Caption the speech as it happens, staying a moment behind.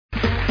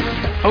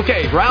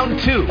Okay, round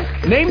 2.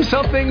 Name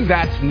something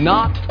that's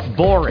not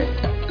boring.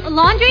 A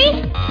laundry?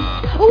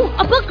 Ooh,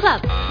 a book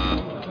club.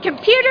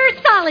 Computer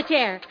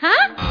solitaire,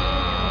 huh?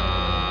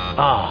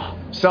 Ah,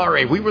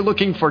 sorry, we were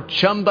looking for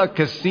Chumba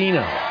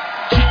Casino.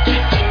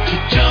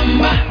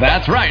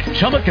 That's right,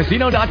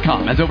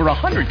 ChumbaCasino.com has over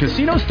 100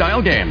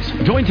 casino-style games.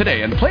 Join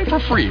today and play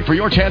for free for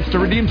your chance to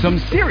redeem some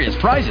serious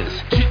prizes.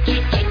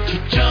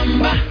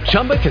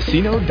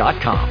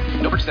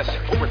 ChumbaCasino.com. No purchase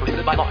necessary. Void where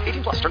prohibited by law.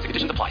 18 plus. Terms and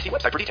conditions apply. See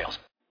website for details.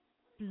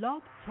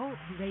 Blog Talk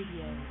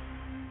Radio.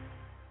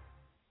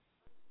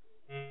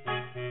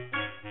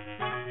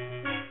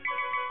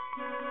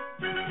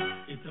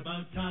 It's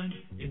about time,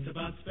 it's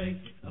about space,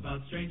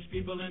 about strange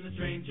people in the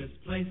strangest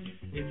place.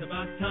 It's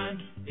about time,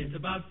 it's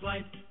about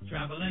flight,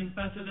 traveling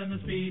faster than the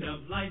speed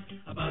of light.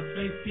 About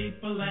space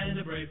people and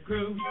a brave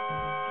crew.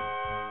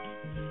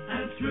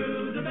 And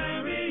through the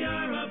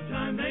barrier of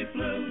time they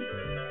flew.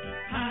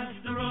 Past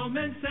the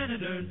Roman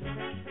senators,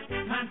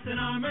 past an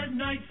armored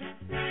knight,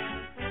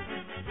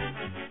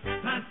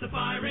 past the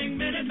firing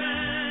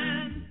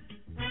Minuteman.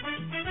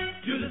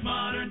 To this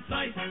modern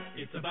sight,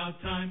 it's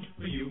about time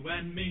for you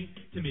and me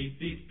to meet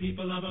these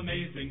people of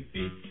amazing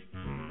feats.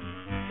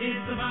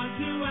 It's about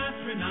 2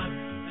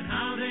 astronauts and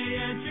how they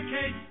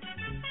educate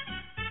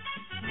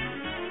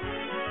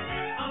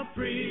a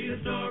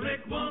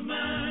prehistoric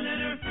woman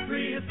and her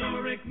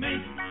prehistoric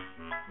mate.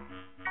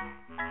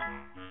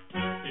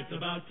 It's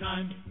about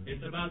time,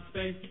 it's about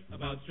space,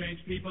 about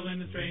strange people in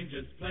the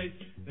strangest place.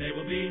 They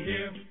will be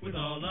here with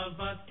all of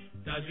us,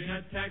 dodging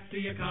a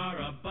taxi, a car,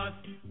 a bus.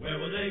 Where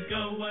will they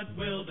go? What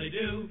will they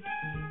do?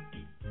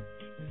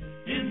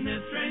 In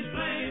this strange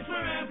place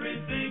where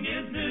everything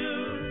is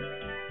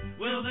new,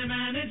 will they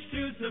manage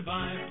to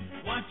survive?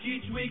 Watch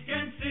each week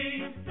and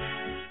see.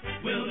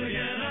 Will they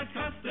get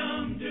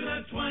accustomed to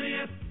the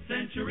 20th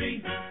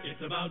century?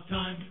 It's about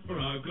time for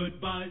our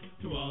goodbyes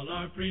to all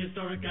our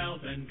prehistoric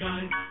gals and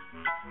guys.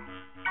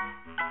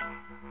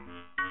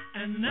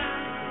 And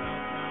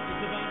now,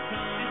 it's about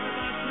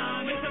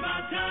time, it's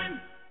about time.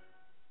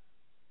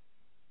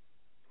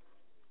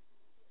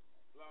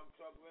 Blog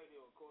Talk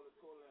Radio, call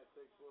at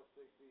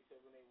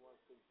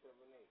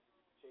 646-378-1678.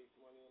 Chase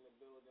Money in the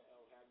building,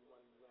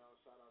 Haggood round.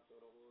 Shout out to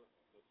the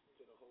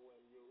whole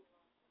MU.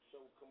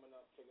 Show coming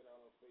up, check it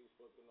out on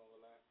Facebook and all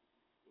that.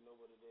 You know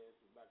what it is.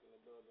 We're back in the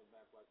building,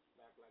 back like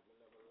we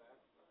never left.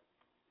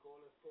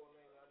 Call in,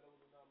 I know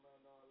the number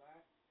and all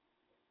that.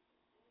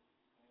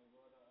 And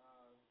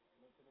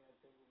go to Internet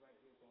Table right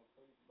here on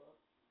Facebook.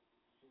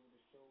 See what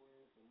the show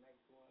is, the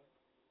next one.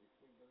 We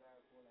speak the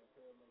last one at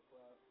Pyramid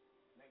Club.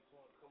 Next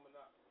one coming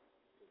up,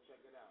 so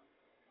check it out.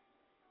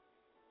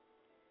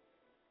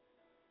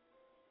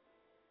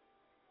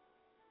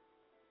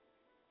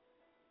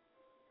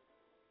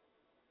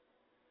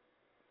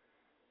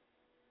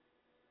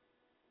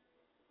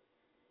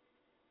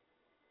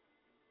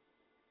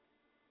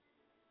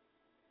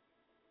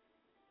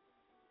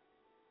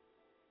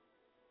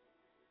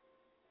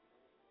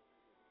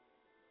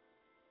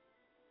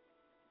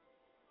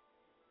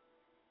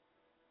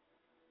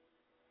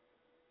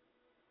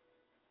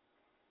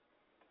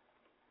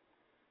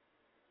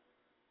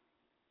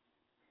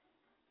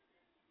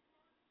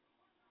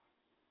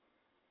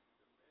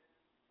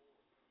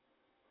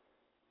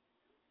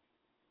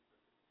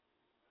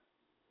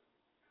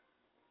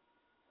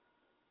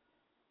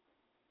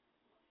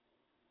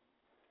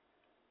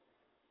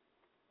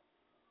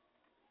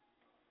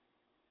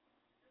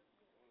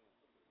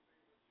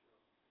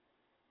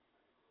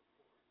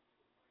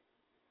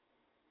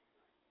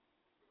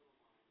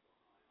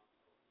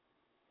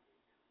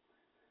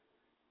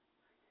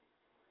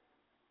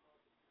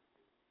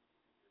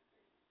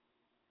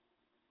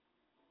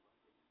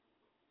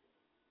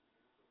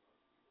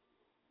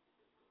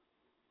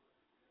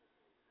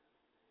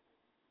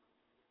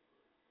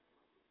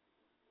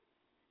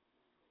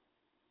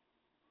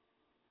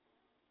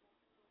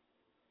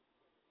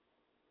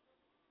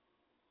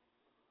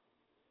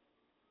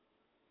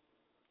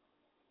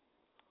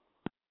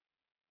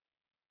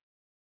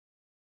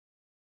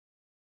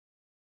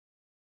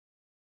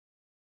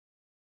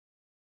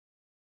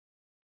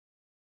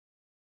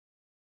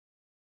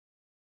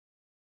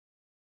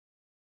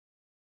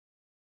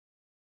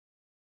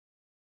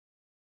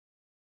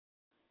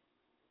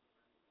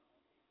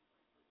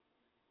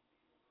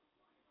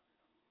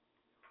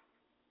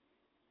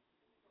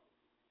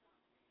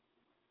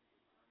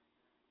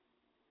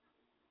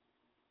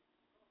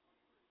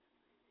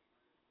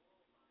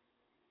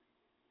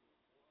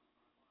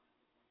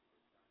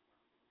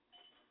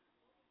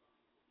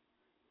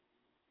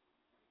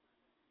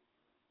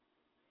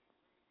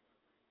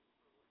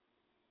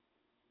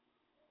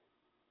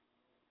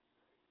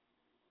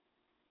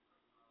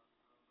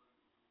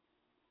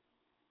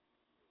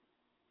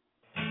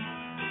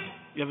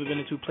 You ever been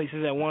to 2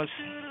 places at once?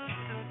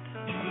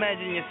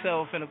 Imagine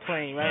yourself in a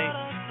plane, right?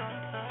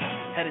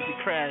 Headed to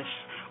crash.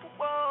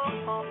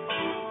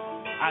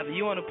 Either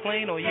you on a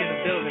plane or you in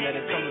a building that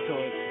it's coming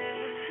towards.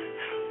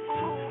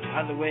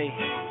 Either way,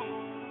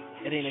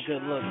 it ain't a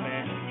good look,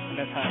 man. And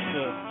that's how I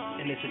feel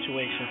in this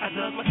situation. I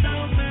dug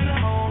myself in a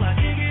hole, I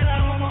dig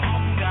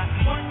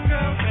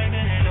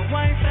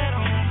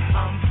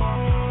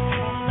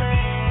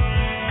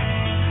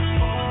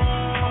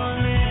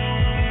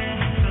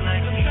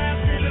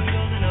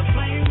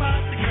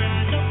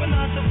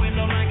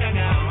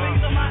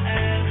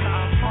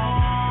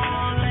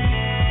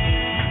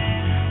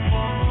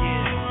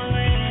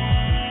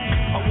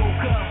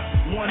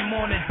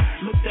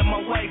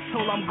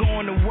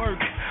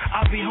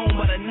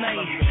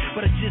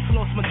just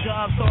lost my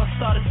job, so I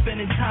started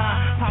spending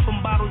time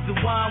popping bottles of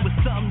wine with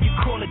something you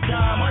call a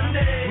dime.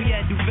 Monday, we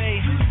had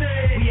Duvet,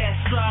 Tuesday, we had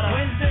Strata,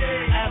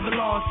 Wednesday,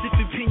 Avalon,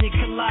 sipping pina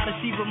colada.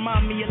 She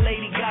remind me of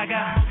Lady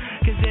Gaga,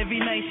 cause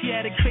every night she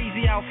had a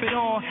crazy outfit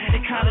on.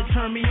 It kinda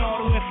turned me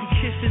on. We went from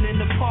kissing in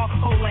the park,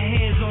 holding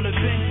hands on the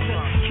bench, to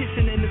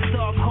kissing in the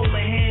dark, holding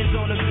hands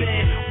on the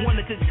bed.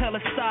 Wanted to tell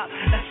her stop,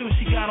 that's when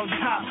she got on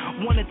top.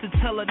 Wanted to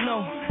tell her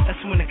no, that's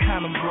when the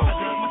condom broke. I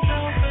dug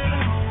myself in a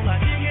hole, I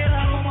dig it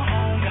out on my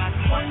own. Got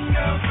one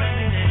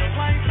girlfriend and a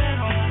wife at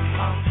home.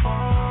 I'm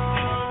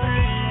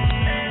falling,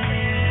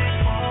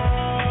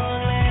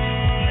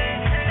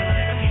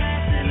 like I'm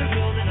trapped in the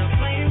building, a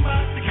plane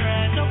about to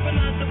crash. Open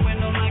out the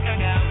window like I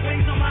got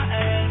wings on my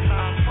ass.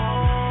 I'm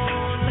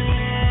falling.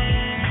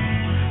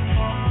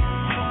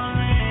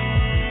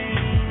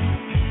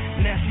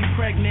 Now she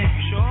pregnant,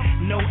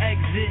 no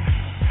exit.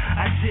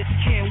 I just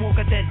can't walk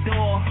out that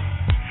door.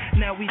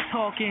 Now we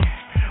talking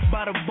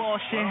about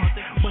abortion,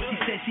 but she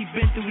said she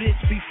been through this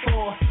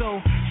before,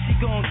 so she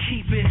gon'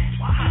 keep it,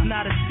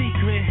 not a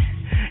secret.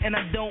 And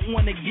I don't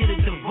wanna get a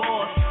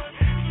divorce.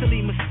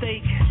 Silly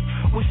mistake,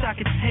 wish I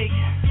could take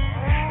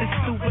this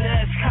stupid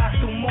ass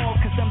costume off,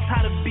 cause I'm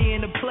tired of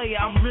being a player.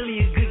 I'm really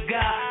a good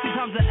guy.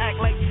 Sometimes I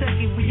act like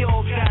Techie, we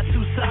all got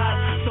two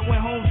sides. So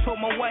went home, told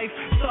my wife,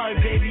 sorry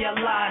baby, I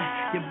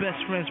lied. Your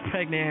best friend's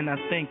pregnant and I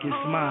think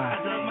it's mine.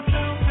 I dug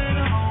myself in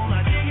a hole,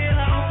 I dig it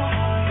out on my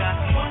own. Got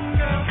one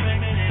girl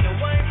pregnant and a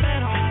wife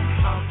at home.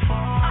 I'm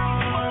falling,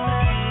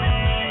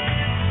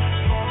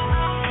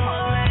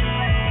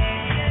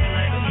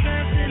 like I'm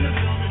trapped in the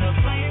building, a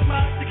plane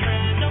about to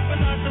crash.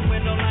 Jumping out the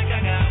window like I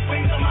got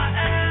wings on my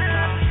ass.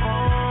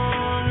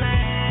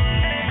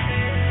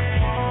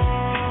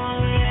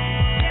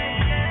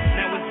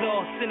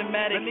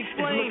 Cinematic, it's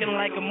looking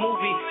like a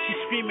movie. She's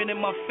screaming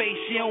in my face,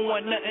 she don't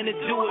want nothing to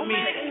do with me.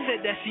 Said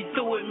that she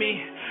threw with me,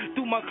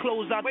 threw my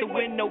clothes out the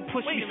window,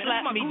 pushed me,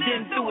 slapped me,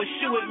 then threw a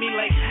shoe at me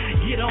like,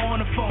 get on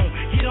the phone,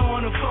 get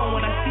on the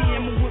phone. When I see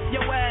him whip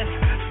your ass,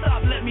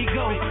 stop, let me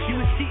go.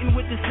 You was cheating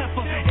with this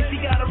heifer, and she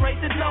got a right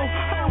to know.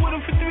 I was with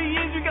him for 3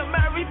 years, we got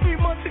married 3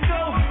 months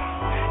ago.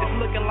 It's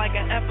looking like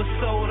an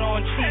episode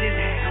on Cheated.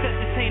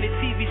 Except this ain't a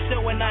TV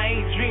show and I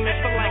ain't dreaming.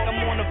 Feel like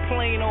I'm on a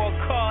plane or a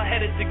car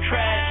headed to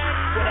crash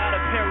without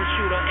a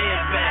parachute or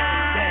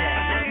airbag. Damn.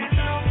 I dug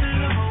myself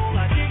in a hole,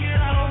 I dig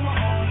it out on my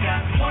own.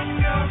 Got one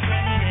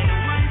girlfriend and a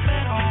wife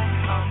at home.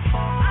 I'm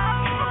falling,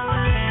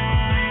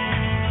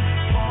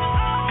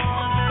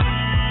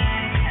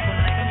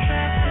 like I'm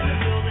trapped in a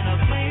building, a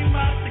plane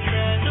about to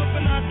crash.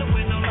 Open out the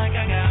window like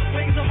I got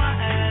wings on my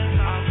ass.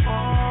 I'm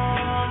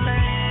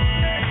falling.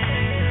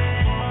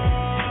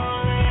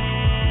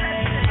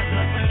 I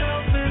dug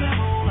myself in a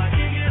hole, I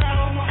dig it out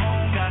on my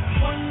own. Got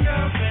one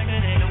girlfriend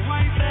and a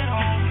wife at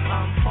home.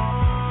 I'm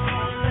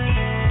falling,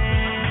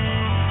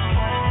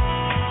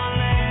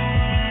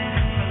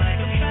 like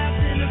I'm trapped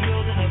in a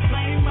building, a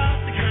plane about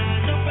to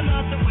crash. Open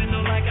out the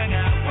window like I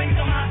got wings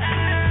on my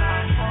ass. I'm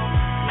falling.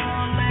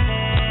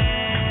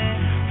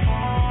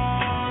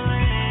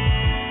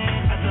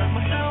 I dug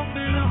myself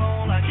in a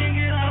hole, I dig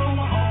it out on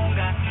my own.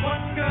 Got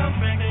one girl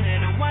pregnant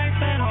and a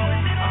wife at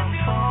home. I'm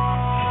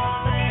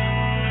falling,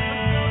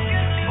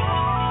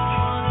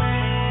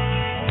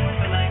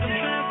 like I'm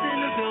trapped in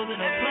a building,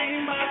 a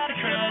plane about to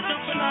crash.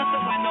 Open out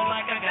the window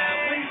like I got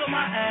wings on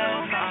my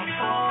ass. I'm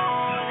falling.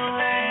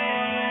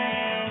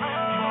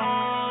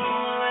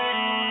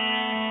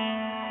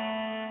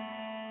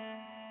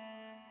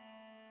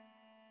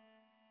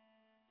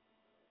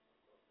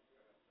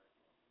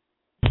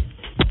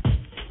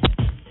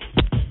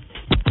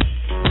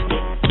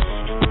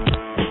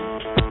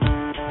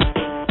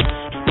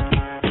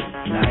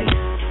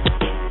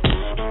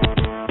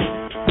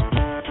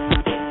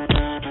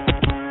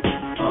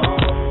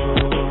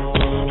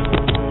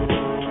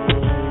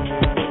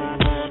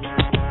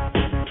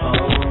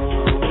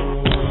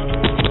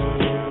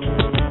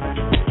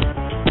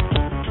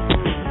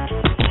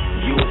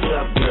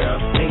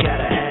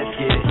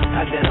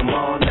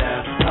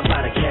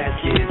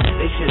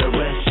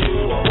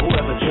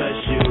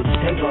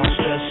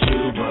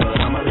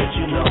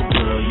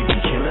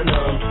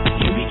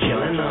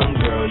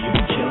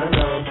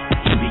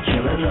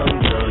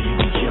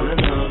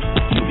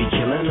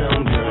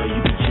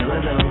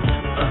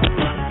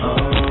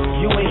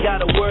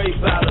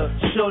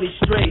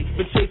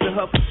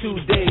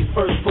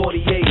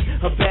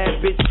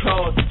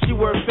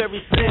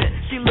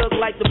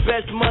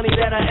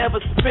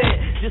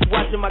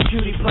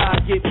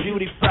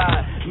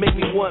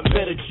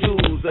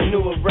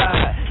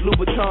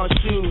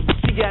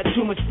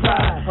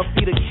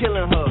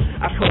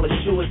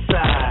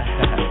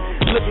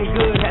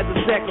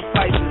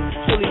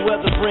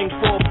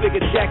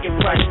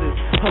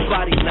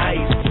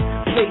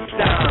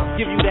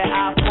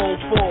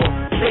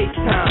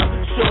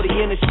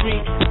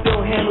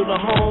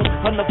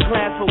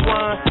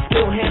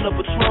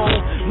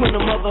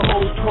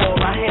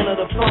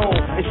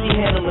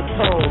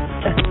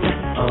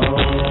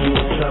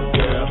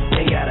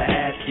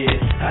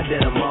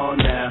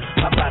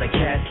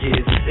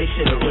 they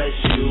should arrest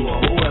you,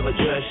 or whoever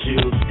dressed you,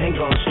 ain't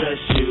gon'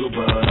 stress you,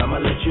 but I'ma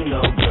let you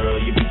know,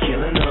 girl, you be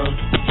killing them,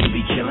 you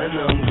be killing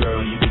them, girl,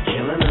 you be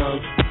killing them,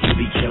 you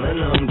be killing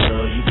them,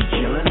 girl, you be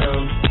killing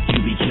them, you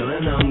be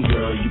killing them,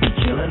 girl, you be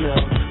killing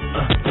them,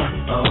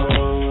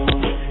 oh.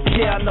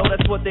 Yeah, I know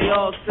that's what they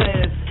all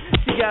said.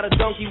 She got a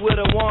donkey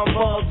with a warm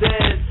ball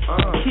dead.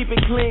 Keep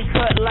it clean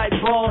cut like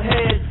ball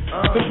heads.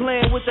 Been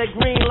playing with that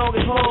green long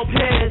as ball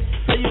pads.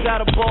 So you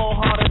got a ball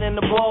harder than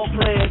the ball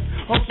players.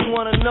 Hope you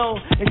wanna know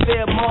if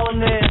they're more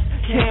than that.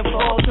 Can't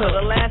falter,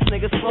 the last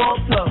nigga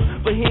falter,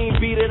 but he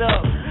ain't beat it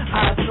up.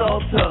 I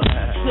assault her.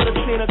 Should've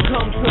seen her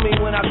come to me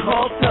when I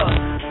called her.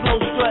 Slow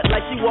strut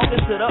like she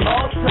walking to the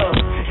altar.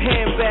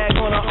 Handbag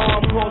on her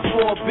arm cost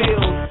 4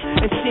 bills,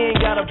 and she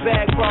ain't got a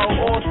bag borrowed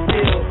or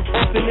steal.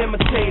 Often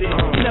imitated,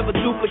 never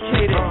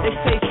duplicated. They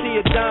say she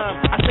a dime,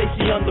 I say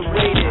she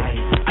underrated.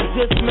 I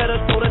just met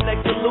her, so the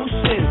next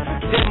solution.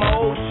 Did my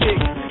old chick,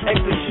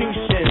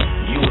 execution.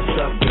 You what's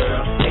up,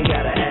 girl? Ain't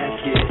gotta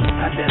ask it.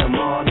 I did them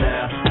all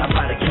now. I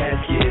buy the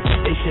casket.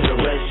 They should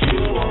arrest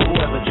you or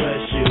whoever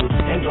dressed you.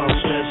 Ain't gon'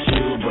 stress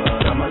you,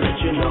 but I'ma let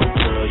you know,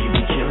 girl. You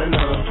be killing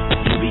them.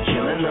 You be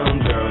killing them,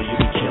 girl. You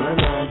be killing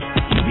them.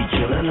 You be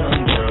killing them,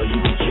 girl. You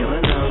be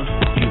killing them.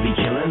 You be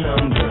killing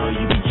them, girl.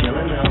 You be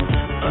killing them.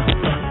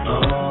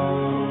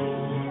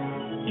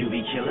 You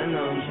be killing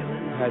them.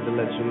 Had to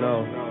let you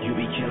know. You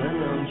be killing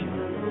them.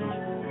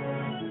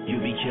 You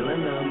be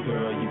killing them,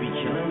 girl. You be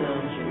killing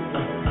them.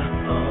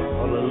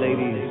 All the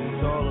ladies,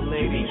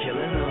 You be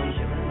killing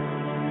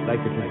them. like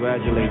to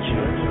congratulate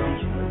you.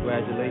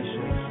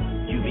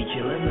 Congratulations. You be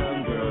killing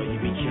them, girl. You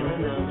be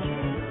killing them.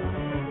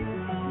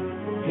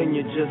 And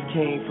you just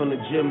came from the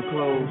gym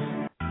clothes.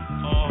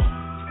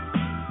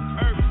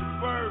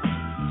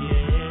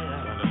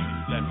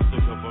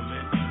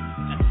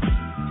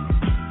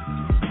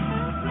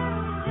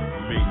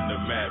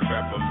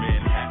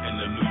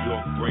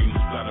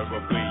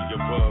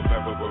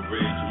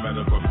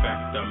 Matter of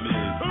fact, I'm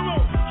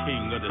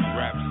king of this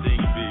rap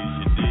sing biz,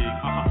 you dig?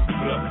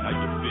 Look how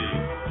you feel,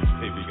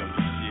 baby, I'm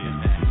the shit.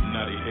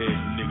 Naughty head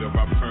nigga,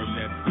 I perm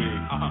that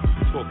wig.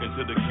 Talking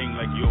to the king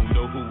like you don't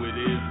know who it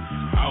is.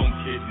 I don't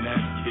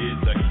kidnap kids,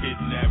 I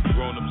kidnap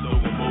grown-ups, so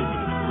I'm over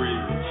the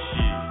bridge.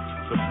 Shit,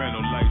 soprano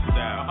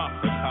lifestyle,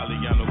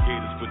 Italiano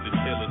gators with the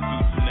tailor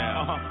suits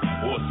now.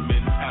 Horse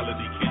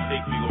mentality can't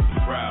take me off the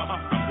crowd.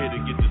 I'm here to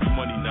get this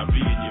money, not be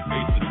in your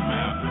face and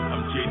smile.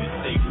 I'm jaded,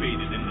 stay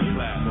faded in the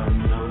cloud. I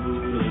know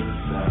this,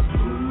 I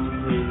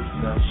prove this,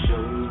 I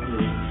show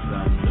this,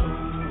 I know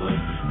what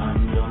I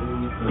know,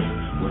 but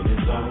when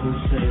it's all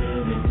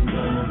said and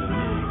done, a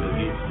nigga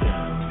gets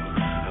down.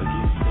 I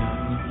get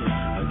down,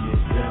 yeah, I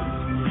get down,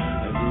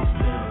 yeah, I get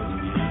down,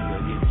 yeah, I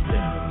get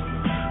down.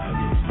 I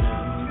get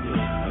down,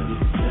 yeah, I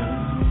get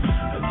down,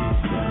 I get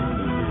down,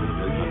 a nigga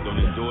gets down. I don't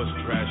endorse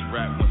trash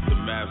rap once the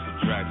math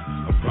subtracts.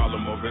 A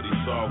problem already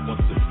solved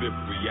once the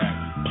fifth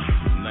reacts.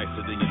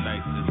 Nicer than your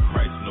nicest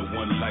Christ, no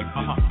one like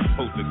this.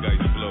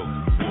 Poltergeist flow,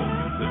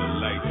 walking to the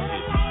light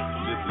shit.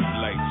 This is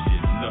light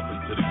shit, nothing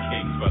to the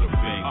kings by the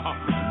bang.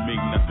 Ming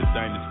not the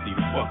dynasty,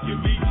 fuck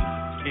your meetings.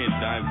 Can't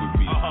dine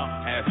with me.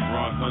 Ask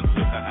Ron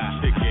Hunter,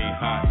 chick ain't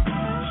hot.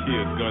 She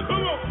a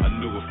gunter. I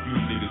knew a few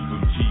niggas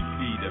from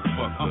GP that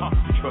fucked her.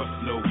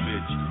 Trust no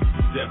bitch,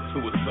 death to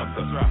a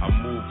sucker. I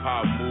move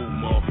how I move,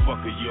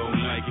 motherfucker, you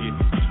don't like it.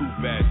 Too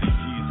bad the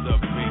G's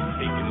up,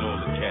 ain't taking all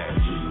the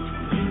cash.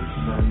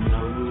 I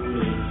know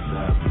this,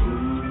 I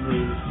prove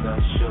this, I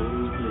show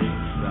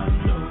this, I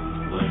know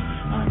what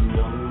I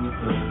know,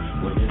 but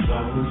when it's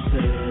all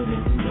said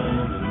and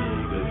done, a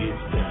nigga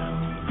gets down.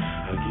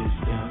 I get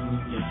down,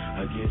 yeah,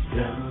 I get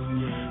down,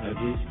 yeah, I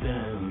get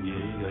down,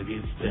 yeah, I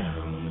get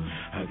down.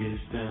 I get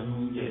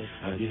down, yeah,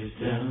 I get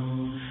down,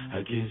 I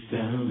get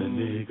down, a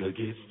nigga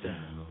gets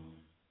down.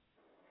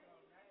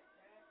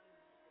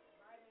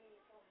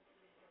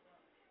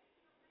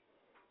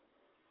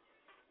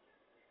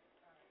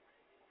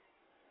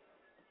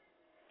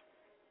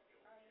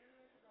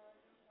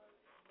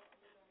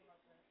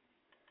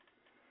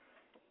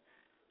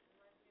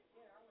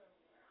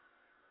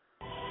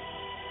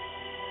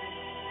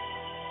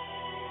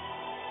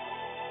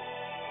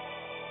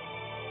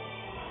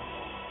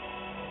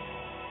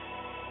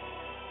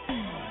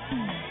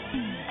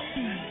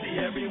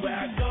 Everywhere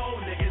I go,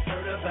 niggas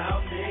heard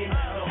about me.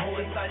 The whole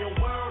entire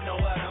world know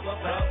what I'm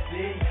about,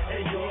 see.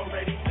 And you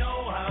already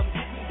know how I'm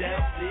getting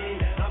down, see.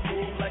 I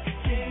move like a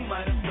king,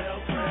 might as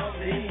well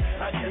crown me.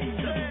 I guess I'm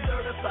just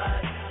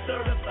certified,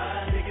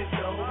 niggas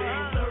know me.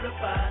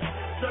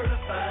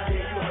 Certified,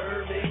 yeah, you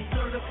heard me.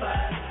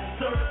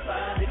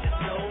 Certified, niggas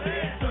know me.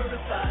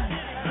 Certified,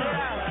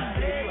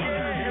 yeah, you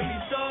heard me. Every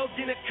dog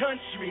in the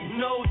country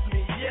knows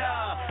me,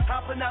 yeah.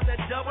 Hopping out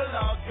that double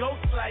R,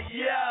 ghost like,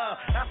 yeah.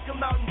 Ask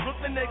them out in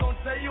Brooklyn, they gon'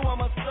 tell you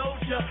I'm a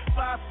soldier.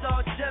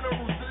 5-star general,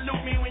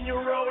 salute me when you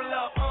roll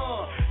up,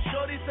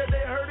 Shorty said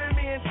they heard of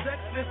me in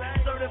Texas.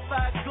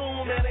 Certified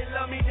goon, man, they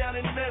love me down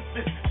in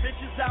Memphis.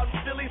 Bitches out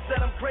in Philly said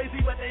I'm crazy,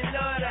 but they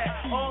love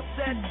that. All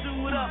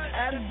tattooed up,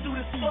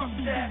 attitude is fuck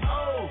that.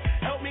 Oh,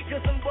 help me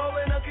cause I'm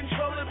ballin'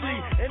 uncontrollably.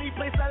 Any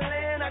place I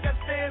land, I got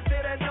fans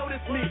there that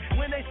notice me.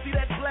 When they see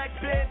that black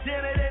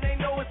bandana, then they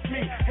know it's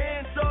me.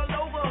 Hands all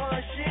over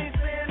her, she ain't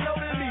saying no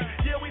to me.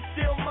 Yeah, we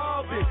still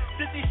mobbing,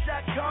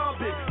 50-shot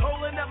garbage.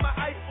 Holding up my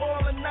ice for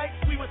all the nights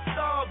we were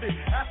starving.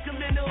 Ask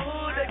them in the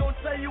hood, they gon'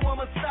 tell you I'm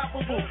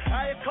unstoppable.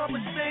 I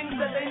accomplish things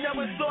that they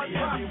never thought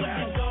possible. Everywhere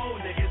I go,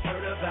 niggas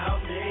heard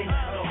about me.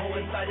 The whole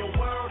entire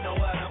world know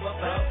what I'm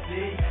about,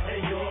 see. And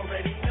you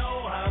already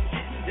know how I'm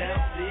getting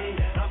down, see.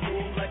 I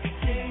move like a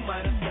king,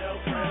 might as well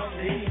crown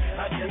me.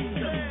 I guess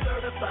I'm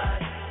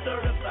certified,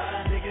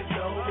 certified, niggas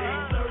know me.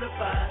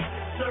 Certified,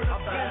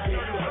 certified,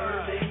 yeah, you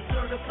heard me.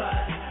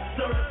 Certified,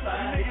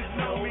 certified, niggas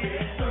know me.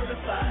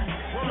 Certified,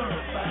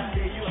 certified,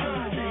 yeah, you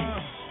heard me.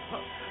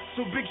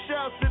 So big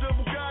shouts to the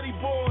Bugatti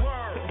boys.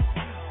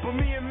 For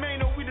me and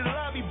Mano, we the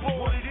lobby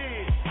boys.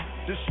 It is.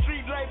 The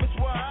street life is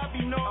why I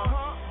be known.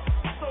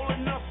 Sold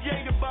enough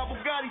yay to buy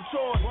Bugatti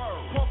toys.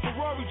 Bought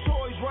Ferrari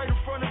toys right in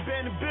front of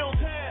abandoned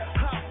buildings.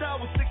 Hopped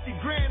out with 60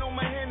 grand on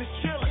my hand is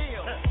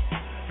chillin'.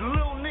 The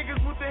little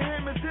niggas with their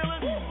hammers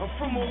dealin'. I'm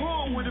from a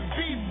hood with a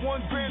beef,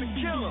 1 grand to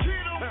kill 'em.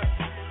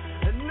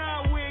 And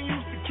now we ain't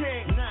used to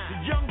king. The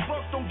young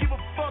bucks don't give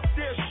a fuck,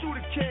 they'll shoot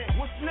a king.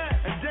 What's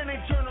next? And then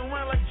they turn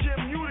around like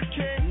Jim, you the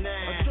king.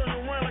 I turn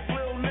around like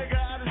little nigga,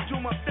 I just do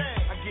my thing.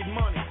 I get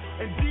money.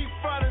 And deep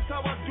fried is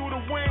how I do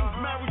the wings.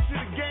 Married to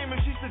the game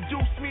and she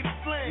seduced me to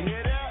sling.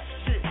 Yeah, that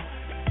shit.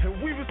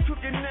 And we was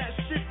cooking that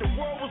shit. The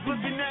world was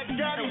looking at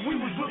God and we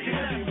was looking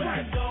at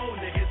God. So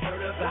niggas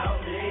heard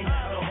about me.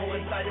 The whole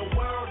entire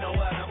world know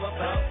what I'm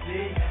about,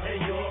 see. And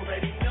you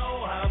already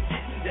know how I'm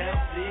getting down,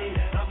 see.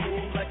 I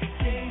move like a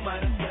king,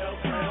 might as well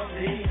crown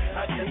me.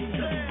 I guess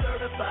I'm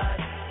certified,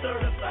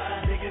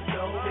 certified, niggas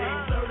know me.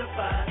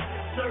 Certified,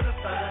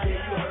 certified,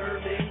 yeah, you heard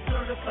me.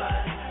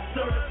 Certified,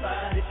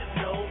 certified, niggas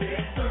know me.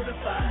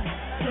 Certified,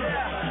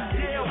 certified,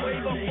 yeah, way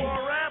before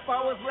rap,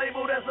 I was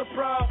labeled as a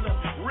problem.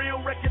 Real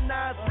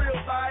recognized, real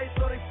vibes,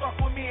 so they fuck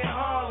with me in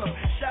Harlem.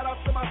 Shout out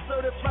to my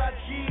certified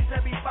G's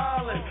that be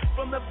ballin'.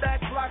 From the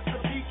back blocks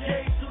of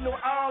PK to New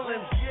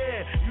Orleans,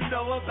 yeah, you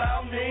know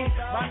about me.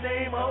 My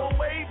name, oh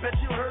wait, bet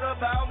you heard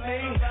about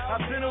me.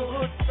 I've been a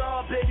hood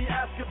star, baby,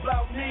 ask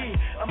about me.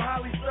 I'm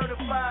highly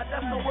certified,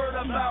 that's the word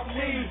about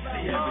me.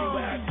 See,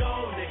 everywhere I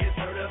go, niggas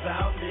heard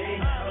about me.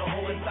 The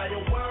whole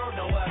entire world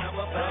know what I'm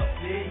about,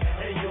 see.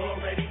 And you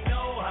already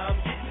know how I'm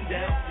getting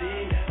down,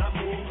 see. I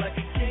move like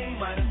a king,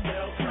 might as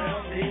well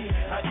crown me.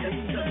 I guess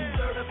I'm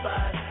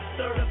certified,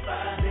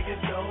 certified,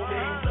 niggas know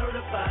me.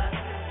 Certified,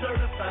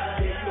 certified,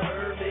 yeah, you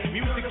heard me.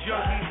 Music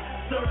junkie.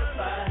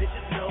 Certified,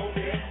 niggas know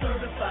me.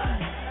 Certified,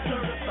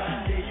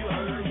 certified, yeah, you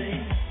heard me.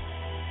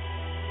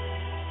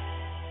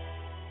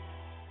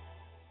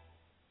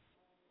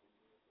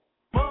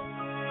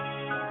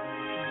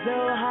 So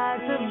hard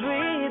to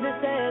breathe, they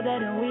say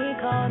that we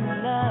call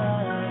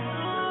love.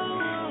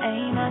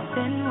 Ain't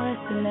nothing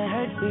worse than the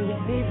hurt we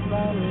receive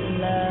from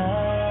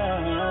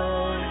love.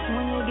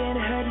 When you get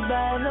hurt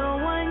by the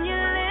one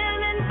you're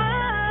living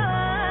for,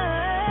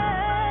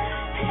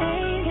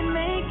 pain can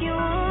make you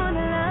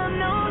wanna love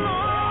no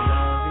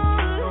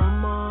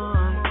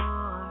more.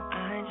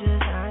 I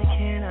just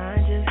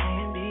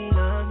can't be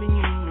loving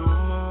you no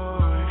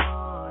more.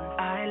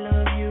 I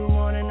love you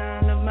more than I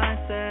love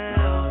myself.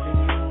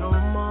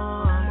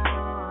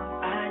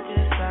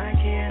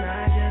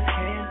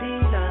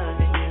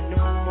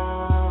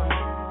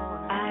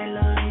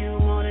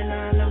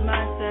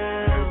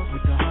 Myself.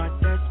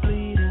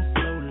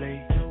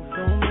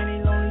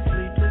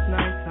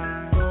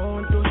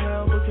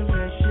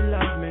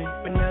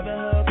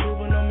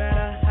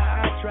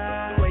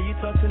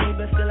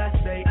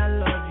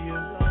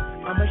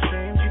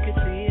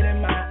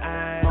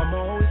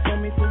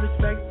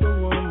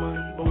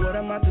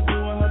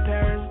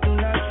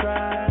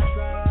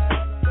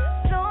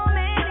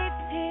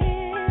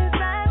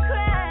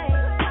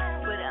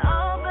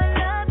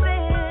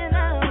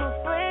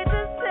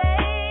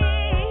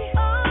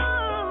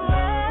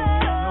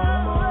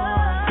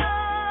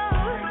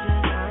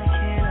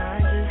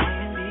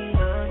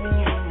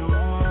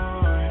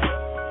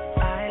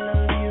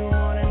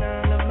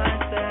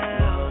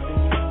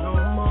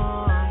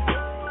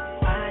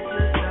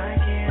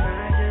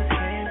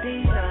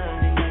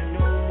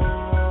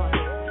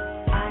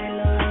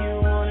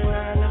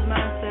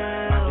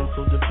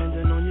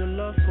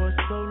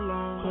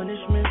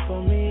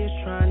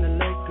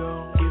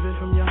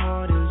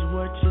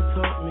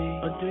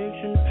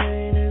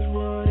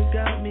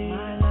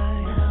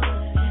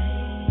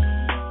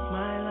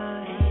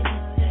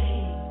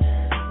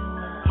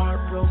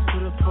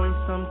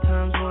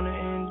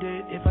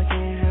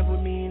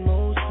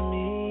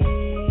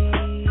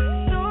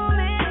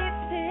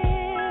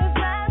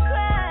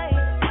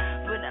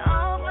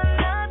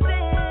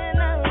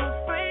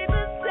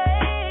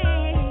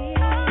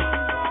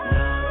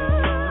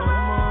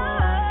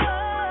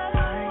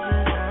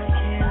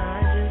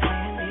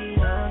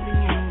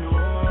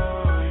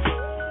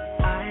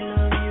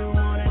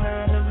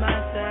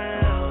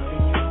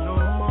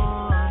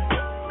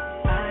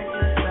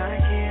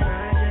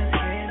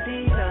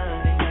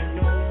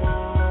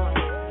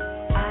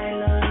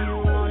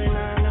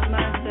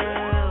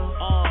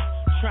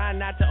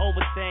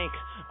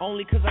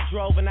 only cause I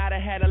drove and I'd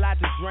have had a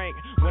lot to drink.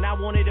 When I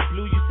wanted it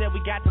blue, you said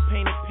we got to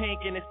paint it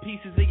pink. And there's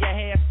pieces of your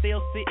hair still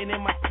sitting in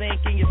my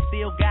sink. And you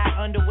still got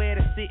underwear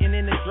that's sitting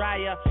in the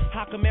dryer.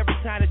 How come every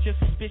time that you're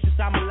suspicious,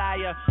 I'm a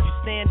liar? You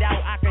stand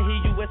out, I can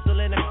hear you whistle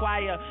in the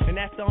choir. And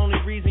that's the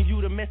only reason you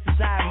the missus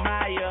I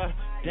admire.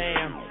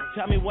 Damn,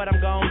 tell me what I'm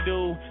gonna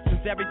do,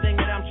 since everything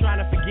that I'm trying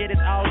to forget is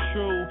all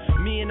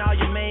true. Me and all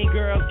your main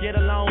girls get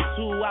along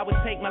too. I would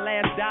take my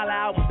last dollar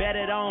out and bet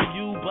it on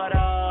you. But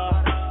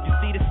you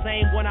see the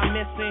same one I'm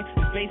missing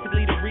is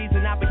basically the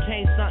reason I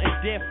became something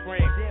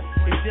different.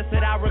 It's just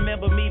that I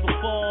remember me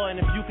before, and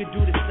if you could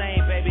do the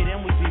same, baby,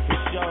 then we'd be for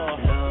sure.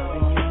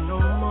 Loving you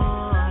no more.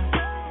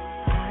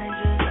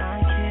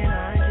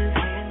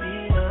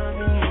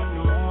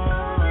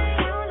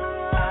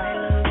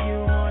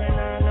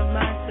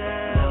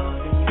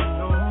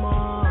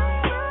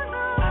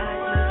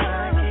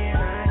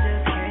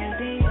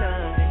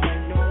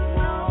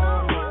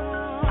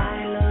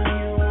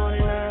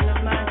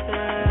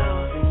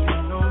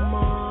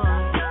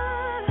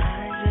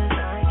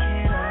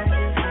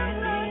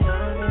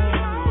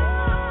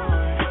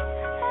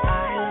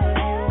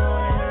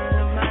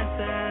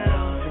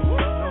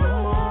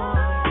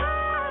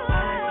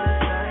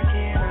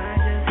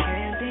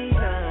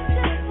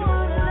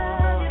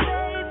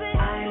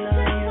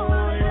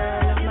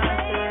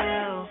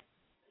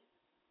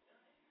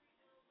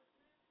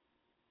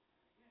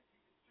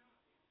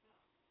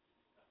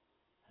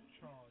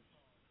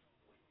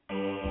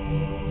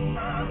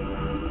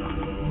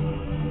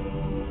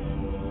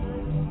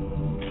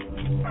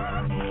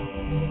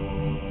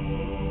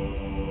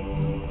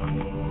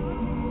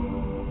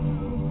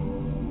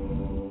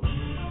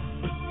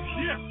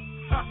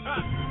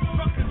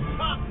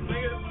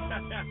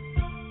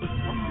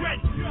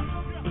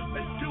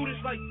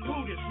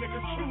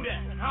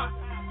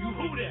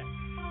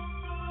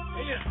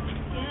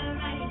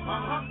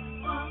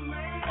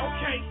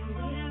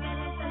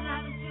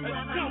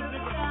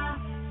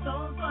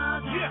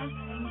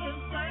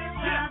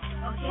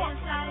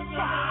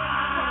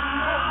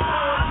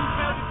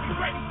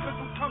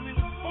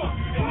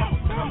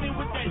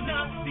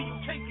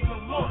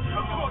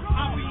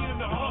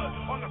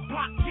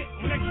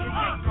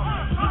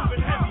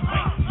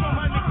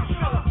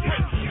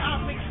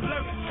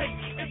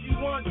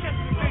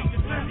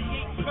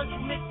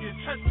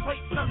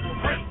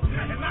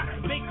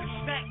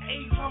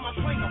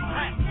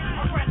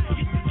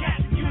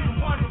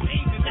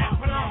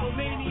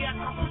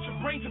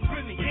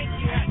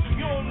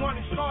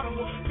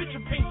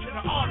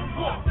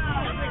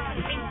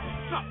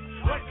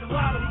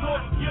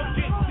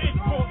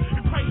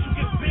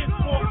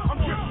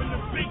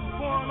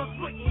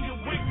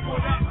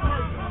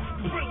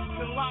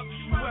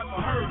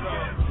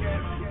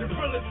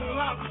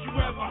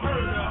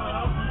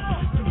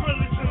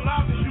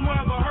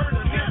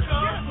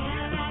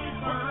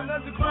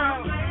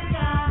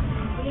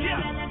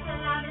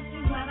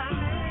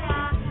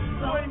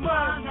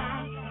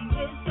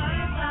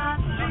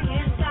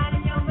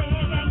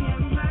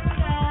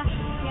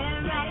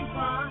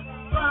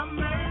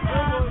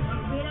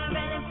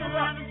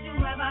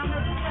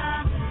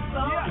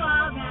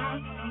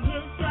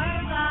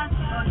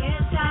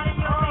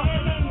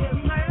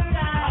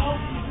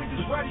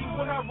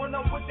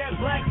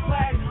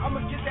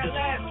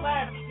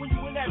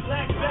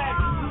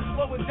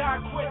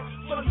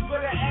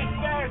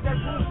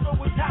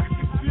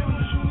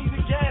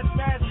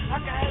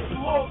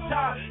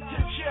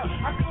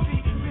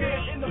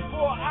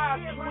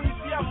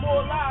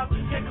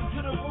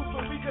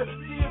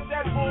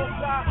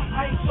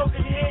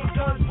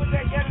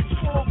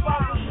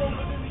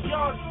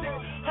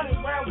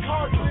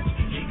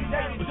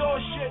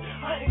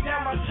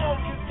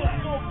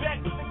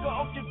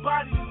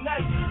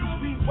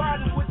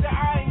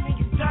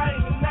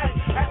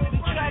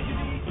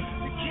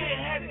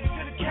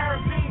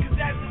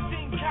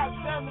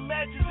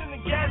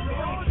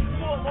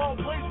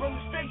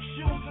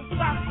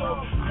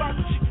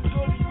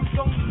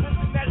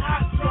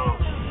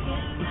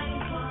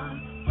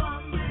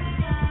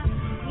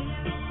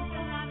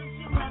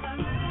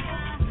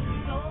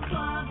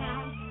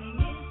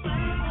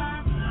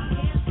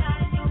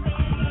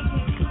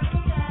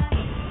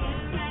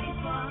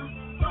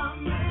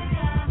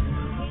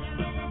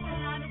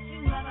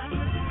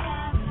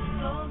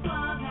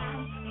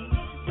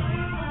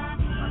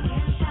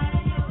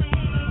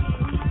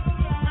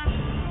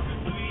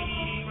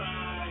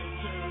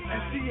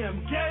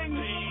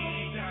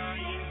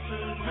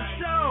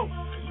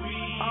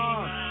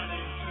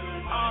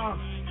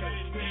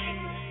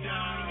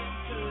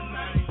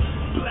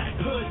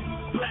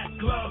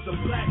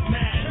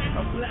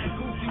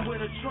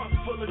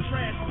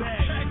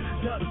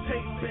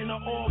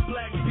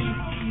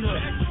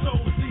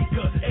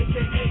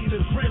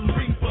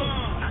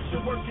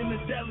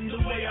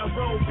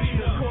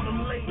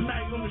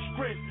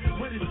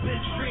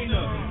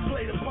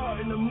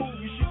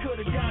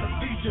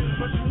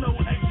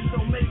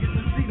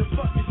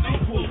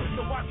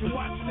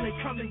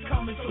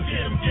 Coming, so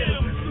get him.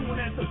 Soon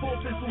as the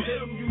bullets will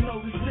hit him, you know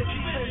this nigga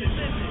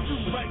finished.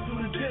 Shoot right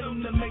through the did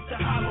him to make the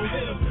hollow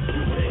hit him.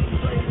 You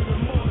didn't trade the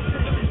more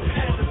sentences,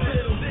 had to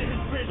fit him. His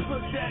bitch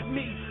looked at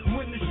me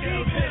when the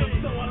shell hit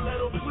him, so I let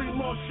her 3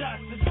 more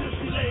shots until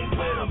she laid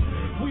with him.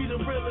 We the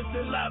realest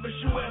and lavish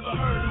you ever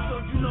heard of, so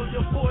you know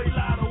your boy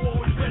Lotto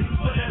always ready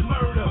for that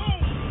murder.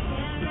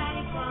 Get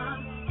ready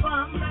for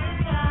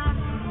murder.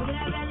 We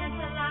the realest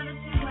and lavish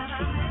you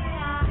ever heard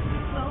of.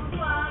 So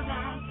far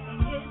back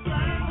and get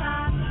turned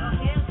up, or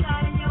get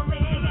shot in your wig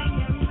and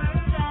get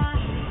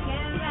murdered.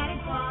 Get ready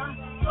for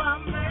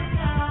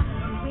murder.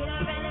 We the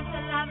realest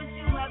and lavish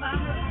you ever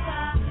heard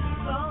of.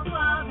 So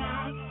far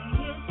back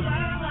and get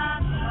turned up,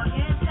 or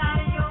get shot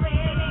in your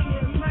wig and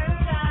get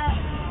murdered.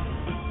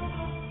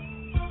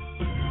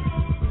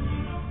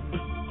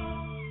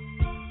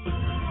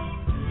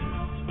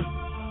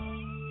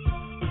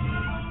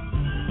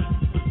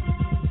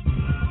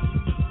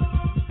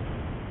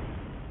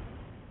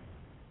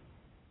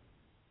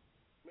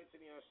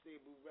 Mentally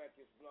Unstable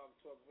Records, Blog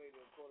Talk Radio,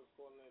 call us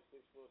calling in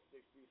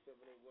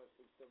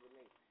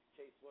 646-378-1678.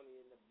 Chase Money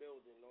in the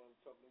building, know what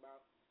I'm talking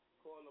about?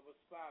 Caller, what's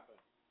poppin'?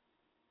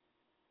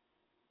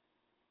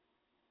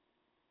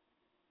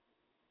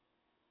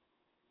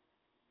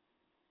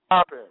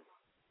 Poppin'.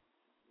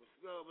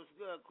 What's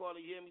good? Caller,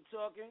 you hear me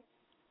talking?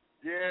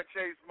 Yeah,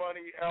 Chase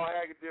Money, L.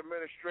 Haggood, the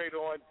Administrator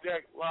on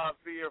deck, live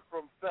here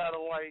from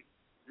Satellite.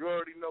 You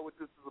already know what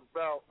this is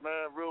about,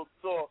 man. Real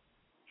talk.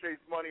 Chase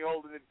Money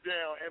holding it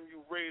down. MU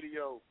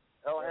Radio.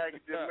 L.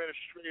 Haggood, the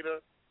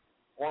Administrator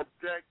on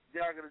deck.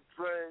 Yaga the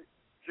Dre,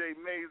 Jay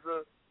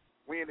Mazer.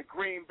 We in the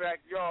green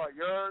backyard,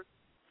 you heard?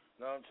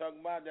 No, I'm talking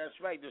about, that's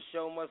right. The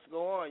show must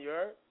go on, you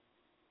heard?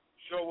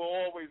 Show will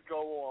always go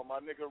on, my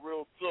nigga.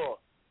 Real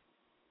talk.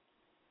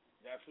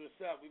 That's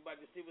what's up. We about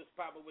to see what's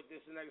poppin' with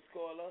this next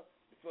caller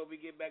before we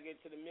get back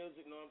into the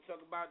music. Know what I'm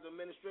talking about, the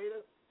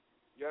Administrator?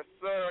 Yes,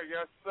 sir.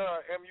 Yes,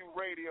 sir. MU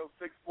Radio,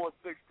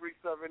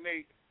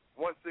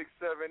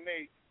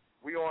 646-378-1678.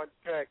 We on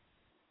deck.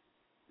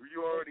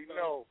 You already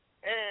know.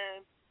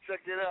 And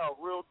check it out.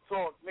 Real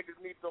talk. Niggas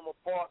need some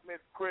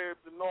apartments,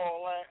 cribs, and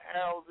all that,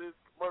 houses,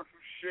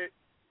 commercial shit.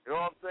 You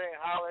know what I'm saying?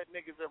 Holler at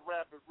niggas at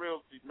Rapid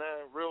Realty,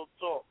 man. Real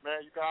talk,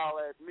 man. You can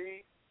holler at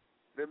me,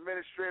 the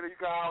Administrator. You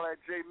can holler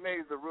at Jay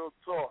Mazer. Real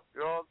talk.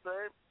 You know what I'm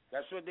saying?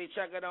 That's what they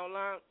check it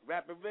online,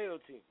 Rapid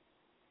Realty.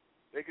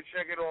 They can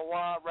check it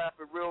online,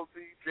 Rapid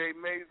Realty, Jay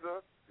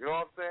Mazer. You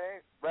know what I'm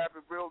saying?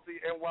 Rapid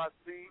Realty,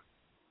 NYC.com/L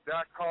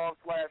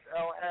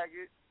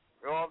Haggood.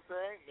 You know what I'm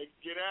saying? They can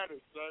get at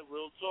us, son.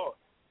 Real talk.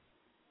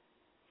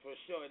 For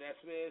sure. That's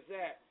where it's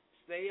at.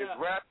 Stay it's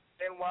up.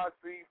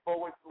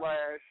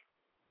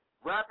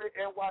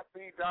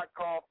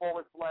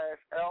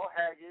 RapidNYC/RapidNYC.com/L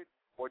Haggood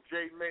or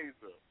Jay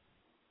Mazer.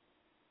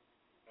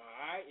 All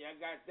right, y'all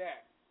got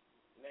that.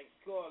 Next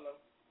caller.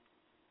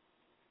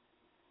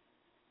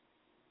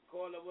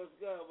 Caller, what's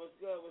good? What's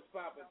good? What's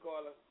poppin',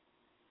 caller?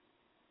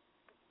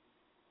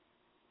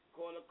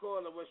 Caller,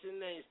 what's your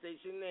name?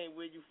 State your name.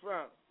 Where you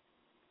from?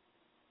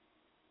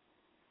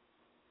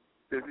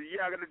 This is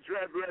Yaga the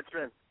Dread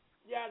Veteran.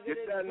 Yaga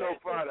Get the that no Dread.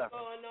 father. What's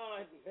going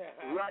on?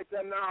 Right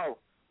there now.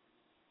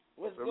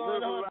 What's going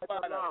on, right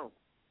father? now.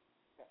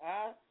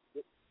 Huh?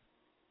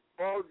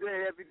 All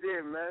day, every day,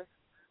 man.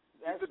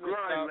 That's It's a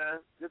grind,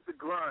 man. It's a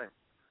grind.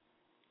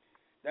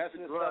 That's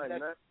it's a what's grind,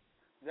 up. man.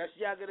 That's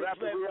Yaga the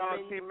Rapid Dread.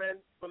 reality, man.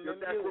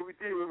 That's what we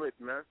dealing with,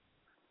 man.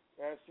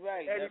 That's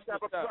right. Any That's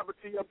type of what's up.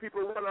 property your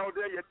people want out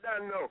there, you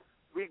done know.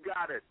 We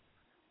got it.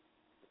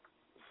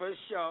 For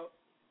sure.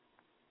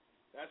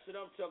 That's what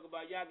I'm talking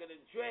about. Y'all got a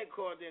dread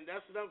called in.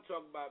 That's what I'm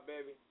talking about,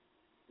 baby.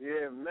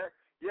 Yeah, man.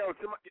 Yo,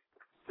 to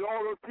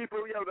all those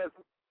people, yo, that's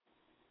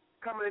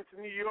coming into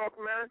New York,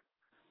 man,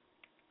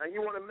 and you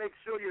want to make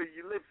sure you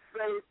live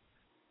safe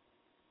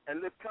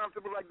and live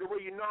comfortable like the way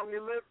you normally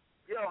live,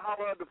 yo,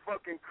 holler at the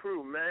fucking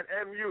crew, man.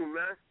 MU,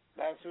 man.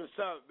 That's what's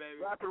up,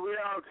 baby. Rapid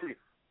reality.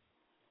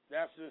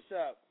 That's what's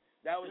up.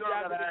 That was you know,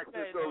 I Yaga gotta the ask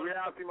Dread. this, so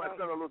reality might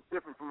sound a little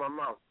different from my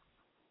mouth.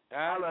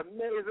 Huh? Holla at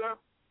Mazer.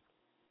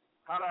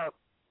 Holla at,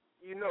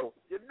 you know,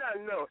 you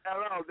don't know.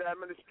 Hello, the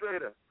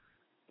Administrator.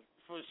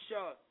 For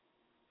sure.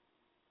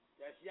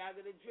 That's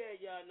Yaga the Dread,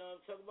 y'all know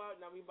what I'm talking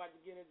about. Now we about to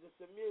get into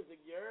some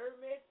music. You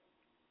heard me?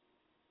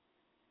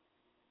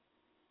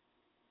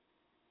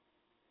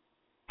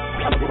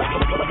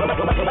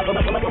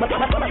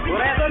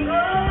 Whatever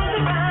goes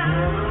around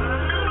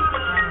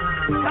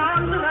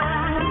comes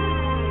around.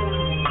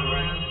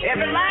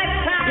 Every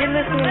lifetime. You're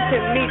listening to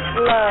Meets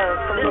Love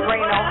from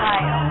Lorraine,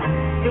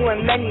 Ohio,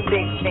 doing many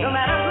big things. No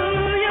matter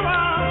who you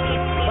are,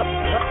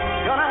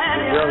 gonna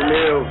have Yo,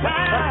 Neil.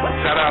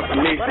 Shout out to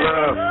Meets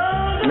Love.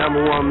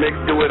 #1 mix,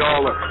 do it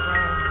all.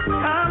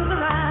 comes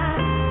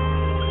around.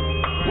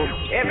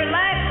 Every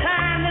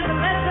lifetime is a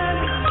lesson.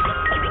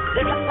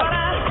 This is what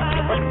I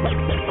find.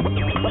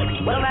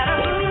 No matter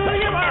who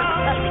you are,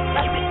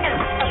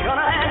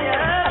 gonna have your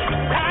time.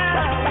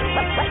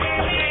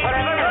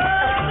 Whatever goes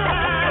around.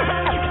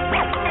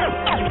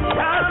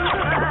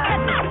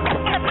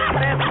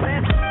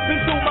 Been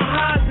through my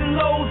highs and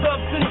lows,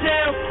 ups and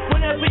downs.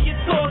 Whenever your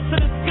thoughts to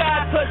the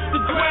sky touch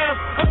the ground,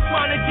 I'm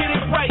trying to get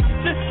it right.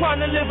 Just trying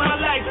to live my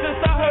life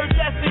since I heard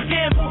that's a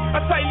gamble.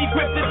 I tightly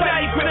grip the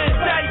diagram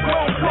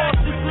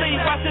cautiously,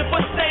 watching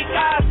for snake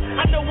eyes.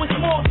 I know it's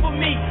more for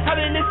me, out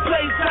in this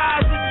place,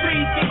 eyes and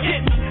trees can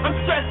get me. I'm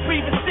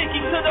stress-free but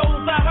sticking to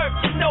those I hurt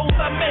and those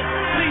I miss.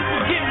 Please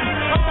forgive me,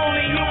 I'm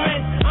only human.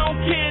 I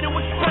don't care to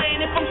explain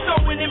if I'm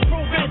showing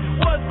improvement.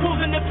 Was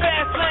cruising the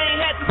fast lane,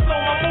 had to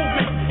slow my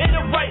movement. In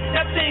the right,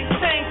 that thing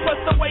changed, plus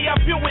the way I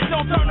view it.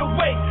 Don't turn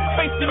away,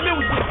 face the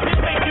music. You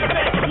make your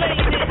bed,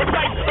 laying it,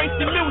 like face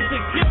the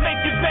music. You make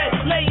your bed,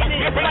 laying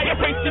it, like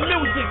face the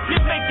music. You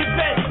make your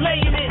bed,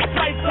 laying it,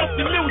 like face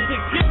the music.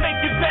 You make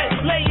your bed,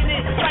 laying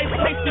it, like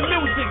face the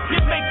music. You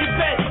make your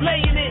bed,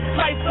 laying it,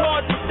 life's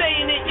hard to stay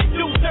in it. You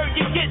do dirt,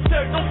 you get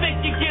dirt. Don't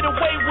think you get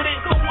away with it.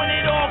 So when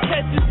it all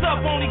catches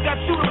up, only got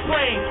you to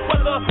blame.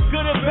 Whether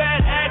good or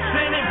bad,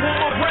 action and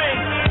boomerang.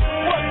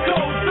 What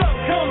goes up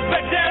comes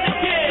back down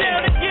again.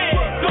 Down again.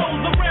 What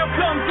goes around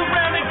comes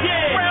around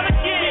again. Round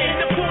again. In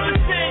the pool of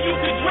sin, you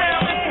can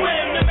drown and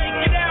swim to make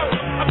it out.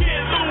 I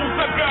can't lose,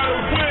 I gotta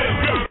win.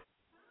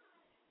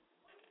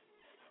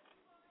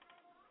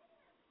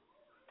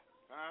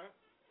 Alright.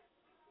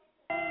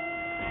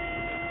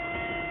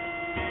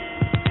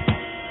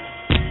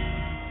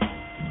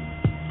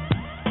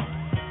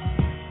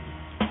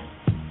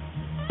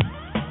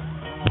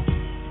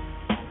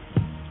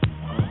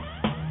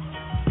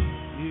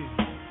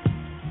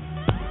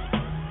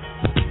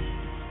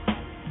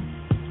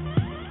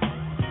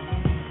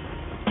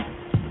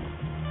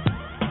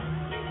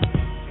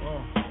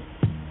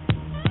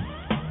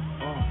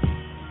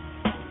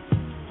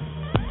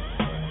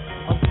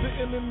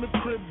 In the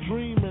crib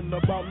dreaming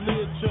about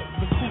Learjet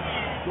and Coops,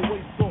 the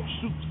way thought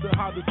shoots and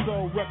how to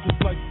sell records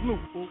like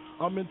Snoop.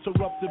 I'm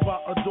interrupted by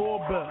a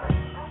doorbell,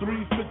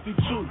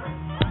 3:52.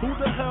 Who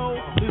the hell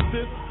is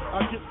this?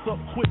 I get up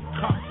quick,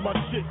 cocks my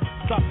shit,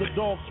 stop the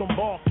dogs from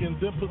barking,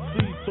 then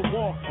proceed to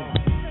walking.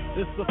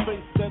 It's a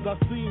face that I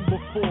seen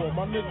before.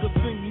 My nigga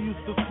sing, he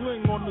used to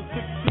sling on the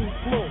 16th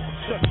floor.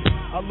 Check it.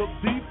 I look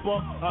deeper,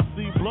 I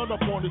see blood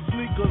up on his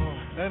sneakers,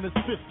 and his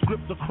fist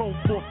grip the chrome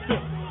 4/5.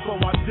 So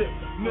I dip,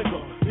 nigga,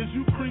 is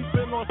you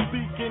creeping or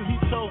speaking? He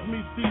tells me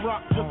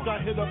C-Rock just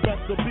got hit up at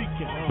the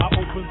beacon. I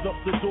opens up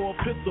the door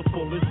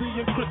pitiful. Is he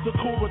in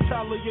critical?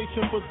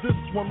 Retaliation for this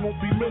one won't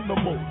be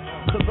minimal,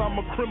 cause I'm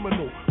a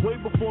criminal.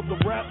 Way before the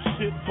rap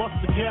shit, bust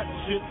the gat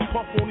shit.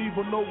 Puff won't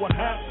even know what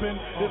happened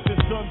if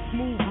it's done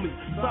smoothly.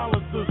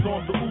 Silencers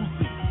on the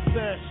Uzi,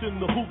 stash in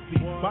the hoopty.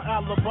 My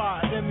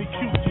alibi, any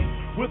cutie.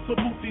 With the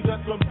booty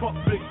that done fuck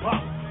Big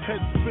Pop.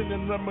 Head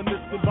spinning,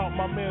 reminiscing about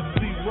my man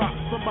C-Rock.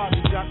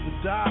 Somebody got to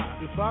die.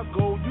 If I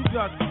go, you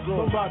got to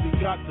go. Somebody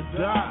got to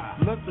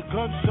die. Let the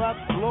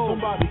gunshots blow.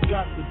 Somebody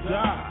got to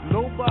die.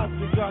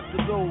 Nobody got to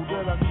know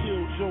that I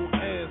killed your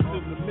ass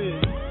in the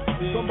mid.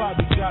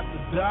 Somebody got to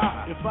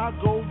die. If I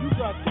go, you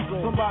got to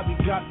go. Somebody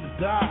got to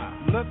die.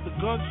 Let the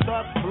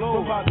gunshots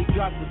blow. Somebody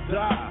got to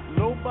die.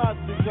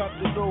 Nobody got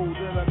to know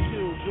that I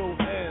killed your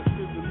ass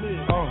in the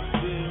mid.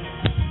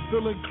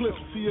 Still in clips,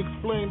 he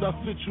explained our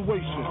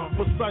situation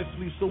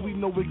precisely, so we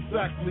know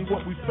exactly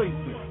what we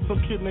facing.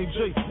 Some kid named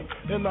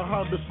Jason in the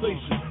Honda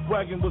station,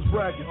 bragging was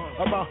bragging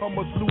about how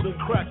much loot and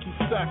crack he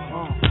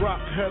stacking.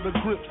 Rock had a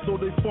grip, so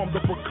they formed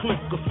up a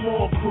clique, a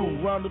small crew.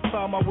 Around the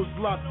time I was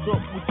locked up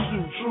with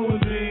you, true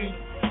indeed.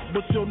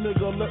 But yo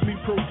nigga, let me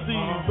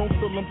proceed. Don't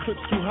fill them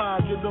clips too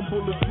high, get them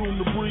bullets through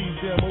the breeze.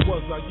 Damn,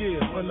 what was I?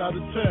 Yeah, went out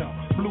of town,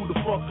 blew the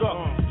fuck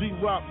up.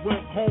 D-Rock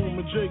went home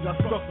and Jay got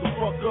stuck the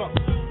fuck up.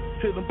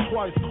 Hit him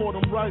twice, caught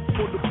him right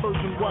for the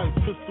Persian wife.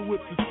 Pistol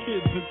whipped his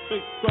kids and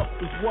taped up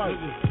his wife.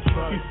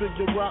 He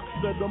figured Rock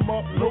set him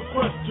up, no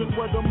question.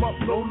 Wet him up,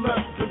 no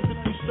less than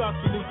 50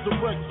 shots in his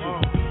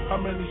direction. How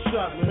many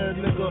shots, man,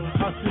 nigga?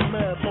 I see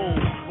mad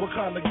holes. What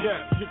kind of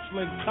gas?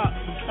 Hitchling cops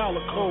and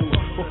calicoes.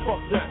 But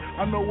fuck that,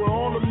 I know where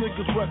all the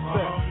niggas rest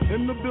at.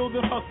 In the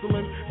building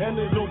hustling, and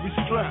they don't be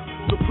strapped.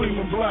 Supreme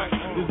and Black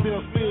is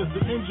downstairs,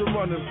 the engine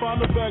running.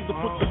 Find a bag to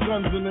put the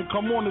guns in and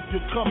come on if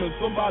you're coming.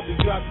 Somebody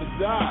got to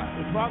die.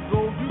 If I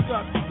go, you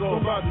got to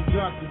go. Somebody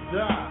got to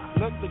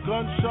die. Let the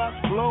gunshots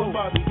blow.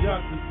 Somebody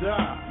got to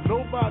die.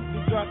 Nobody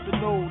got to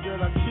know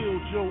that I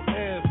killed your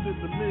ass in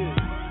the mid.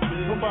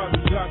 Somebody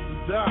got to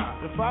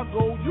die. If I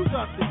go, you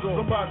got to go.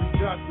 Somebody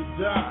got to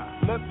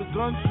die. Let the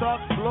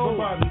gunshots blow.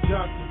 Somebody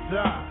got to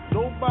die.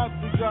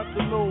 Nobody got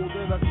to know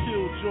that I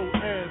killed your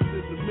ass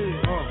in the mid.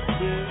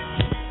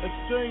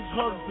 Exchange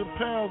hugs and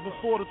pounds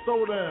before the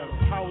throwdown.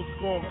 How it's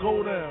gonna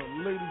go down.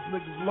 Ladies,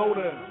 niggas, low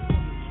down.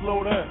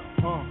 Slow down.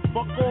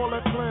 Fuck all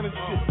that planning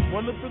shit.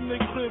 Run up in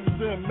their cribs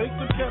and make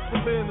the cats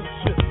abandon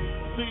shit.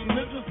 See,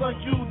 niggas like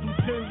you do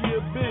 10-year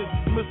bids.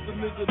 Miss the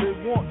nigga they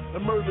want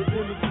and murder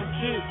innocent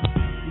kids.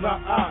 Not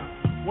I.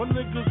 One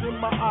nigga's in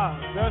my eye.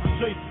 That's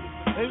Jason.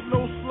 Ain't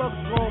no slugs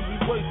gonna be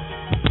wasted.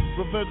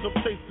 Revenge I'm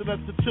tasting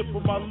at the tip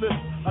of my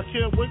lips. I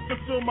can't wait to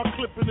feel my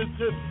clip in his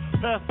hip.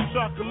 Pass the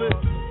chocolate.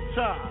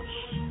 Child.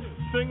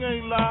 Thing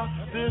ain't lie.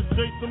 There's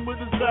Jason with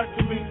his back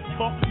to me,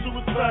 talking to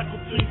his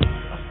faculty.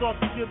 I start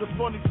to get a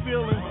funny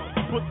feeling.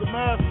 Put the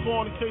mask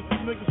on in case the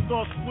nigga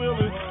starts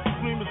squealing.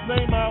 Scream his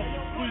name out.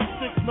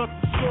 3-6,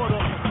 nothing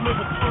shorter.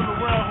 Nigga turn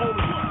around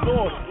holding his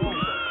sword.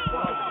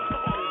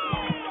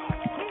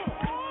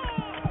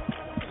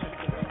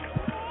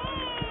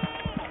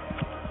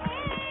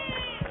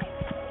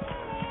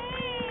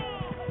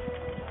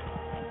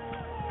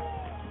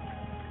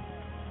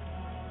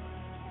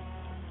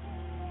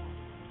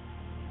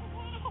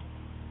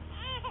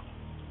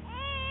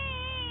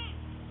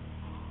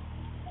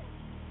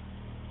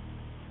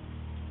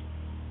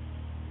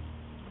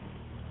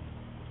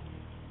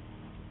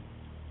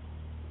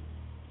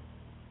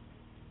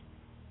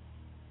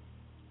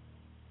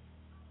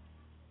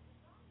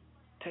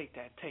 Take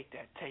that, take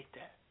that, take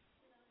that.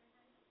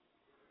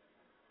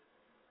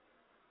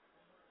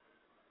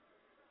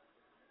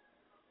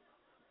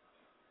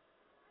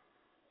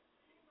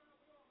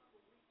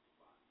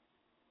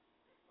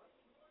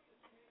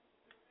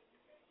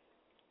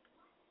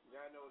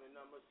 Y'all know the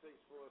number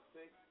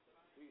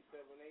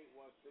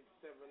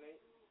 646-378-1678.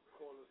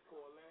 Callers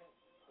call in.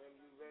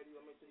 MU Radio,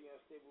 I'm into the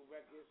Unstable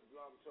Records,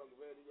 Blog Talk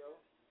Radio.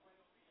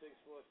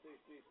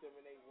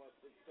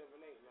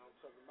 646-378-1678. Now I'm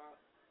talking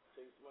about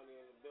Chase Money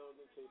in the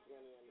building, Chase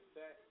Money on the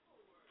set.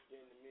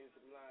 Getting the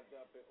music lined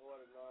up in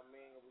order, know what I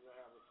mean? And we're going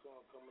to have a song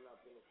coming up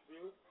in a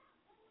few.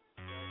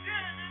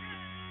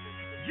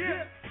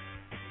 Yeah.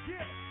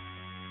 Yeah.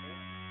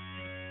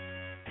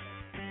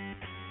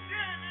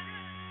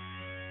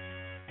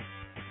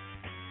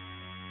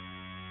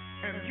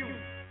 And you.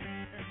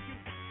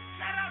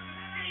 Shout out to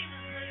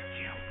Steven,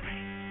 baby.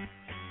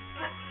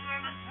 Brooklyn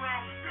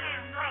Underground,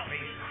 damn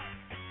right.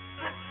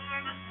 Brooklyn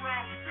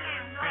Underground,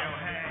 damn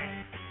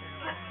right.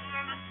 Brooklyn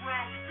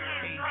Underground,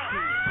 damn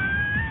right.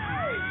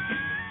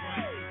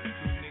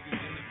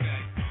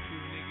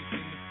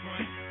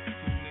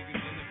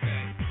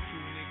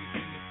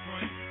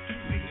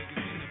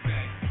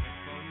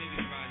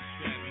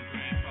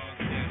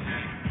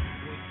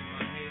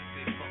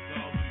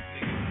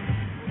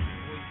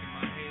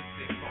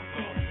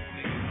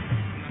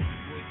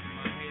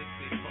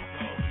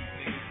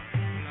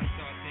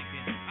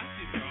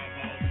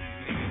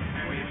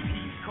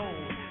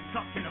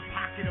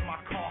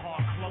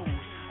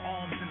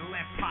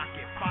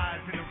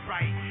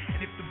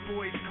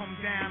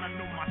 Down, I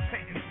know my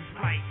sentence is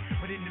right,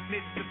 but in the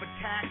midst of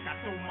attack, I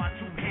throw my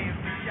two hands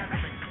together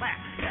and clap.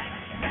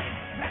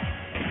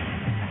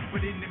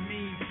 But in the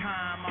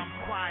meantime, I'm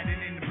quiet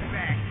and in the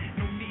back.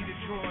 No need to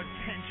draw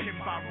attention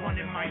by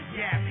running my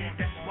yap.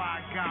 That's why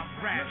I got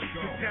rap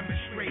to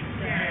demonstrate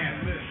gas.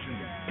 Listen,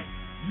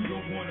 you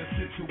don't want a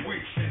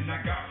situation.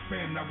 I got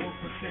fam that work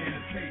for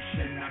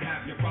sanitation. I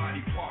have your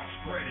body parts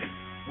spreading.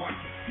 Watch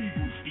the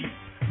seagulls eat.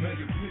 Mail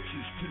your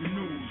pictures to the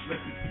news.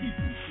 Let the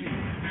people see.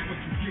 That's what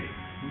you get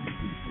when you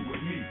beefing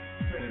with me.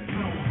 Better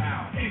know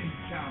how.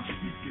 Anytime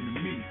speaking to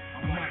me,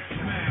 I might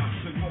smile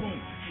so you won't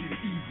see the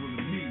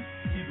evil in me.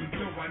 Even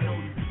though I know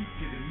you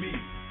peeking at me.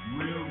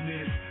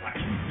 Realness, I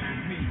keep it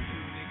in me. Two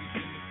niggas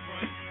in the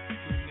front,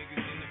 two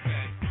niggas in the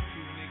back.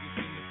 Two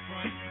niggas in the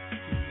front,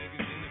 two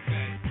niggas in the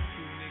back.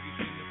 Two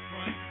niggas in the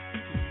front,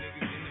 two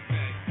niggas in the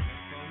back.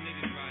 Four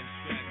niggas riding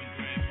strapping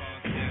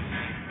grandpa's that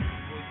night.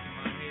 Voice in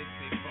my head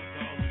say fuck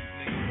all these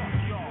niggas. Fuck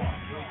y'all.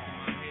 Voice in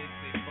my head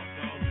say fuck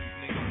all these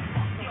niggas.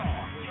 Fuck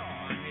y'all. Voice in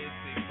my head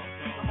say fuck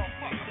all these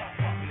niggas.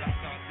 And I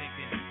start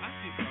thinking I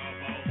should rob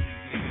all these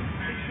niggas.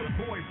 It's your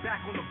boy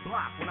back on the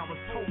block when I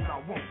was told I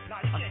won't.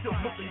 I still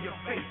look in your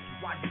face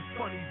while you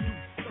funny do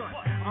stunt.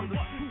 I'm the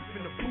truth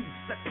in the booth,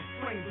 set the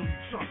flames on you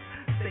chunks.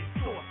 Stay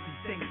saucy,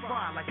 stay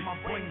fried like my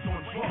brain's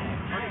on drugs.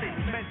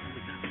 Unstable mentally,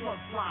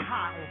 slugs fly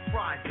high on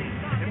Fridays.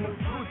 And most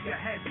good your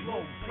head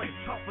low, play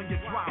tough on your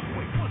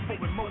driveway. For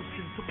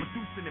emotion to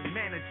producing and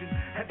managing.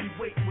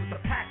 Heavyweight with the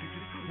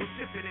packages, we'll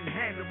ship it and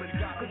handle it.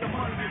 Cause the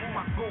money is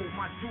my goal,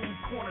 my dude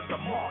corner the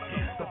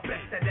market. The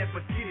best that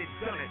ever did it,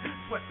 done it,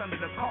 swept under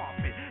the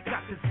carpet.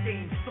 Got this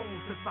game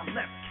sold since I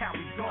left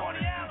Cali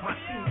Garden. My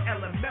team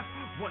LMF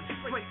runs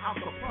straight out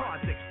the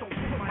projects. Don't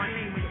put my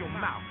name in your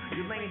mouth,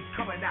 your lane's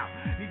coming out.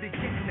 Need to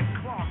get in the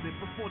closet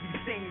before these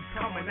things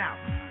coming out.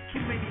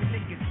 Too many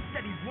niggas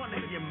steady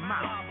running your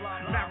mouth.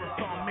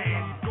 Marathon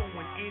man, he's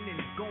going in and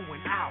he's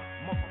going out.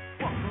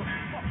 Motherfucker,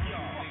 fuck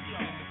y'all.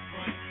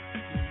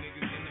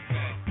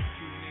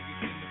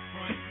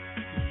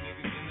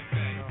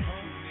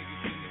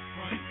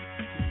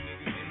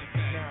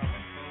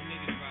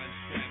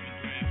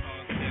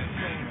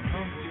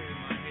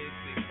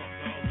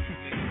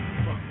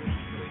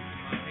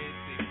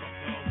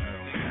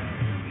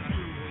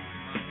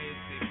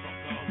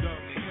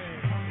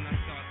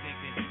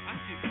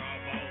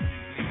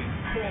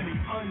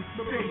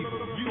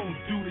 Unstable. You don't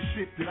do the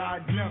shit that I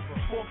do.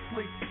 Talk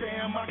slick,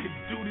 damn, I could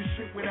do this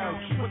shit without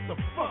you. What the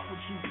fuck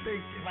was you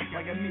thinking? Like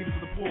I needed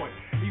support.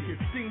 You get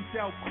synced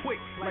out quick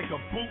like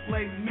a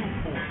bootleg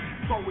Newport.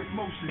 Forward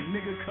motion,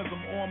 nigga, cause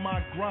I'm on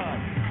my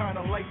grind.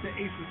 Kinda like the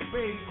ace of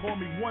spades, call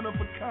me one of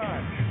a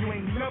kind. You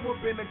ain't never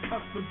been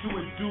accustomed to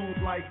a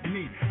dude like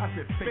me. I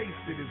said face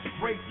it, it's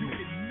great, you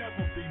can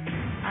never be me.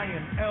 I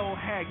am L.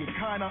 Haggood,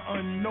 kinda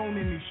unknown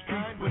in these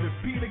streets. But if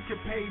Peter can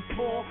pay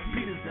Paul,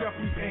 Peter's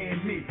definitely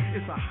paying me.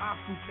 It's a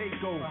hostile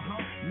takeover.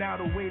 Now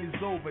the wait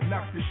is over.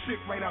 Knock the shit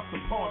right out the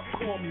park.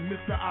 Call me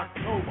Mr.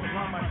 October.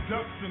 Line my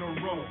ducks in a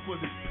row for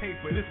this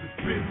paper. This is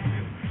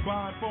business.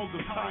 Blindfold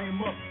to tie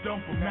him up,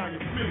 dump him. Now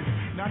you're finished.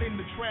 Not in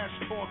the trash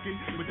talking,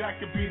 but that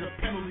could be the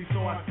penalty.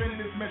 So I send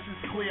this message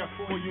clear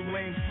for you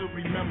lames to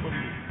remember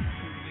me.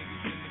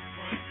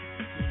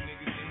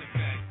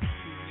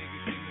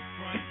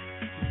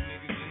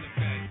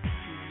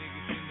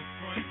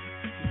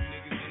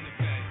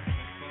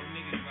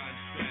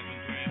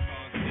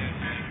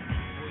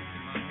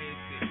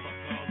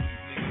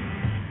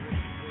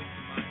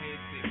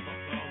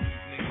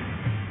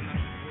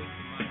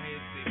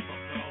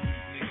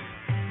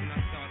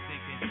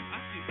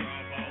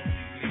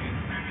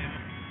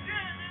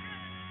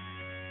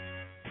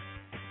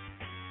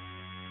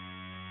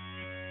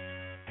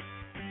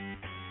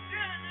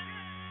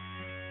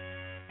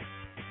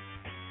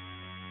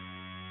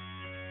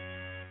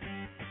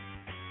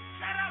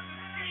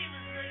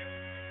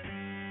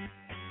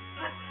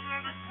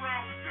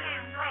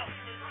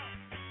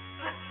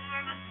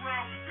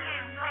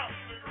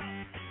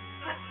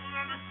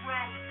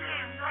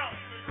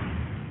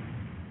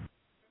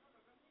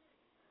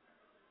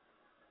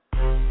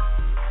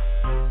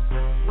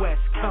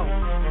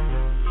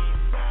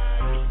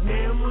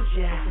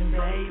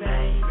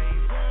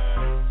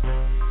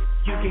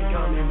 can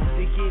come in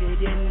to get it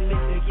in,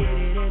 Mr. Get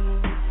It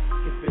In.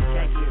 It's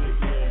spectacular,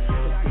 yeah.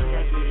 It's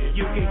spectacular.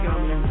 You can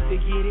come in to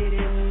get it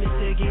in,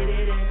 Mr. Get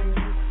It In.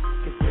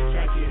 It's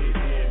spectacular,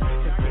 yeah.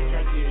 It's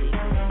spectacular.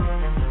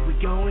 We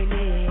going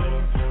in,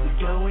 we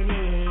going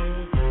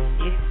in.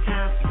 It's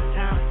time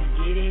to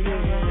get it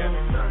in.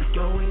 We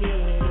going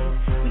in,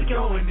 we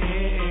going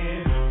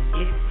in.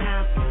 It's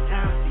time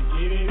to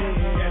get it in.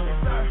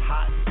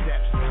 Hot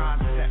steps,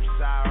 concepts,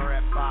 I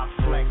rep, I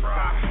flex,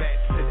 I vet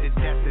to the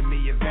death of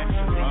me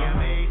eventually.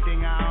 I'm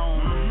everything I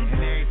own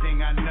and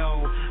everything I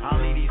know.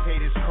 I'll leave these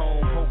haters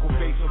cold, poker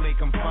face will make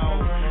them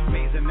fold.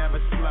 Maze are never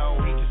slow,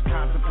 he just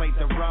contemplate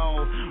the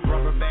road.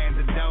 Rubber bands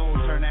and dough,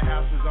 turn the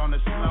houses on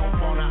the slope.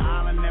 On an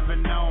island never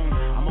known,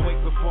 I'm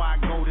awake before I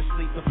go to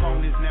sleep. The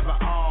phone is never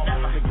off,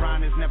 the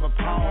grind is never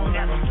paused.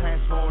 I can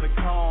transfer the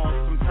calls,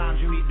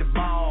 sometimes you need the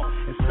ball,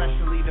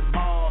 especially the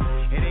ball.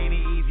 It ain't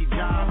an easy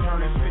job,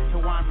 turning spit to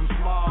wine from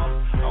slobs.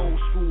 Old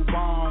school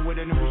bomb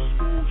with a new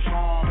school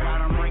charm.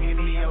 Got them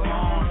ringing me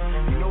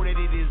along, you know that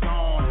it is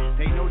on.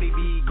 They know they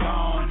be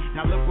gone,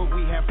 now look what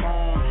we have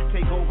on.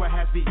 Takeover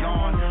has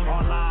begun,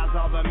 our lives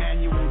are the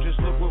manual, just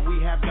look what we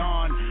have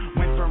done.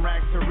 Went from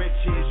rags to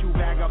riches, you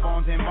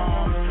vagabonds and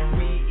bombs.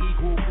 We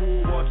equal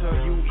pool water,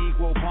 you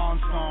equal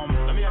pond storm.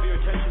 Let me have your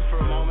attention for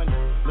a moment.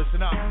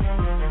 Listen up.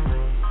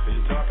 So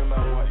you're talking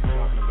about what? You're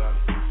talking about?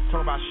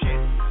 Talk about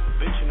shit.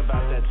 Bitching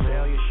about that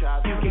sale you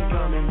shot? You can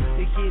come in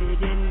to get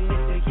it in,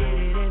 Mr. Get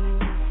It In.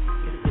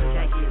 It's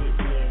spectacular,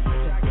 yeah.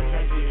 It's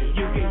spectacular.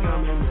 You can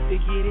come in to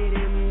get it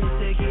in,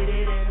 Mr. Get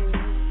It In.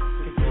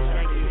 It's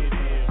spectacular,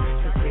 yeah.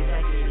 It's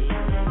spectacular.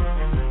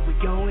 We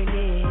going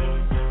in,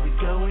 we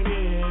going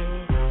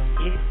in.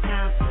 It's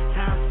time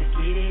to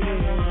get it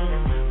in.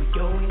 We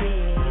going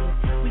in,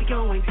 we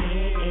going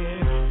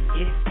in.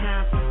 It's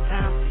time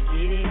to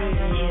get it in.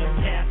 Yeah,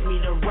 pass me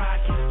the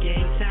rock, it's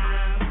game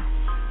time.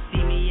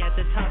 See me at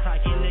the top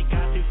talking to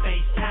God through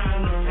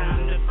FaceTime. No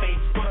time to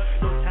Facebook,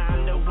 no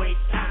time to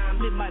waste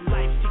time. Live my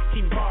life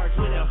 16 bars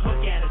with a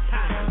hook at a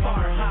time.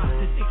 Bar hop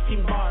to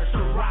 16 bars to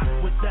rock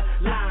with the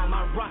lime.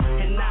 I rock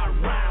and I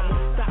rhyme.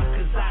 Won't stop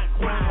cause I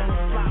grind.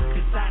 Won't flop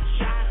cause I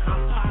shine. I'm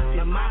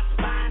popping my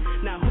spine.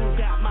 Now who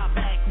got my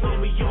back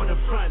when we on the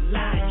front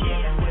line?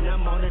 Yeah, when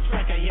I'm on the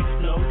track I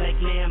explode like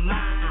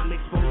landmine. I'm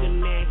exposing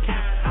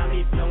mankind. I'll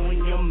be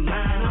blowing your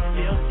mind. I'm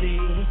filthy.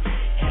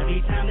 Every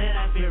time that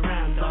I feel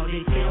around, all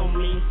they feel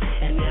me.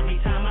 And every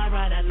time I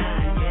write a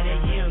line, yeah, they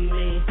hear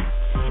me.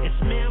 It's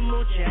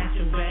Memo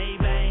Jackson,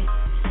 baby.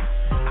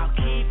 I'll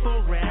keep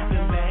on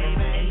rapping,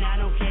 baby. And I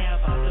don't care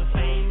about the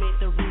fame. It's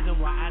the reason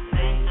why I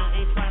sing. I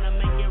ain't trying to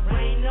make it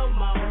rain no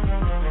more.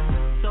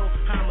 So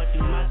I'ma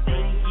do my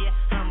thing,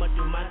 yeah. I'ma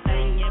do my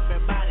thing.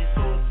 Everybody's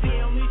gonna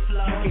feel me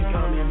flow. You can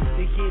come in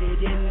to get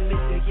it in,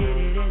 Mr. Get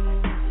It In.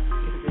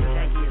 It's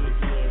spectacular,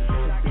 yeah.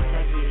 It's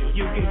spectacular.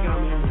 You can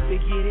come in to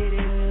get it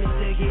in,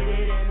 Mr. Get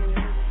It In.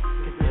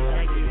 It's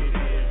spectacular,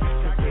 yeah.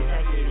 It's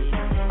spectacular.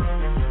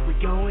 We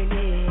going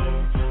in,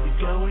 we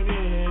going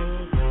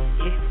in.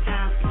 It's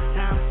time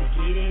to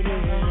get it in.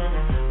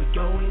 We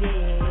going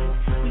in,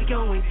 we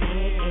going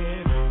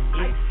in.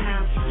 It's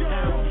time to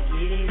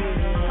get it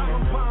in.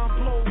 Columbine,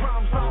 blow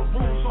rhymes out,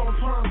 rules on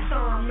prime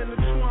time.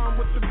 Intertwine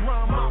with the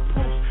grime, I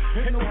post.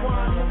 In the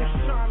wine, when it's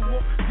shine,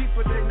 walk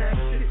deeper than that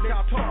shit they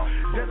talk.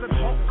 Desert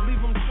hawk,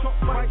 leave them chalk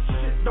like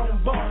shit, don't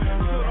bark.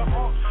 To the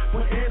ark,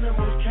 when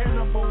animals,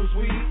 cannibals,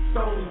 we eat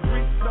those,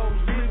 reap those,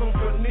 leave them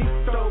beneath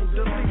those,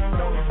 delete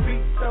those,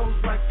 beat those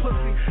like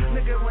pussy.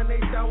 Nigga, when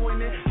they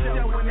throwing it,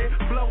 showing it,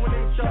 blowing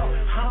it, y'all.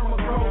 I'ma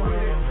grow with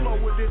it, flow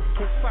with it,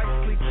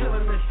 precisely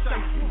killing it,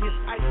 shicey. It's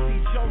Icy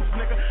Jones,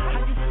 nigga.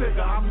 How you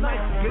figure I'm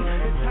nice, bitch?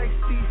 Entice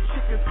these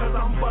chickens, cause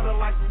I'm butter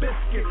like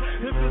biscuit.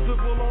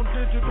 Invisible on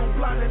digital,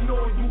 blinding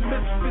all you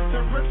misfits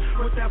and rich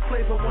with that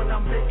flavor when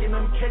I'm baking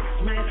them cakes,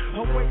 man.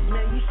 Awake,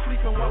 man, you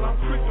sleeping while I'm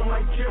creeping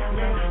like Jip,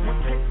 man. One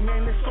take,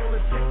 man, it's all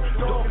it takes.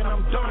 Dog, and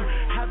I'm done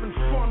having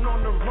fun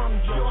on the run,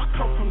 yo. I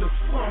come from the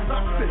slums, I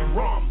spit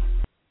rum.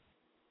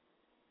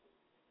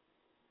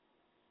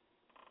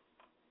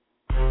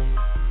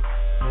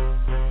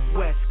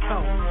 West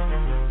Coast.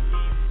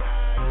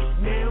 It's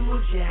Memo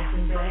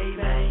Jackson,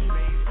 baby.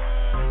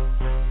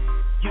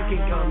 You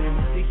can come in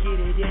to get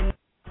it in.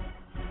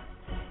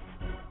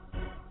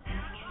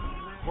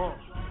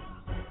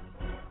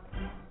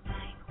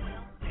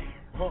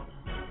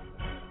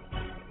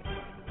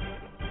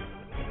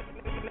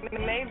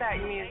 Maybach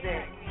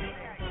music.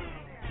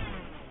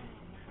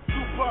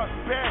 Tupac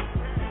back,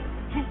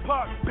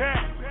 Tupac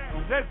back.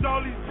 That's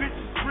all these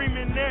bitches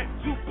screaming that.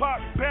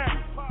 Tupac back,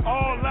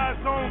 all eyes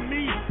on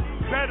me.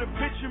 Better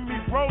picture me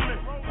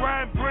rolling,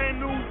 riding brand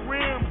new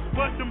rims,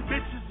 but them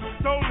bitches are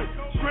stolen.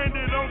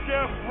 Stranded on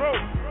death row.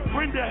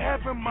 Brenda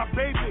having my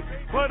baby,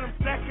 but I'm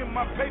stacking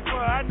my paper.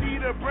 I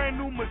need a brand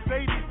new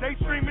Mercedes. They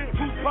screaming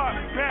Tupac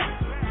back,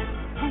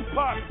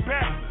 Tupac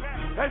back.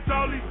 That's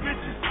all these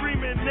bitches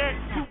screaming that.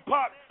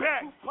 Tupac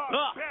back,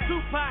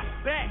 Tupac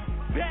back.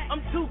 I'm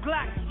 2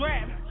 Glock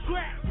strapped.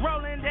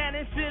 Rolling down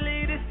in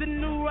Philly, this the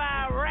new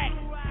Iraq.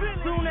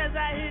 Soon as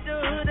I hit the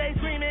hood, they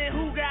screaming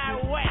who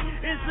got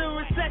whacked. It's a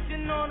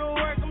recession on the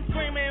work, I'm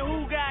screaming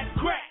who got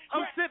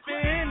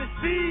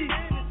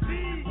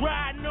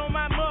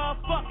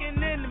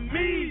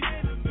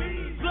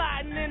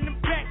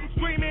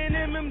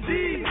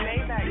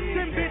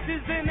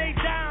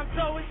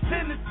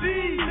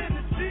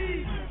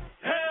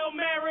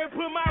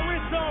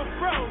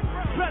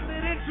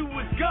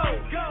go.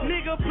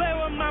 Nigga play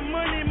with my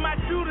money, my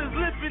shooters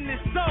lifting his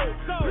soul.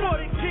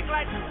 Floated kick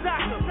like a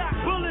soccer,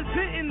 bullets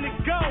hitting the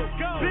goal.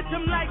 Bitch,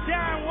 I'm like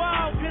Darren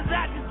Wall, cause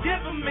I just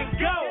give him and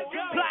go.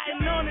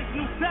 Plotting on his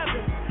new 7,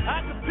 I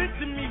can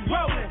picture me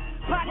rolling.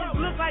 Pockets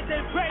look like they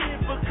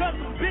pregnant because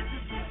them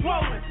bitches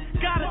swollen.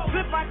 Got a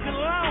clip I can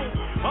loan,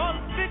 all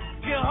the bitches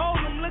can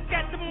hold them. Look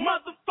at the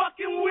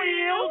motherfucking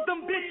wheels,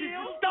 them bitches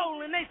are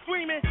stolen. They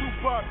screaming,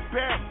 Tupac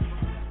back,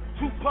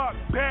 Tupac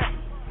back.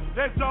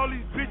 That's all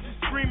these bitches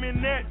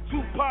screaming that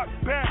Tupac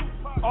back.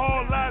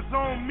 All eyes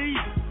on me,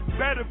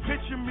 better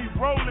picture me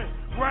rolling.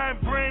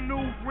 Riding brand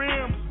new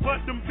rims,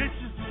 but them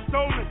bitches are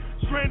stolen.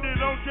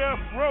 Stranded on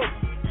death row,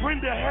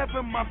 Brenda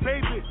having my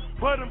baby,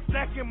 but I'm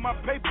stacking my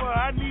paper.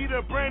 I need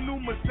a brand new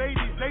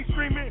Mercedes. They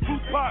screaming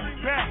Tupac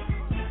back,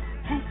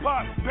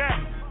 Tupac back.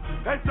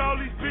 That's all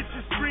these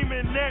bitches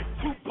screaming that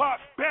Tupac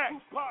back.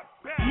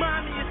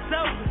 Mommy is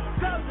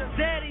soldier,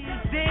 daddy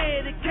is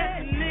dead. To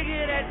catch a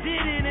nigga that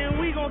did it, and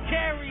we gon'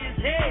 carry his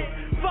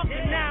head.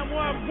 Fucking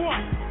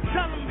 911,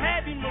 tell him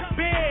have him a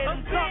bed.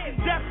 I'm talking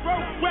death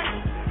row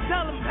records,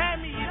 tell him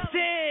hand me your 10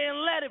 and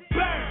let it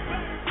burn.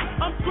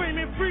 I'm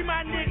screaming free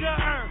my nigga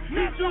Earn.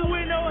 He threw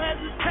with no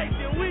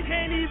hesitation, we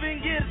can't even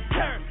get a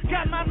turn.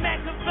 Got my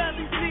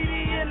Machiavelli CD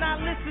and I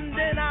listened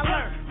and I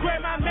learned.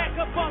 Grab my Mac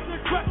up off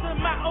the dresser,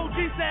 my OG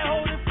said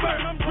hold it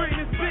firm. I'm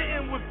dreaming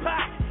spitting with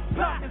pop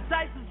and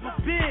ices was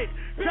big.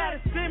 Try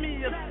to send me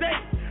a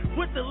steak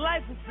with the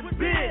life of some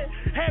bid.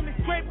 Had me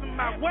scraping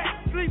my wax,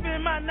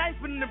 sleeping my knife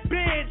in the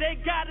bed. They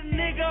got a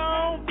nigga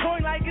on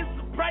point like it's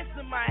the price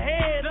of my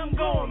head. I'm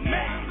going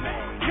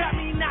mad. Got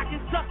me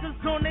knocking suckers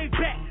on they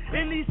back.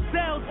 In these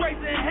cells,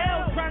 raising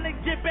hell, trying to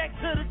get back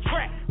to the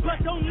track.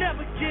 But don't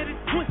never get it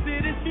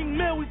twisted, it's me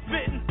Mill, we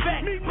spitting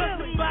back. But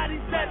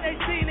somebody said they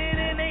seen it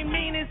and they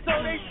mean it,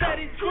 so they said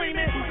he's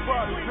screaming.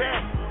 Tupac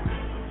back,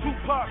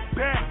 Tupac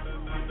back.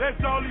 That's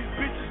all these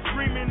bitches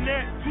screaming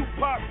that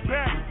Tupac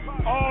back.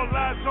 All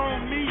eyes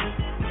on me,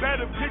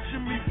 better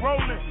picture me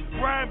rolling.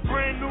 Riding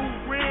brand new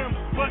rims,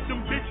 but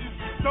them bitches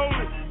are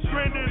stolen.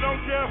 Stranded on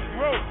death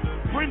row,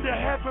 Brenda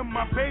having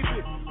my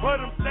baby, but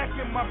I'm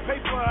stacking my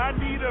paper. I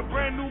need a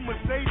brand new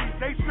Mercedes.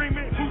 They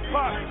screaming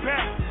Tupac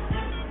back,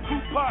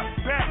 Tupac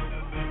back.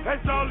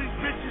 That's all these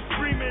bitches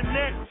screaming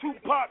that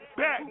Tupac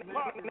back.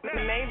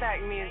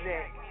 Maybach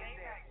music.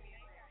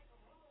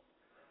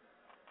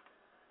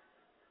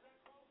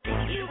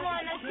 You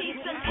wanna see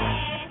some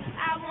ass,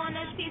 I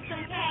wanna see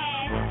some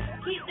cash.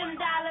 Keep them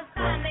dollars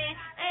coming,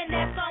 and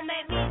that's gon'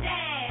 make me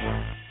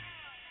dance.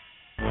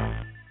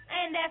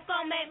 And that's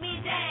gon' make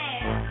me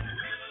dance.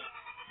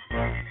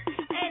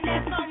 And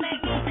that's gon'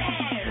 make me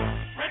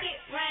dance. Make it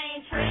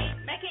rain, tree.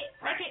 Make it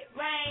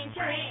rain,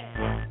 tree.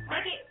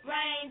 Make it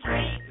rain,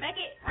 tree. Make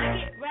it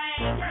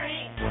rain,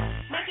 tree.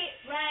 Make it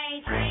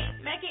rain, tree.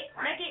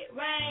 Make it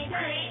rain,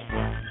 tree.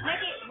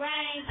 Make it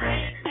rain,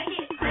 tree. Make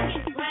it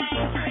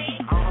rain, tree.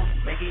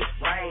 Make it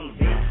rain,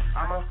 bitch.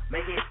 I'ma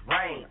make it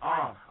rain.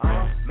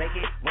 I'ma make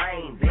it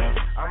rain, bitch.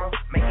 I'ma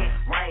make it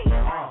rain.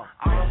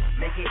 I'ma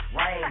make it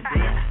rain,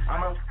 bitch.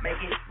 I'ma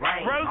make it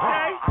rain.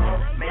 I'ma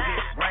make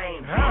it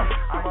rain, bitch.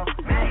 I'ma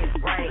make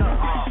it rain.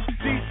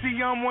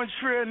 DC on one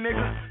trail,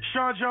 nigga.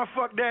 Sean John,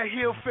 fuck that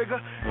heel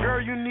figure.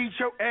 Girl, you need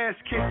your ass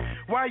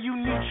kicked. Why you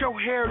need your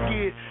hair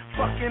did?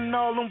 Fucking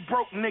all them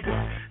broke niggas.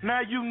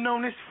 Now you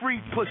know this free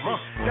pussy.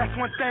 That's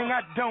one thing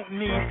I don't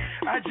need.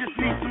 I just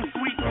need some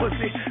sweet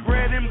pussy.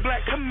 Red and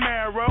black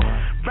Camaro.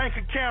 Bank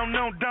account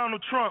on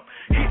Donald Trump.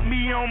 Hit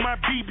me on my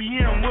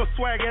BBM. We'll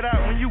swag it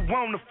out when you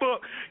wanna fuck.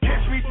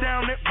 Catch me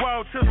down at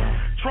Walters.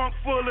 Trunk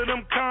full of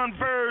them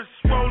Converse.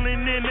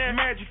 Rolling in that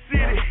Magic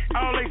City.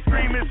 All they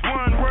scream is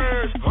one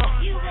word.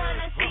 You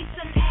wanna see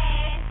some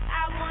ass,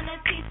 I wanna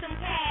see some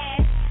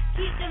cash.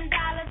 Keep them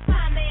dollars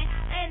coming,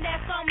 and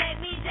that's gon' make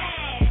me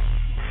dance.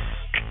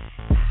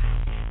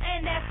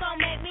 And that's gon'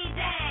 make me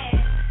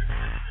dance.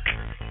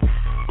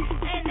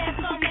 And that's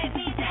gon' make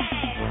me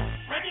dance.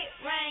 Make it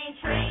rain,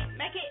 tree.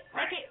 Make it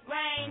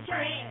rain,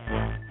 tree.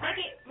 Make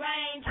it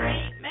rain,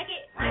 tree. Make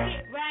it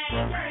rain,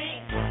 tree.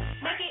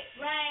 Make it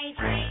rain,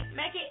 tree.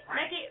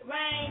 Make it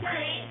rain,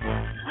 tree.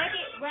 Make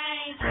it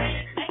rain, tree.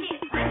 Make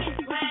it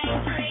rain,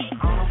 tree.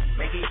 I'ma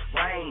make it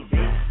rain,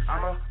 bitch.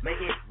 I'ma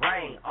make it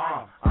rain.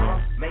 I'ma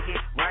make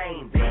it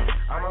rain, bitch.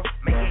 I'ma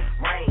make it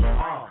rain.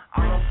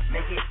 I'ma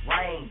make it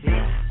rain,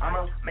 bitch.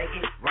 I'ma make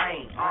it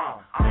rain.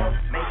 I'ma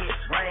make it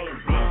rain,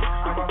 bitch.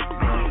 I'ma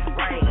make it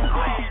rain.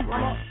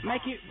 I'ma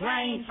make it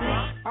rain,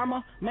 bitch.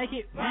 I'ma make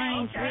it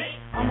rain, bitch.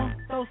 I'ma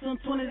throw some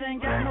 20s,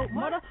 ain't got no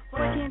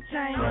motherfucking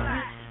change,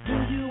 bitch. Do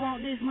you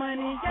want this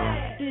money?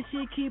 Did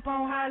she keep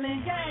on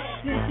hollering?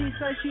 Did she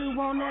say she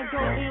wanna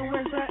go in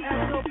with the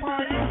after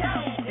party?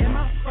 In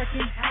my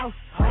fucking house,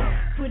 ho.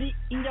 Put it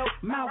in your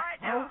mouth,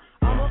 ho.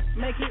 I'ma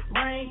make it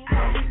rain,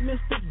 call me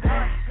Mr.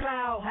 Dark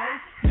Cloud, ho.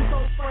 You so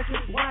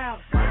fucking wild,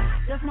 ho.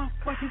 That's my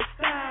fucking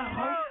style,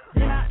 ho.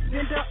 Then I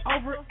bend her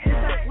over and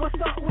say, what's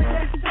up with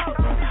that stuff?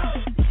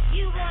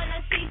 You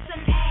wanna see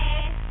some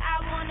ass,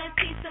 I wanna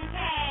see some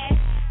cash.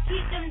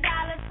 Keep them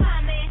dollars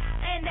coming,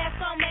 and that's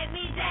gon' make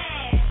me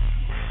dance.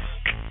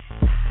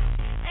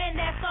 And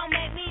that's gon'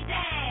 make me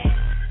dance.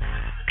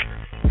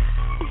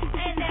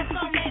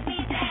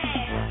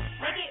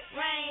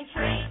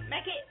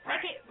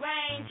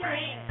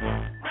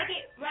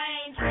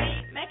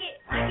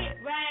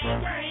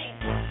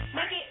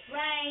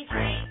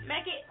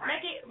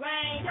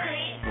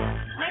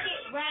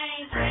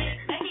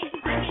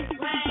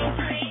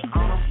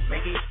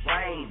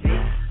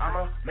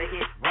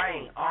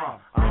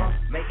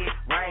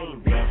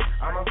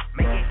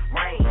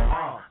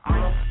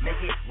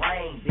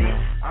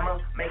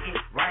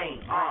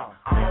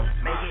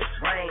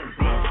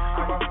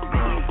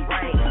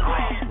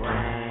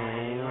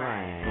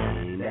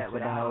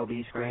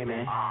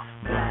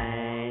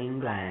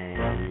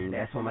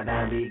 when my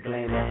dime be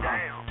gleaming.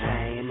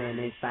 Chain in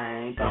this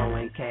thing,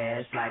 throwing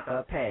cash like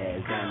a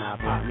pass. And I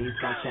pop me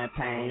some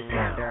champagne,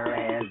 smack her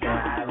ass, then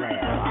I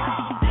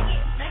laugh.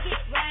 Make it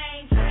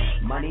rain,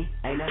 drink. Money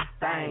ain't a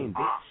thing,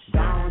 bitch.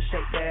 Don't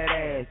shake that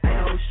ass, ain't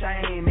no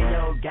shame in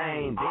your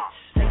game, bitch.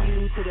 Take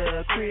you to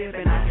the crib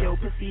and knock your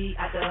pussy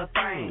out the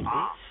frame,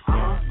 bitch.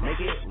 I'ma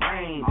make it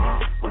rain,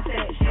 bitch. What's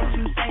that shit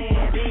you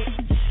saying,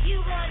 bitch?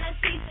 You wanna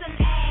see some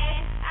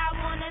ass, I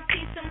wanna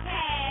see some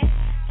cash.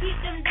 Keep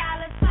them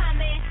dollars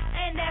coming,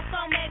 and that's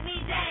gon' make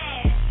me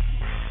dance.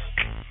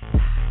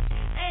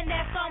 And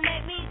that's gon'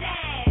 make me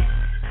dance.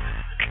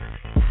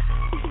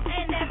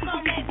 And that's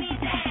gon' make me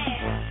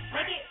dance.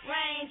 Make it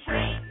rain,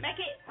 tree. Make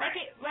it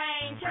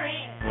rain,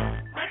 tree.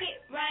 Make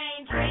it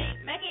rain, tree.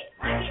 Make it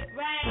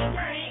rain, tree.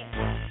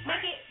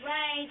 Make it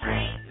rain,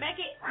 tree. Make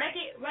it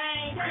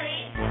rain,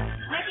 tree.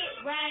 Make it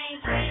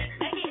rain, tree.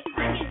 Make it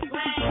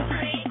rain,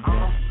 tree. I'ma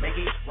make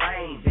it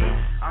rain,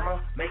 bitch. I'ma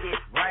make it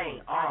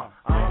rain. I'ma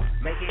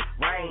make it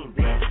rain,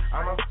 bitch.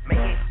 I'ma make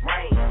it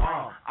rain.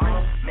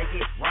 I'ma make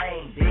it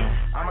rain, bitch.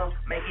 I'ma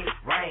make it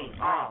rain.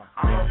 I'ma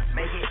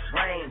make it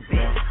rain,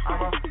 bitch.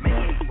 I'ma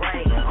make it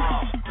rain.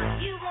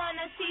 You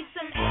wanna see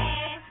some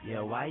ass?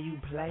 Yeah, why you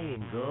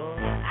playing, girl?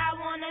 I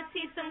wanna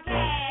see some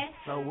cash.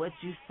 So what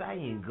you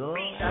saying, girl?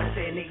 Shawty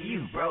said, nigga,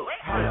 you broke.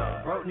 Hold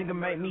up, broke nigga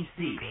make me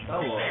sick.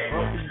 Oh,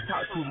 broke nigga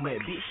talk too much,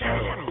 bitch. Shut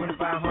up.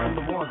 2,500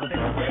 the ones, I'm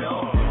finna wet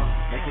on.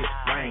 Make it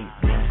rain,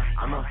 bitch.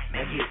 I'ma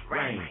make it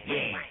rain,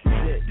 yeah. You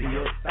just do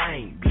your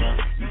thing, bitch.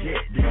 You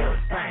just do your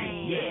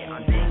thing, yeah.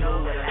 I'm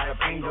dingo with a lot of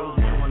bingos.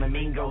 If you wanna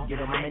mingo,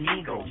 get on my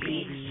ego,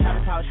 bitch. Try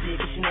to talk shit,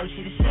 but you know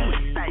she the shit.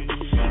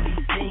 She be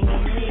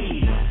singing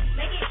me.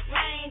 Make it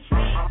rain,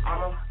 tree.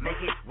 I'ma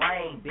make it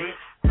rain, bitch.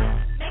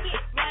 Make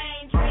it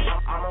rain, tree.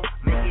 I'ma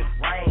make it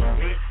rain,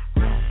 bitch.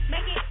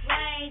 Make it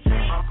rain,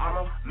 tree.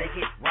 I'ma make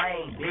it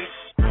rain, bitch.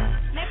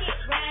 Make it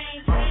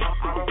rain, tree.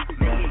 I'ma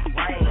make it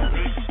rain,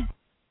 bitch.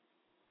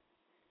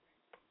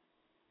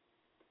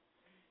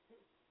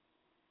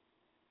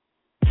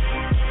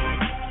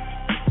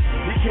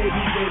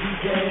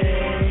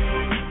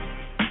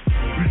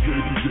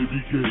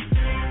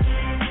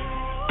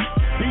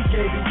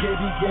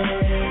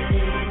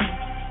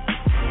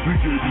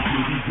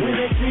 When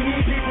they see me,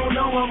 people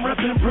know I'm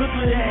reppin'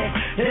 Brooklyn.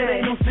 It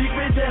ain't no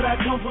secret that I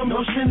come from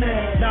no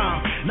Chanel.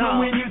 Nah.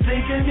 When you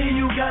think of me,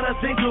 you gotta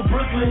think of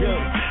Brooklyn.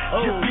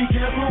 Just be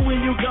careful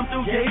when you come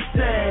through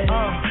Gate-Stad.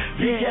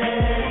 BK,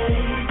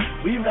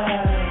 we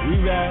ride.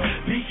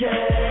 BK,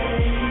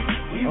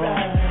 we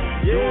ride.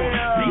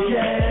 Yeah. BK,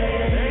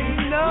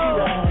 we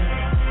ride.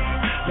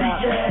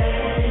 BK,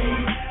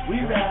 we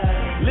ride.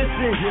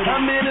 Listen,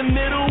 I'm in the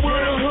middle of the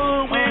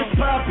hood where it's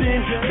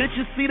poppin'.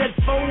 Bitches see that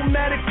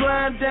 4-matic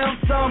flying down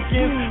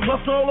Tompkins.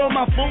 Plus all of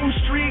my Fulton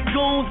Street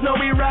goons know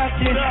we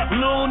rockin'.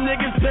 Little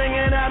niggas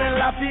banging out in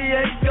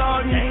Lafayette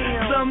Garden.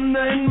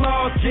 Sumner and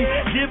Marcy,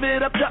 give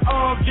it up to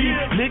Archie.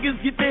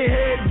 Niggas get their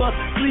head bust,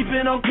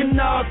 sleeping on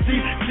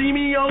Canarsie. See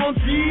me all on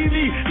TV,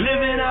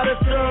 living out a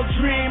thug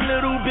dream.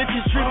 Little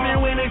bitches trippin'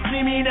 when they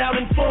see me down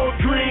in Fort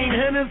Greene.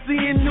 Hennessy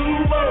and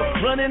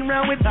Nouveau, running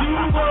around with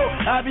Duvo.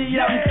 I be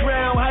out in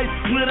Crown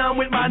Heights when I'm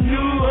with my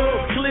new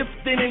hoe.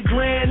 Clifton and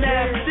Grand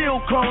Ave, still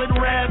call it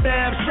Rab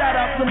Ave. Shout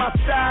out to my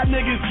side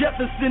niggas,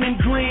 Jefferson and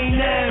Green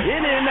Ave.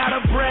 In and out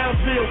of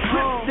Brownsville,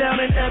 Crips down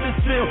in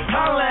Evansville.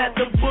 Holla at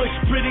the Bush,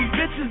 pretty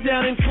bitches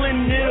down in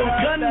Clinton Hill.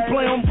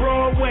 Gunplay on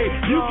Broadway,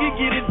 you can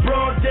get it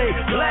broad day.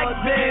 Black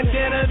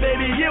bandana,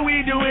 baby, yeah,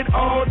 we do it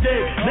all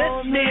day.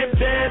 Met me a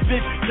bad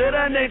bitch, said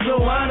her name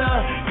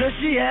Joanna. Cause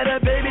she had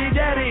a baby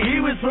daddy, he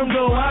was from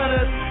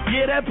Gowanus.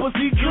 Yeah, that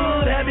pussy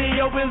good, had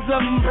me open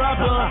something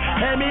proper.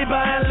 Had me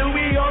buying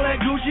Louis, all that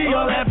Gucci,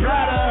 all that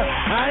Prada.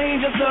 I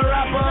ain't just a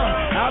rapper,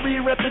 I be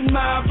reppin'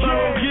 my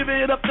borough. Give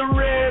it up to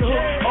Red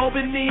Hook,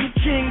 Albany,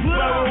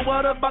 Kingsborough.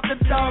 What about the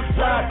dark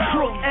side?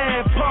 Crook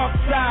and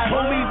Parkside.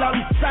 Homies out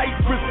in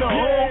Cypress, the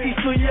whole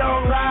Eastern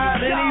Young Ride.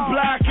 Any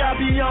block I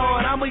be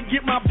on, I'ma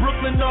get my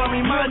Brooklyn on.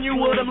 Remind you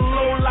of them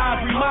low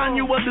lives, remind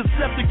you of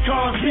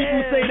Decepticons.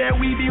 People say that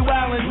we be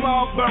wildin'.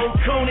 Marlboro,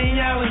 Coney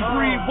Island,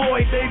 Bree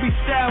Boy, they be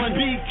stylin'.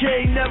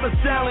 BK never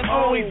silent,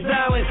 always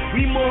silent.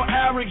 We more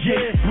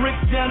arrogant,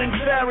 bricks down in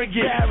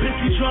Farragut.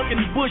 Pissy trunk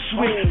and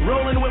Bushwick,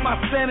 rolling with my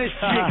Spanish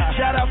chick.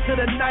 Shout out to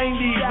the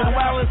 90s, been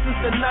wildin' since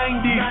the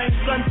 90s.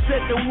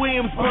 Sunset to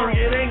Williamsburg,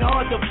 it ain't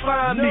hard to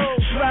find me.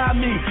 Try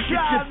me,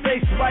 get your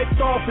face wiped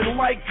off in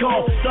white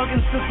call. Thuggin'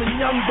 since a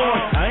young boy,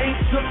 I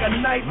ain't took a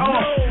night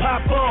off.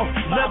 Pop off,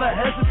 never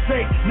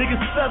hesitate,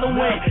 niggas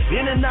featherweight.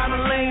 In and out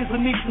of lanes,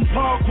 Venetian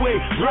Parkway,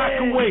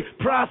 Rockaway,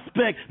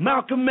 Prospect,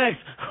 Malcolm X.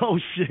 Oh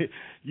shit,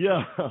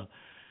 yeah,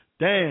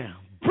 damn,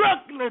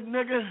 Brooklyn,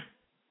 nigga.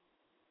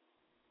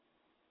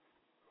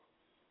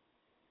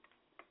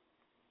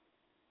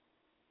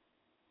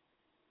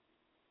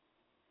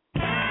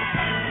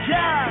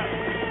 Yeah,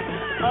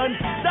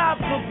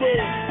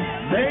 unstoppable,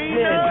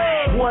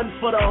 Then, 1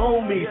 for the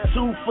homies,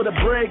 2 for the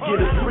bread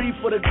getters, 3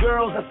 for the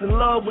girls that's in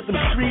love with them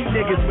street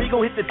niggas. We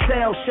gon' hit the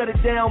town, shut it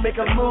down, make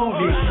a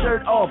movie.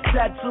 Shirt off,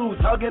 tattoos,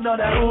 hugging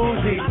on that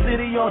Uzi.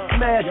 City on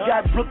smash,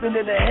 got Brooklyn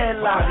in the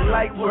headlock.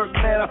 Light work,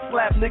 man, I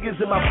slap niggas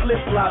in my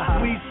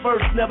flip-flops. Squeeze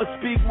first, never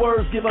speak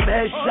words, give them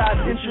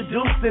headshots.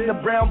 Introduced in the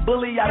brown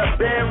bully out of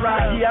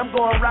Bedrock. Yeah, I'm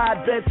gon'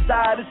 ride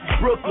Bed-Stuy, this is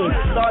Brooklyn.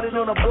 Started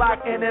on the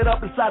block, ended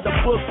up inside the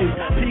booking.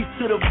 Peace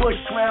to the Bush,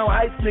 Crown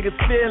Heights niggas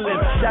feeling.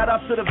 Shout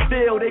out to the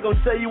Ville, they gon'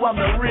 tell you I'm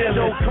the real.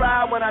 Don't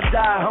cry when I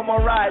die, I'm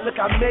alright, look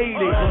I made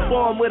it.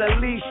 Perform with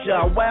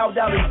Alicia, wild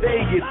out in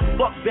Vegas.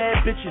 Fuck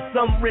bad bitches,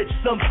 some rich,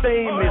 some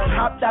famous.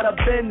 Hopped out of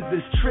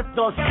Benzes, tripped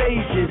on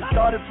stages.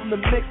 Started from the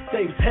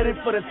mixtapes, headed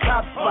for the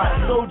top spot.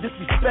 So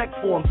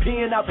disrespectful, I'm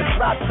peeing out the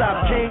drop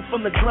top. Came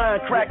from the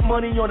grind, crack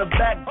money on the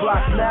back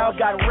block. Now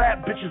got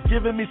rap bitches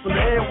giving me some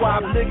hair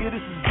wop. Nigga,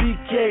 this is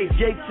BK,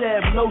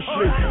 J-Tab, no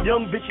shrimp.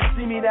 Young bitches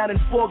see me down in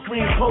Fort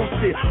Greene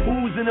posted.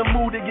 Who's in the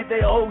mood to get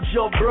their whole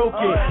jaw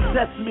broken?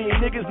 Sesame,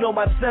 niggas know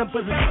my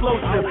temper's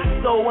explosive.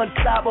 So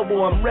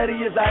unstoppable, I'm ready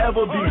as I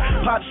ever be.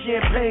 Pop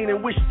champagne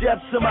and wish death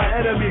to my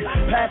enemies.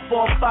 Pack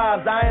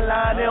 4-5s, I ain't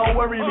lying, they don't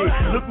worry me.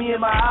 Look me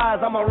in my eyes,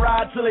 I'ma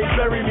ride till they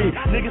bury me.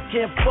 Niggas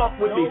can't fuck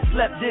with me,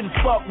 slept, didn't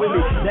fuck with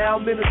me. Now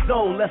I'm in the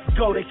zone, let's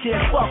go, they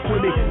can't fuck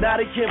with me. Now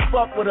they can't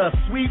fuck with us,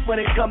 sweet when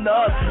it come to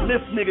us.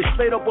 Lift niggas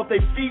straight up with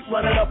their feet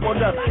running up on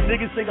us.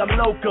 Niggas think I'm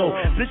loco,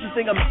 bitches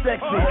think I'm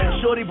sexy.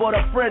 Shorty bought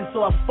a friend,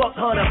 so I fuck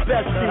her the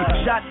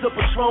bestie. Shots of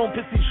Patron,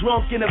 pissy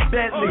drunk in a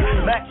Bentley.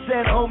 Max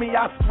said, homie,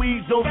 I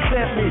squeeze, don't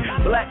tempt me.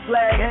 Black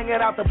flag hanging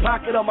out the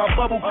pocket of my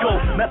bubble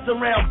coat. Mess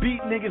around,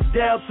 beat niggas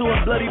down to a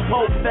bloody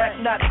poke. Fact,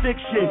 not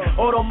fiction.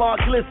 Audemars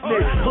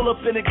glistening. Pull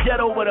up in the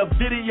ghetto with a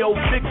video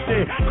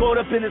fixing.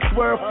 Caught up in this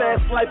swerve,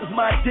 fast life is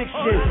my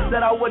addiction.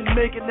 Said I wouldn't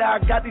make it, now I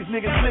got these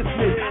niggas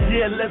listening.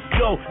 Yeah, let's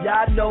go.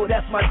 Yeah, I know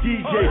that's my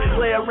DJ.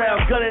 Play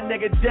around, gun a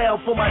nigga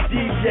down for my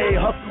DJ.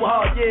 Hustle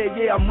hard,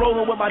 yeah, I'm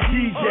rolling with my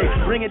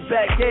DJ. Bring it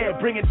back, yeah,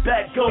 bring it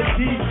back, go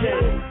DJ.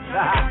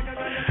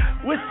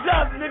 What's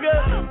up, nigga?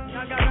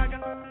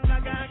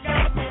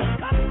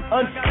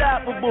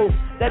 Unstoppable,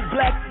 that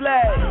black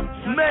flag,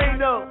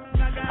 Mano.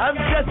 I'm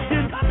just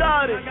getting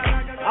started.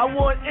 I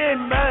want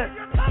in, man.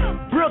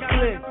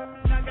 Brooklyn,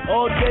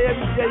 all day,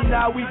 every day. You know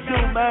how we do,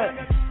 man.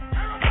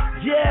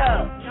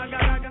 Yeah,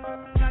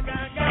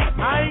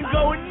 I ain't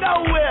going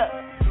nowhere.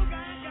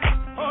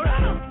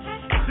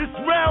 This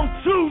round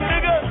 2,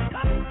 nigga.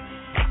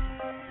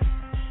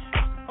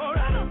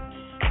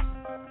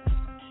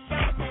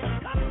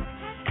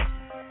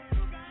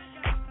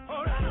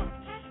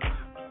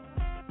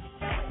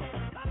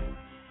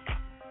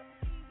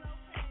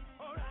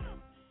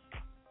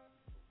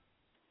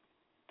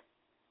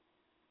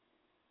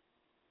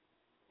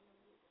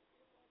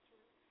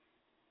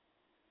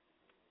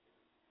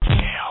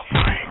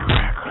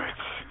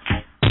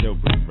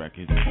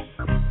 Records,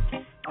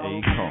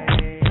 Akon,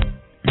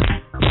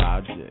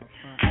 Logic.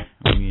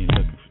 We ain't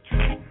looking for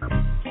trouble.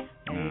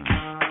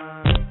 Nah,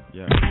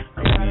 yeah,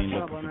 we ain't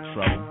looking for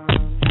trouble.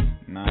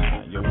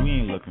 Nah, yo, we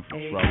ain't looking for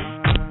trouble.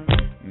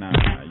 Nah,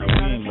 yo, we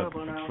ain't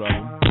looking for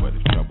trouble. Where the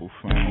trouble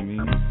find me?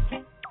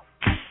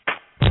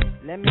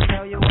 Let me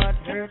tell you what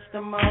hurts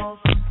the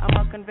most.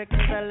 I'm a convicted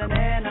felon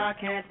and I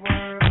can't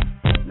work.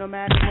 No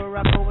matter where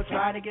I go, I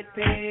try to get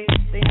paid.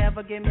 They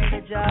never give me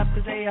the job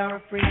cause they are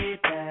afraid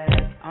that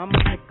I'ma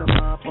pick them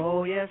up,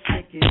 oh yes,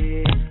 stick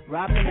it.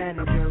 Rob the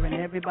manager and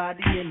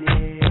everybody in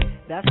it.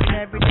 That's an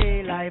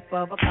everyday life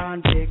of a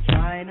convict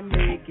trying to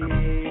make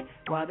it.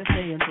 While they're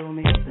saying to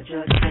me, the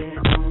judge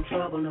said don't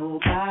trouble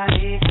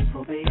nobody.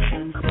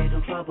 Probation say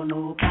don't trouble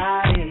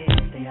nobody.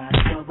 Stay out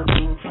of trouble,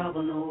 don't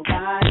trouble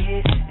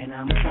nobody. And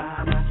I'ma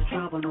try not to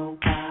trouble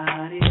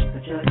nobody.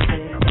 The judge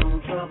said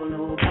don't trouble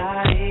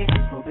nobody.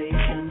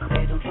 Probation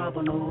say don't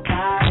trouble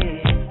nobody.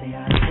 Stay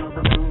out of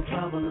trouble, don't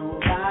trouble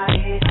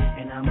nobody.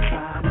 And I'ma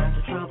try not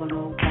to trouble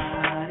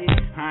nobody.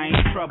 I ain't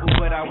in trouble,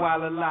 but I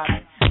wild a lot.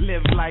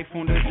 Live life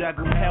on the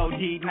juggle, held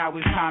heat, now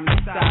it's time to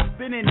stop.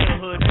 Been in the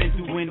hood, been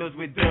through windows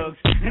with thugs.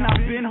 And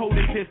I've been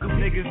holding pistols,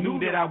 niggas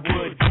knew that I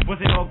would.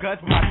 Wasn't all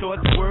guts, but my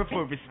thoughts were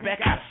for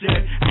respect. I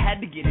should, I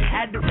had to get it,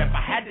 had to rep, I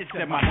had to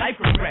set my life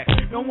correct.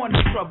 Don't want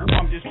no trouble,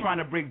 I'm just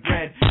trying to break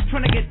bread.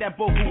 Trying to get that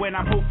vocal and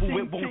I'm hopeful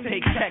it won't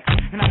take checks.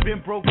 And I've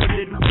been broke, but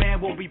little man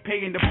won't be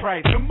paying the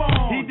price. Come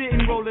on! He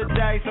didn't roll the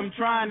dice, I'm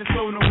trying to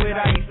sow no with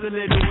ice. A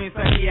little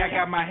inside, yeah,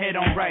 I got my head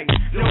on right.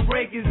 No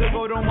break is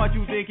ago, don't want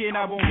you thinking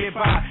I won't get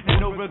by. And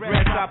no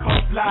regrets, I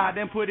pump fly,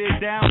 then put it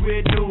down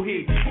with new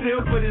heat.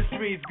 Still for the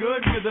streets,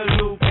 good with a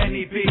loop,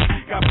 any beat.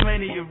 Got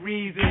plenty of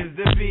reasons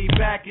to be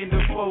back in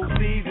the 4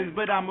 seasons,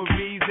 but I'm a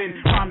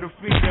reason. I'm the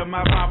freedom,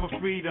 I rhyme for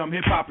freedom.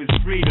 Hip hop is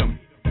freedom.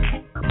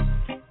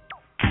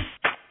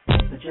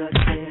 The judge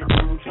said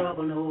don't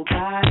trouble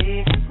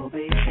nobody.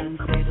 Probation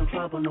said don't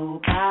trouble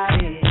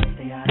nobody.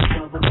 Stay out of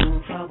trouble,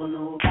 don't trouble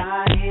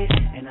nobody.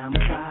 And I'ma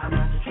try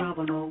not to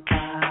trouble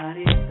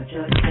nobody. The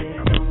judge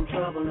said don't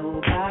trouble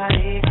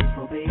nobody.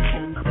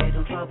 Probation said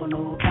don't trouble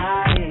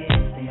nobody.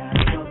 Stay out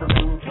of trouble,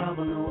 don't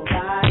trouble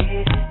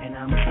nobody. And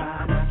I'ma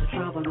try not to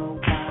trouble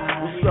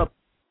nobody. What's up?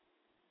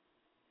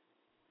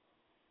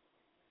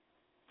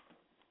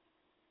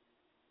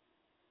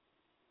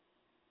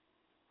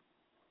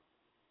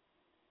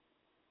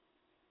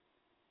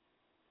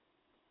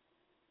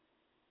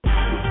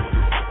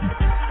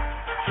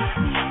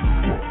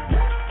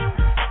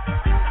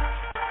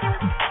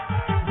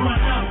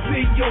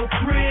 in your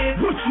crib.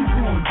 What you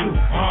gonna do?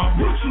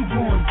 What you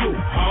gonna do?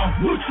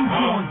 What you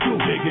gonna do?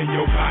 Dig in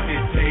your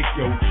pocket, take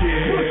your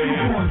kid. What you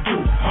gonna do?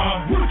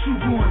 What you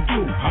gonna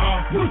do?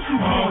 What you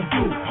gonna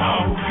do?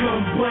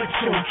 Good but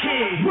your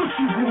kid. What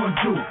you gonna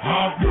do?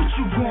 What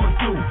you gonna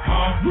do?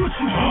 What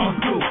you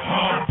gonna do?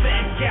 I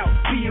back out,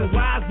 be a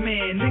wise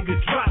man, nigga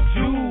drop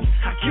jewels.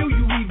 I kill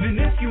you even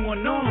if you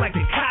unknown like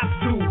the cops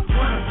do.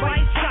 Wanna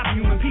fight, chop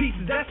you in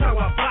pieces, that's how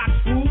I box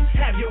food.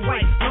 Have your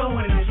wife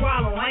blowing and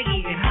swallowing like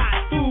eating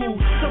hot food.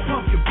 So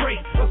pump your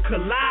brakes or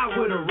collide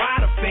with a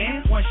rider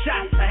fan. One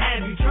shot, I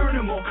have you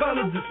turning more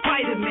colors than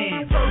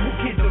Spider-Man. Verbal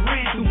Kid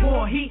Durant do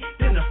more heat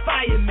than a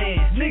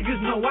fireman. Niggas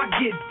know I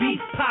get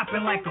beats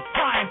popping like a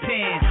frying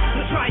pan. So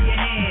try your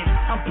hand,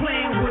 I'm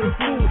playing with a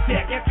full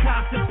deck. That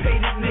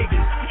constipated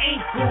niggas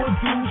ain't gonna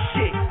do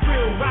shit.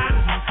 Real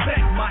riders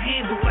respect my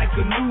handle like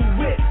a new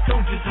whip.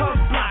 Don't just hug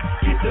blocks,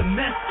 get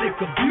domestic,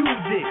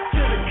 abuse it.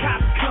 Till the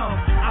cops come,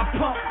 I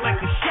pump like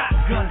a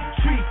shotgun.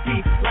 Street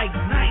beat like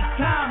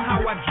nighttime,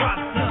 how I drop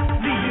some.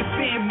 Leave your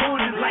fan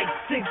morning like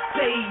 6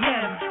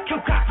 a.m.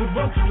 Kill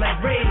cockroaches like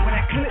raid when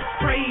I clip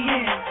spray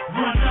in.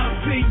 Run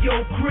up in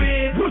your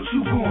crib. What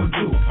you gonna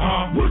do?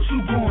 What you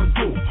gonna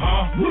do?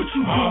 What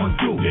you gonna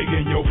do? Dig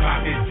in your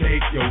pocket,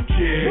 take your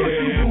kid. What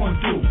you gonna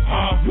do?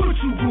 What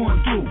you gonna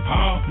do?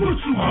 What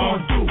you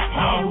gonna do?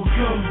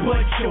 Good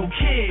but your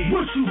kid.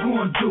 What you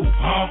gonna do?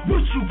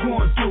 What you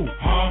gonna do?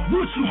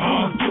 What you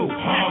gonna do?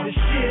 Knock the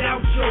shit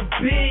out your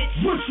bitch.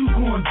 What you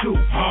gonna do?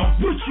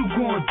 What you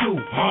gonna do?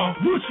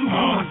 What you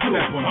gonna do?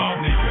 Step on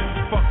these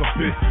niggas, fuck a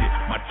biscuit,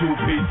 my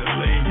 2-piece of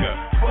linear.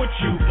 What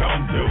you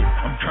gon' do?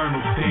 I'm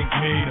Colonel Stink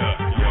Meter.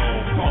 Yo,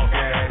 punk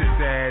ass,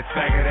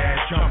 faggot ass,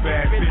 chump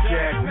ass, bitch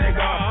ass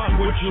nigga.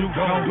 What you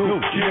gon' do?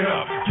 Get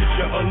up, get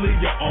your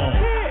Aaliyah on.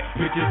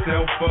 Pick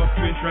yourself up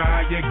and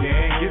try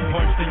again. Get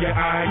punched in your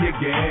eye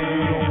again.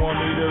 You don't want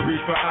me to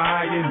reach for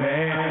Iron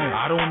Man.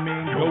 I don't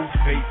mean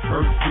Ghostface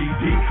first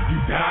CD. You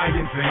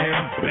dying,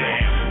 fam.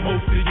 Bam.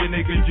 Most of you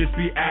niggas just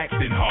be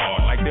acting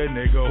hard. Like the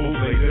nigga who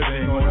played the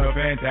thing on a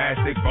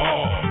Fantastic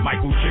Ball.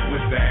 Michael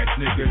Chickless ass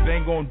niggas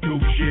ain't gon' do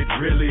shit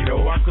really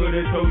though. I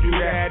could've told you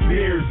that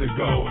years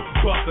ago.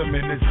 Bust him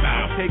in his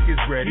mouth, take his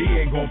bread, he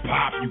ain't gon'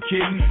 pop. You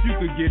kidding? You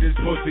could get his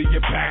pussy in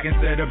your pack and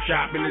set up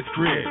shop in his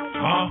crib.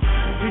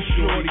 This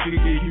shorty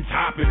could get you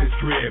top in his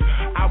crib.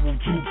 I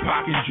want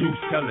Tupac and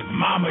Juice tell his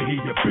mama he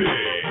your big.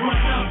 Run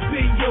up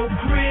in your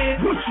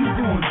crib. What you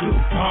gonna do?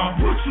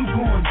 What you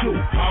gonna do?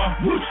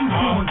 What you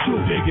gonna do?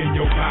 Dig in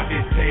your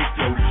pockets, take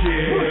your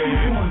shit. What you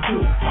gonna do?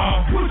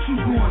 What you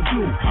gonna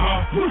do?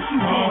 What you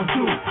gonna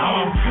do?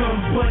 Good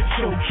but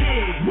your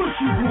kid. What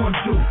you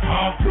gonna do?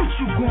 What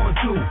you gonna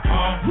do?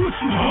 What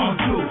you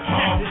gonna do?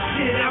 Knock the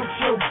shit out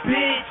your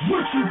bitch.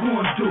 What you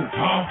gonna do?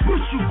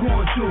 What you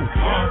gonna do?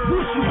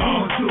 What you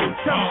gonna do?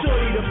 Tell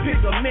Shorty to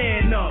pick a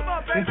man up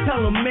and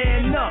tell him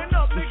man up.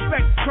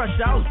 Respect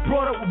pressure, I was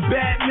brought up with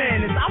bad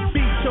manners. I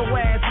beat your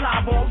ass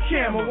live on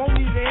camera. Won't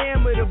need a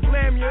hammer to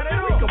blame you.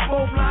 We can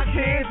both lock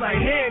hands like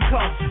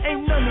handcuffs.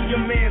 Ain't none of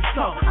your man's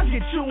tough. I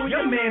get you and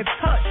your man's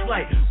touch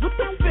like with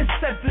the fist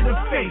set to the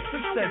face.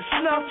 It's that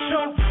snuff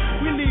choke.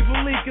 We leave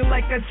him leaking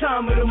like that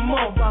time of the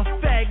month. I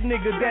fag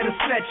nigga that'll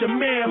snatch your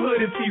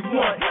manhood if he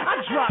want. I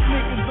drop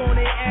niggas on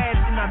their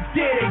ass and I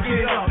dare they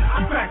get up.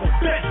 I crack a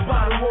Best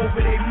bottle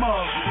over their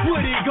mug.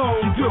 What he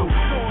gon' do?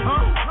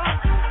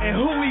 And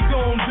who he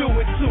gon' do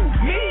it to?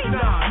 Me?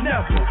 Nah,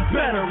 never.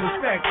 Better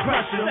respect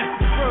pressure.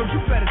 The verbs,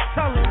 you better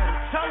tell him.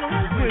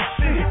 Good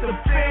shit hit the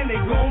fan, they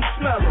gon'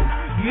 smell him.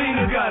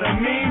 Nina got a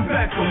mean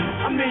Beckham.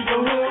 I'm in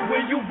your hood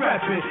when you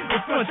rapping. In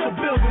front your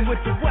building with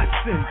the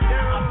Westons.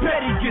 I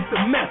bet he get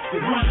the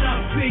message. Run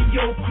up in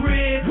your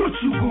crib. What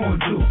you gonna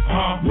do?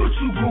 What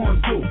you gonna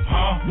do?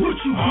 What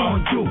you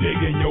gonna do? Dig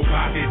in your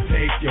pocket,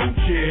 take your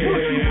shit.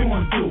 What you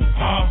gonna do?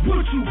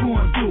 What you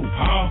gonna do?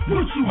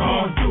 What you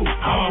gonna do?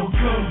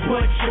 Good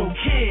but your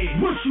kid.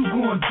 What you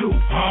gonna do?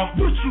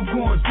 What you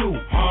gonna do?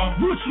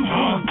 What you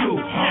gonna do?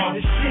 Knock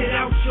the shit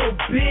out your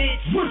bitch.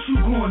 What you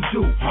gonna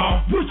do?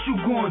 What you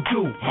gonna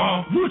do?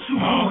 What you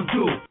gonna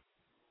do?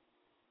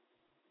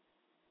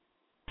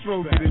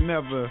 Stroke it and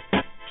never.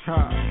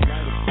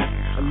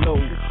 Low.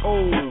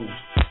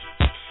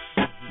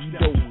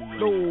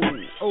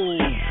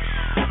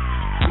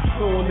 It's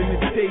all in the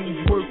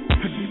day's work. I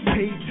get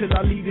paid till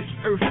I leave this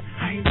earth.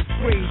 I ain't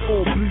afraid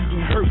or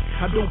bleeding hurt.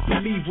 I don't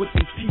believe what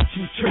they teach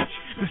in church.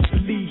 Just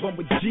believe I'm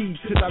a G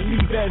till I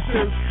leave that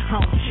earth. I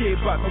don't care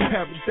about no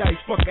paradise,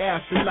 fuck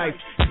afterlife.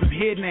 Cause I'm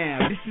here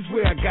now, this is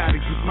where I gotta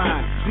get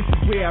mine. This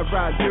is where I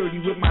ride dirty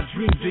with my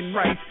dreams in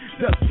rice.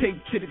 Duct tape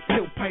to the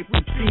tailpipe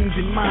with things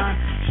in mind.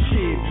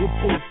 Shit, we'll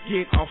both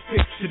get our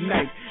fix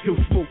tonight. He'll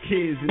smoke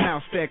his and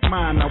I'll stack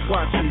mine. I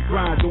watch him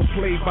grind, don't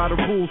play by the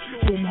rules,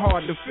 so I'm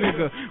hard to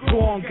figure.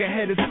 Go on, go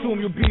ahead, assume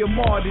you'll be a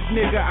martyr,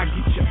 nigga. I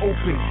get you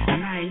open,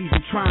 and I ain't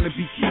even trying to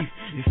be Keith.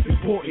 It's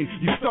important,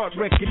 you start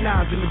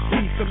recognizing the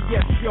beast. I'm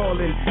yes,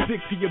 y'allin',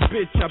 stick to your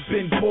bitch, I've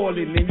been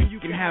ballin'. And you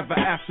can have her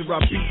after I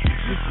beat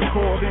this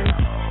recording.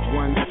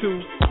 1,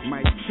 2,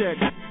 mic check,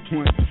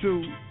 1,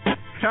 2.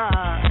 Ha,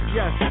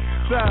 yes,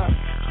 sir.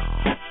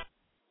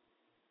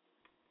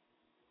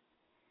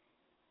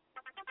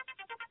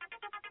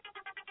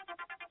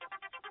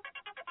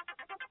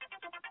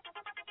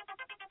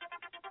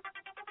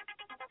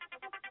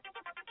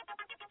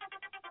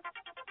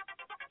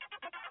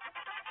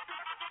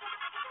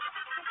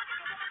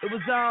 It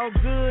was all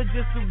good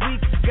just a week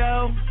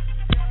ago.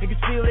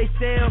 Niggas feel they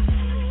self,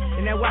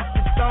 and I watch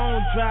the stone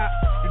drop.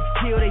 Niggas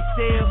kill they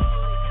self.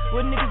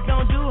 What niggas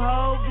gon' do,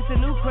 ho? This a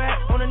new crack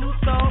on a new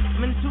stove.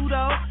 I'm in the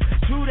two-door.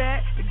 True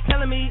that. Niggas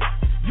telling me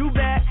you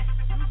back.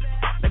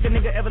 Like a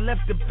nigga ever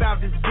left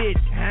about this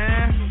bitch,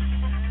 huh?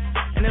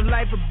 And if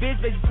life a bitch,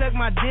 bet she suck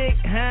my dick,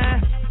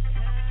 huh?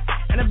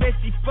 And I bet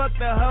she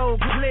fucked the whole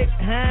clique,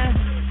 huh?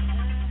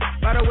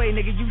 By the way,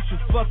 nigga, you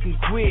should fucking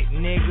quit,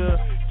 nigga.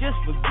 Just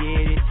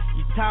forget it.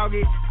 You talk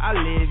it, I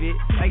live it.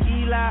 Like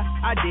Eli,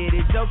 I did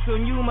it. Jokes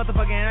on you,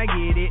 motherfucker, and I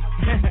get it.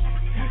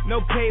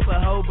 No paper,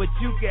 ho, but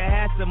you can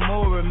have some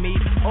more of me.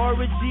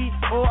 Orgy,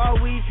 or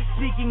are we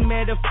speaking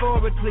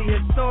metaphorically?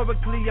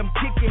 Historically, I'm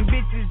kicking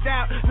bitches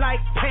out like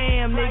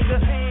Pam,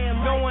 nigga.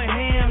 Going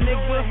ham,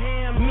 nigga.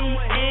 Me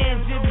and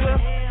Jigga.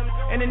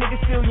 And the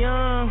nigga still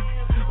young.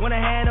 When I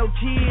had no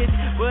kids,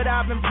 but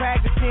I've been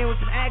practicing with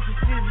some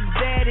actresses as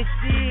bad as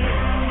shit.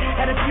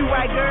 Had a few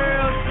white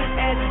girls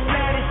and some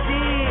flat as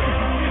shit.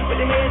 But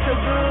the head so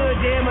good,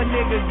 damn a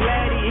nigga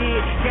glad he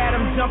hit. Got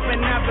him jumping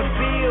out the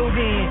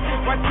building.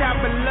 Watch out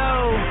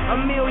below,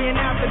 $1 million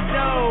out the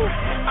door.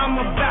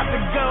 I'm about to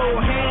go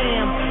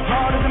ham.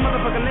 Hard as a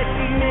motherfucker, let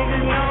these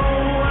niggas know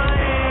who I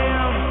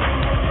am.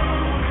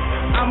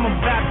 I'm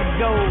about to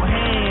go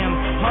ham.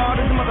 Hard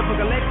as a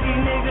motherfucker, let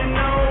these niggas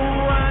know who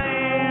I am.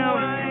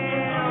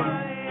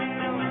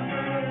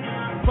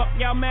 Fuck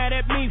y'all mad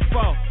at me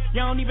for?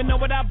 Y'all don't even know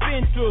what I've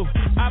been through.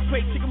 I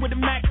pray chicken with a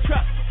Mack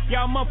truck.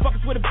 Y'all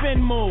motherfuckers would have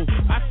been moved.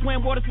 I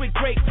swam waters with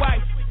great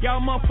whites.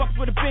 Y'all motherfuckers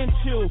would have been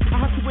chewed. I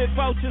hustle with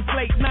vultures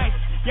late nights.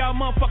 Y'all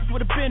motherfuckers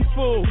would have been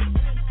fooled.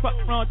 Fuck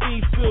around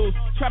these schools.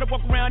 Try to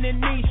walk around in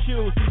these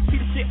shoes.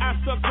 See the shit I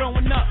saw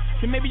growing up.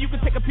 Then maybe you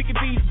can take a peek at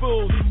these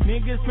fools.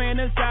 Niggas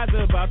fantasize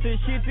about this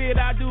shit that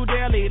I do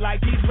daily. Like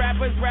these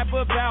rappers rap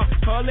about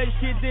all that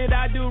shit that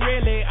I do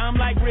really. I'm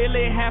like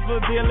really half a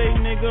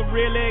billion, nigga,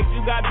 really. You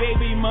got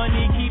baby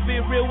money, keep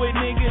it real with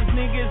niggas.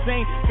 Niggas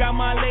ain't got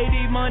my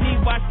lady money.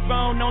 Watch the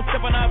phone, don't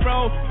step on our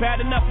road.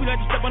 Bad enough, we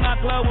let you step on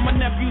our glove. When my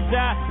nephew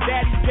died,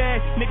 daddy's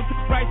dead. Nigga took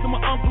the price on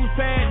my uncle's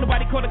pad.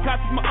 Nobody called the cops,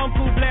 my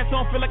uncle blessed.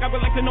 Don't feel like I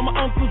would like to know my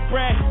uncle's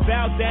brag.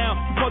 Bow down,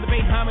 before the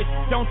pay homage.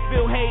 Don't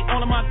spill hate all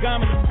of my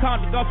garments.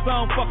 Condoms off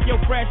song, fuck your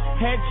fresh.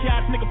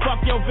 Headshots, nigga, fuck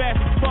your vest.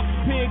 Fuck the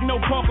pig,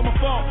 no pork on my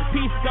fault.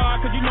 Peace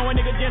God, cause you know a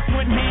nigga just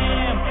went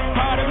ham.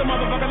 Hard as a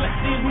motherfucker, let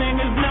these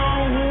niggas know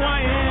who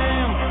I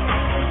am.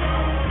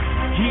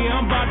 Yeah,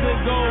 I'm about to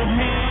go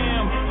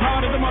ham.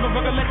 Hard as a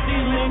motherfucker, let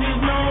these niggas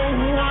know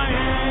who I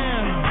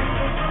am.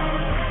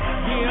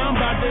 Yeah, I'm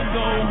about to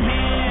go ham.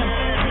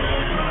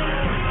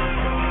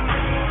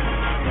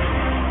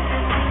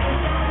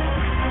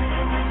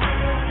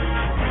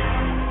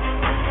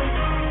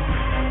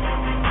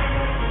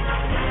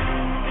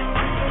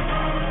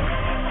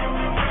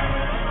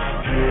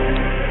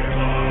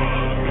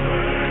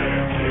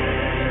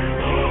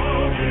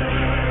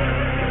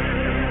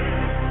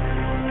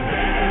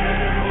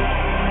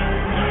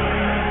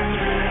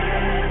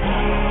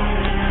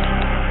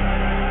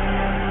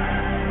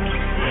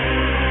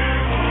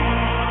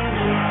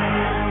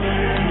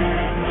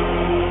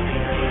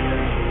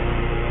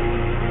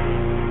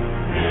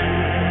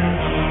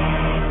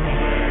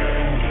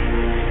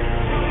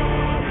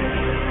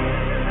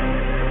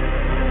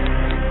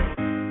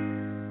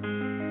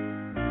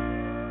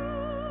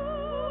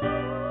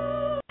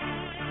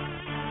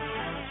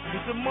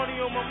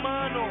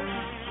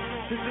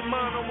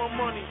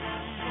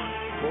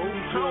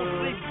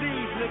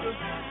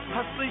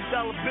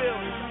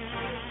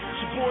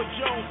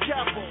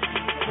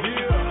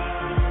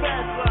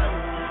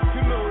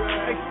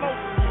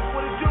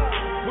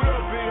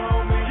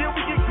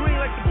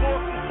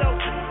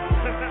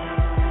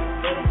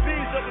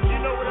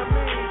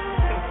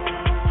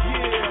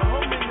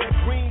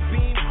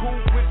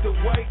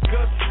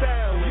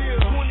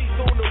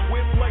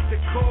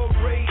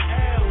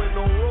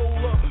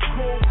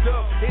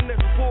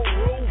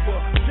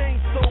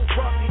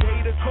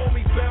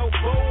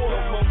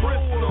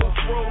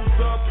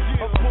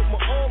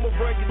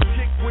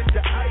 With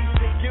the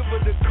ice and give her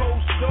the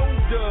cold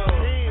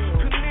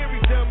shoulder.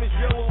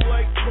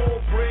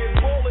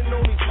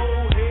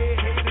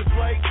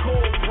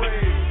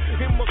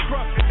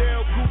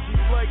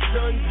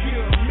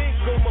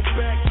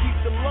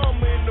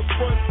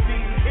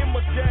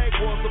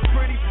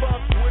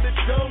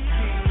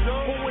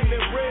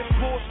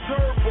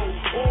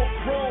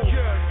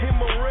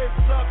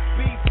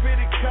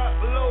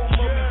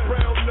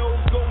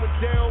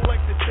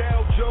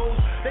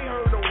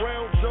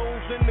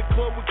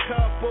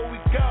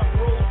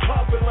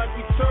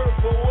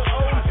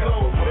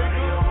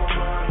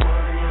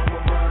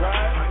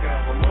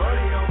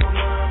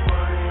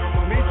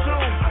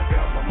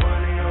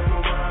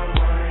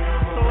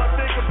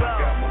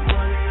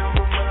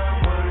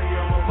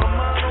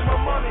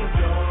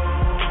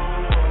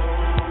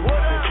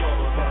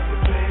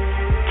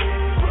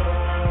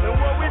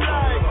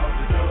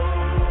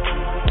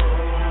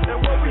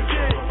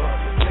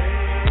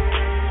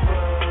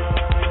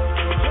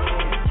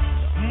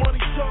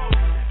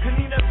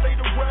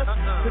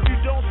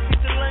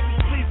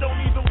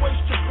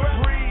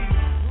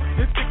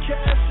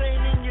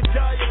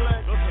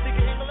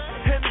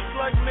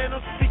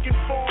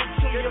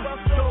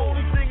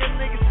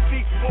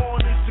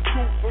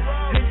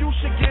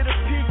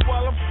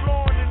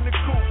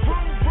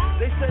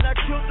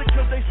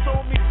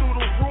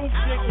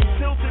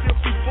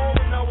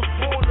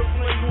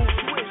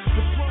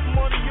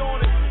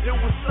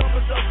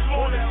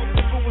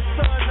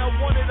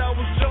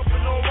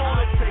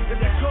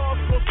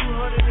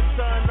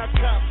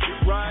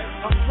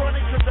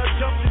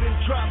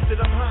 dropped it,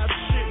 I'm hot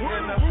shit.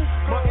 And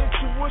my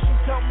intuition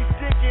tell me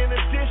dick in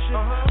addition.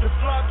 The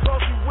fly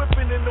cars we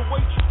whipping and the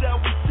waitress that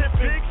we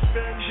tipping.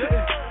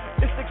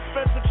 Yeah. It's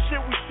expensive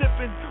shit we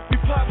sipping. We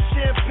pop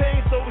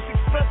champagne, so it's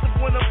expensive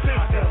when I'm pissing.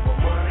 I got my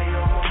money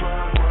on my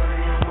mind,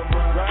 money on my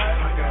mind. Right?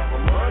 I got my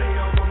money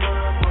on my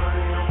mind,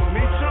 money on my mind.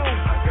 Me too.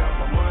 I got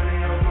my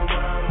money on my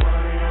mind,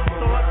 money on my mind.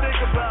 So I think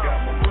about. I got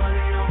my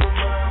money on my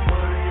mind,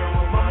 money on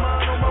my mind. My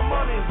mind on my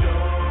money.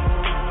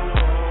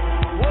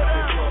 What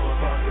up? It's all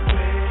about the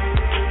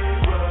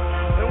paper.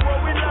 And what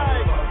we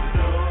like.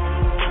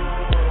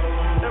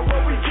 And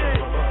what we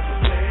get.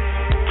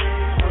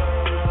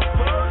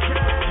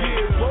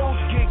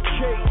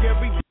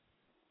 Every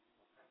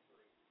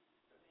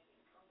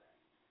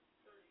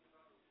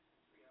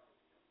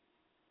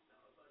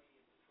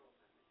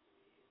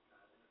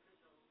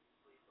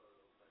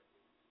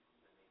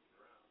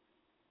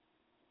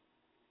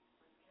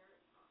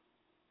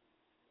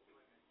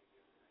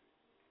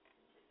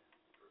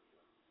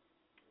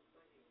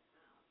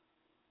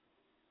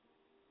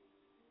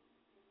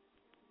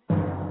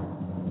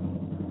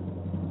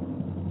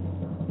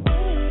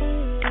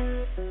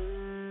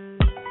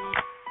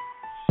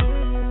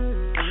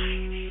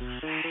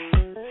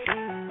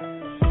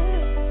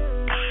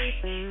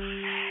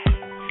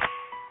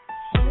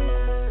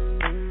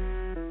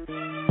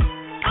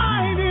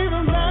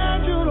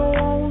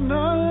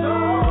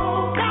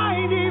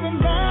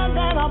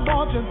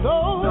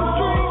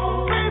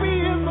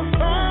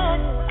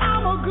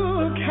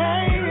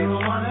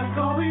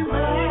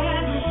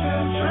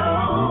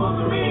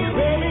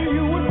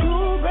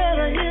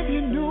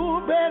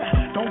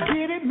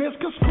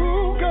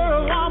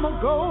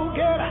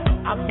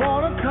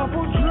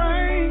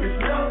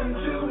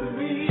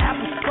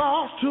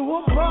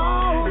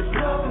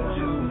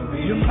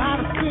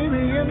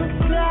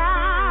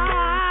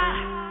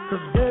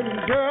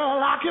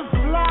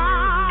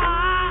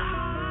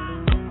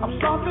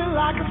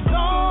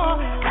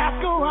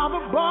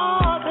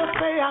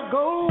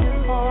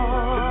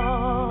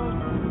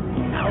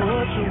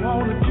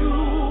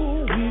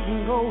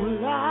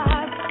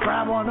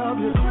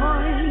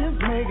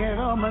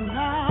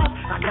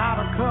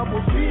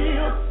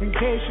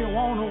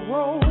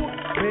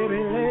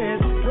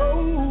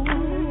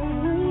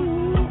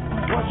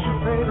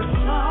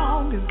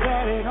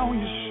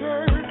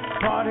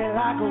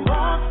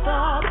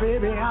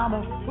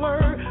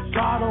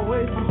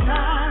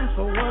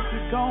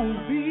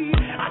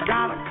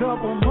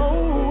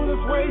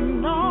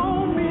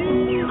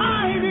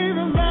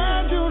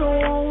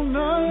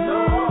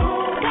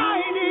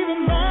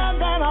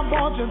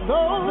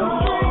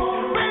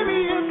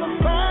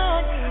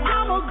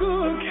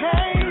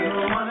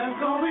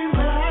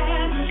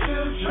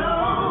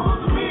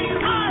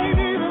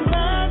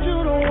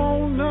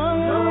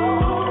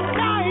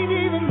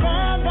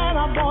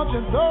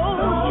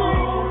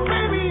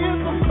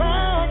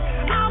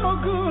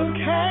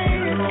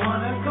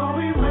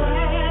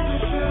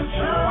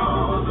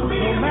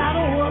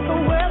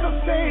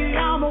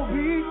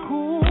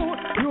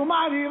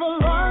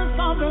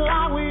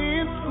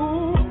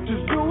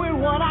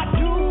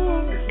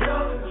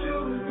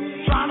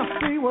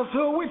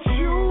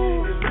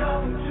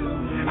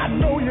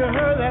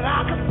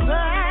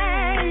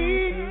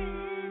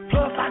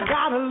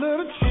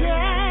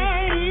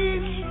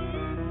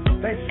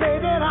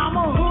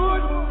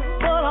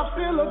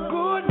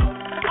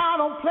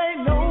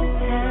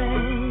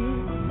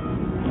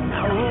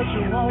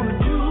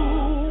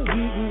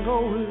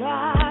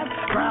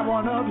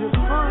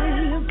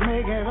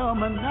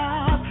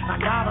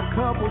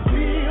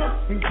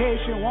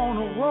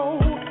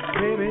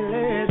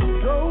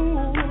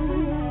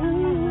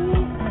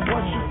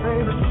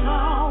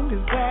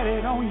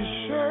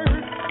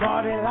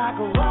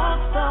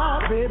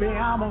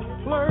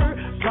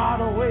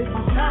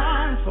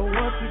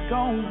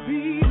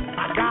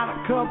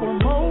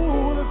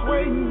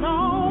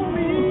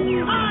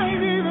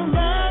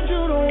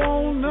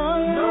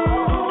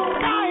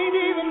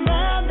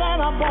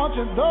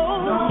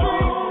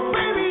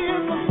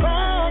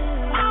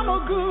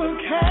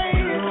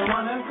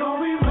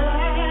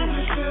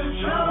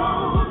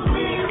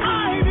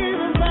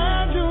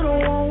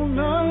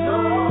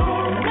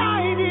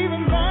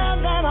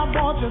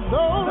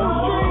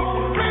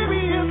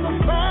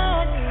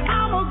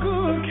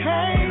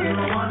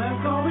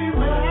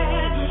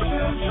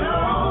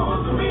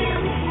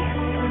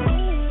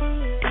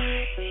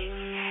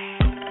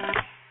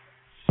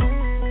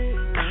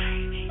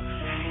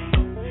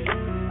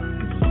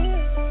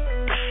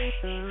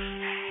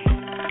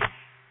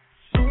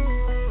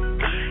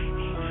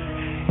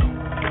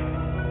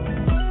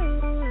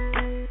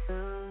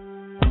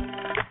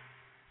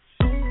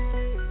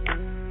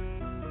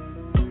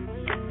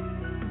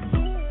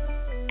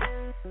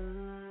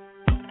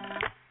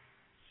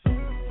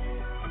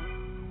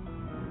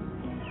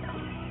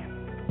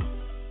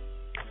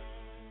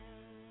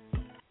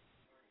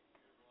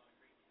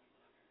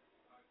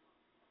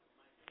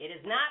It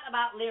is not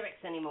about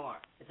lyrics anymore.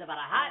 It's about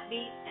a hot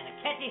beat and a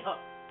catchy hook.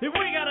 If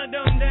we gotta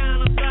dumb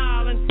down a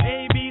style and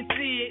ABC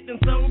it,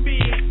 then so be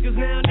it. Cause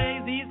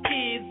nowadays these kids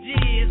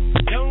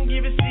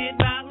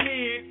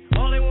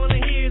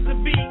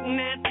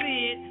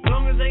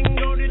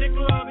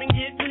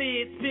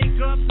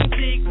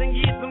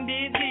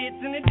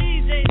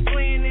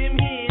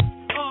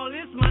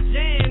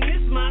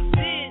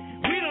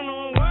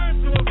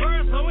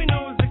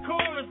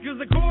cause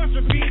the chorus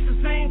repeats the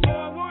same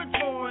 4 words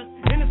for us.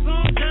 In the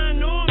song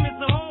John Norm, it's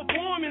the whole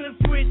formula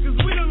switch, cause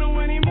we don't know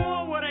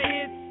anymore what I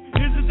hit.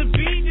 Is it the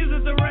beat, is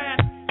it the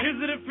rap?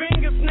 Is it a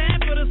finger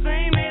snap or the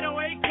same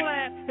 808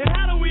 clap? And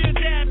how do we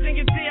adapt and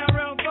get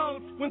TRL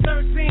votes when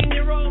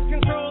 13-year-olds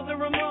control the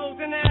remote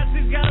and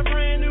Assie's got a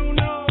brand new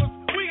nose?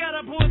 We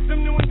gotta put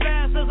some new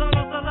investors on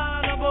the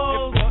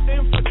syllables. If the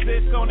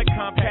emphasis on the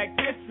compact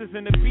discs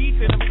and the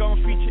beat, then I'm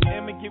gon' feature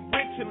M and get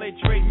rich and let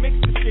Dre mix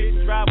the shit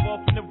and drive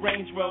off in the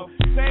Range Rover.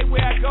 Say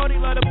where I go, they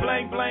love the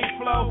blang blang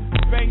flow.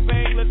 Bang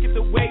bang, look at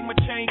the way my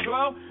chain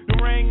glow. The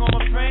ring on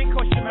my fang,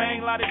 cost your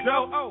man a lot of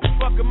dough. Oh,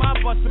 fuck am I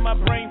busting my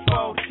brain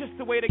fold? It's just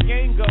the way the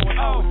game going.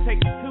 Oh, it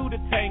takes 2 to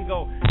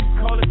tango. You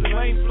call it the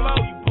lame flow,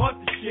 you bought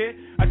the shit.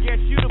 I guess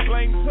you to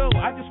blame too.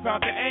 I just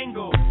found the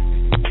angle.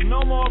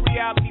 No more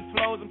reality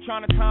flows. I'm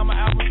trying to time my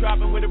album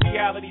dropping with a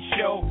reality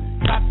show.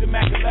 Cop the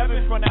Mac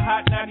 11 from the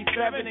Hot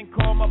 97 and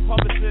call my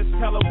publicist,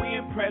 tell her we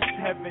impressed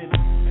heaven.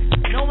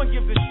 No one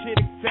gives a shit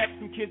except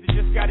some kids that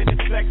just got into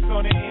sex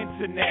on the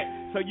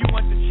internet. So you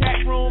want the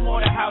chat room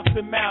or the house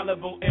in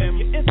Malibu? M,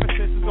 your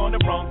emphasis is on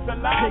the wrong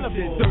syllable.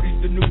 They said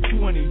 30's the new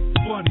 20.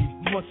 Funny,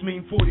 must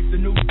mean 40's the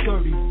new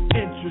 30.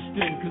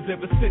 Interesting, cause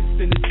ever since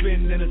then it's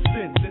been in a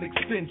sense an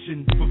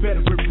extension for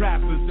veteran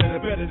rappers that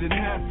are better than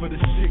half of the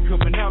shit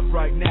coming out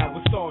right now.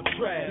 It's all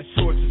trash. The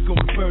shorts is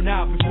gonna burn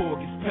out before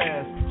it gets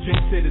past. Jay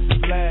said it's a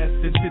blast,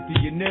 then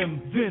 50 and them.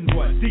 Then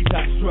what?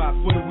 Detox drop,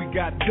 what do we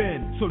got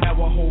then? So now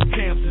our whole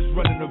camps is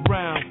running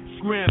around,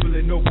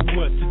 scrambling over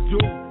what to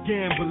do.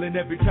 Gambling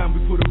every time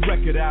we put a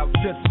record out,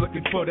 just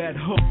looking for that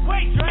hook.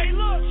 Wait, Dre,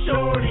 look!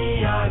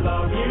 Shorty, I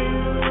love you.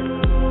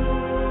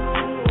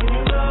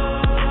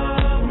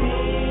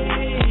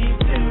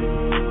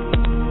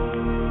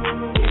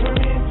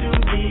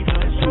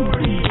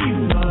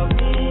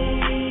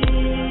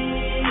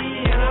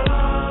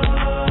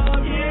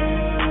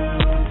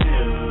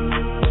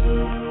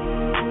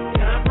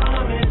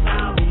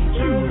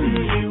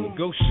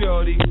 Go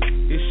shorty,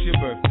 it's your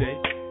birthday.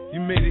 You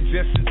made it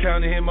just in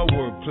time to hear my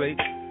wordplay.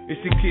 It's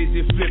the kids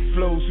that flip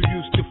flows who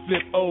used to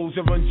flip O's.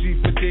 I run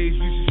G for days,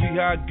 you should see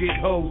how I get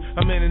hoes.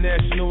 I'm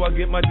international, I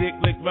get my dick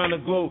licked round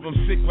the globe. I'm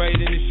sick right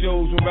in the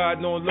shows, I'm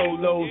riding on low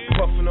lows.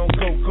 Puffing on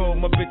cocoa,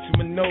 my bitch in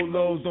my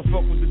no-lows. Don't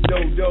fuck with the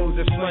dodos,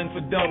 that's slang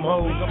for dumb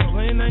hoes. I'm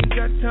playing, I ain't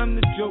got time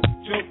to joke.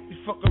 You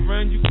fuck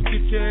around, you can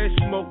get your ass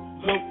smoked.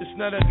 Look, it's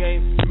not a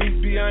game. Me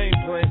B, I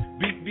ain't playing.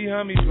 Beat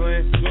behind me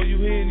playing. So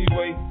you hear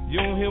anyway. You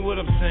don't hear what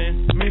I'm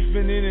saying. Me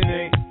spinning it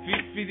ain't.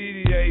 Feet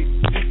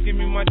just give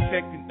me my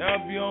check and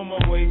I'll be on my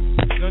way.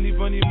 Sunny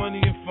bunny,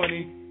 money and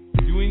funny.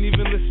 You ain't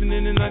even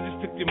listening and I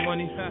just took your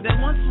money. There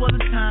once was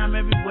a time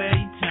everywhere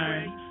you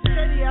turn.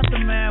 Steady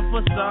aftermath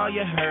was all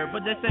you heard.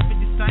 But that 50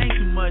 sang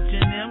too much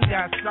and them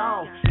got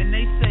soft. And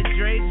they said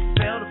Dre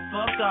just fell the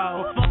fuck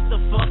off. Well, fuck the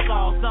fuck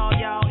off. Saw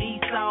y'all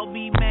east, all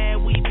be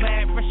mad, we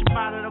back. Fresh up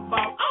out of the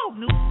ball. Oh,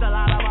 new sell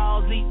out of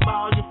balls, eat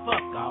balls, you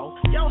fuck off.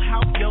 Yo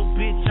house, yo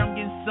bitch, I'm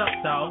getting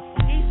sucked off.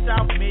 East,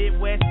 south,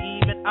 midwest,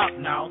 even up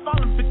now.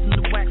 Falling victim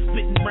to wax,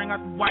 spit and bring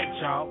out the white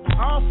chalk.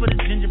 All for the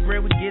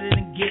gingerbread, we get it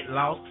and get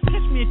lost.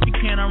 Catch me if you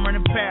can, I'm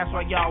running past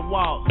while y'all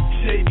walk.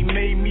 Shady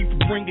made me for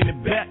bringing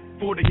it back.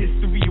 For the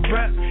history of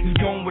rap is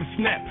going with a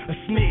snap, a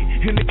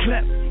snare, and a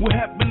clap. What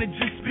happened to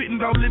just spitting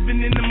about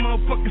living in the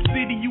motherfucking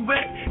city you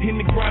at? In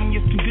the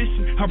grimiest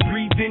condition, I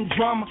breathe in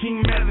drama.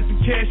 King Madison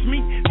cash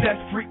me,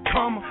 that's freak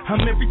karma. I'm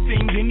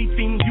everything,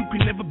 anything you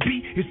can ever be.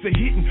 It's a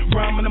hitting,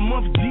 rhyming a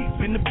month deep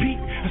in the beat.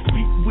 I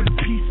speak with a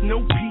peace, no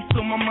peace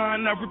on my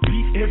mind. I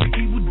repeat every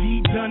evil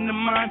deed done to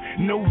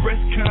mine. No rest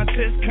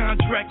contest,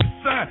 contract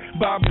assigned.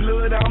 By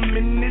blood, I'm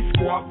in this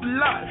squad for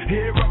life.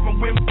 Hair up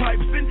and wind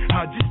pipes in,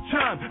 I just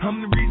chime.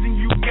 I'm the reason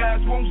you guys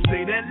won't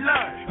say that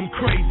line. I'm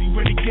crazy,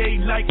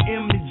 renegade like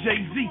M and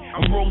Jay-Z.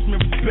 I'm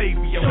Rosemary's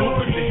baby. I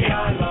want you to hate.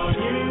 I love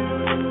you.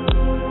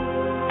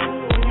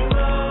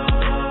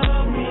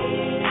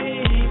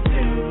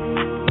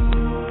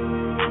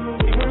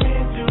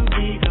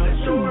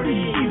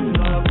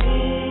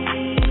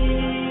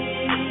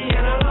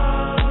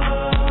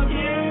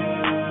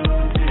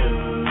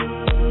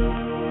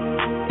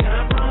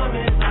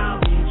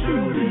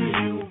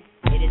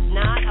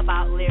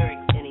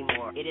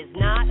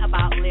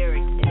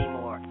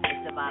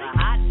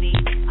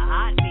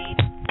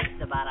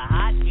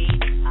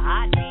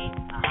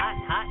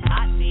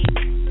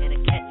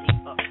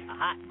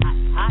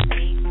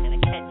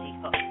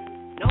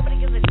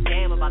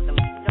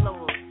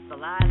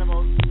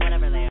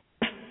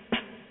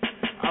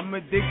 I'm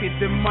addicted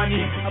to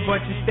money, a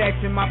bunch of stacks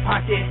in my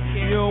pocket.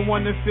 You don't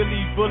wanna feel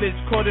these bullets,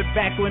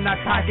 quarterback when I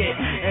cock it.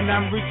 And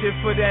I'm reaching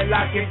for that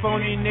locket,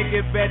 phony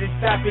nigga better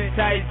stop it.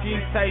 Tight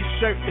jeans, tight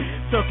shirt,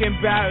 talking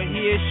about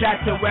here,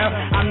 shot to well.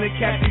 I'm the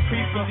Captain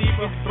Creep, leave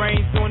his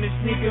brains on his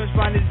sneakers.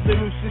 Find his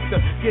little sister,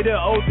 get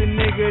an older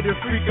nigga to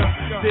freak her.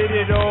 Did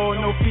it all,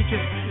 no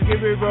features,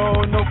 give it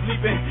all, no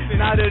sleeping.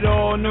 Not at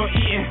all, no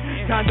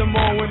eating, condom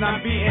on when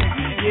I'm beating.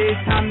 Yeah,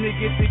 it's time to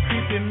get the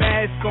creeping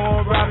mask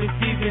on, robbing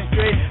season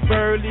straight.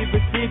 Burley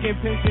but thinking,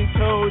 pinching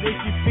toe, that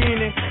you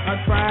feeling.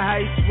 I'm trying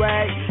high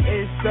swag,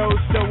 it's so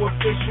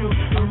official.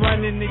 I'm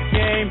running the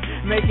game,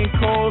 making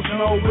calls,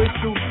 no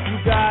whistle. You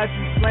guys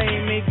is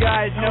lame, ain't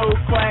got no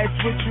class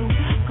with you.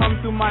 Come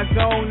through my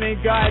zone,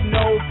 ain't got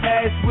no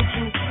pass with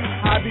you.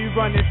 I be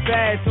running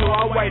fast, so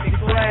I wipe the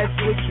glass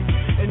with you.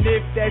 And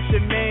if that's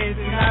your man,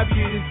 then I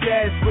be the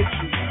jazz with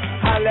you.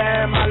 Holla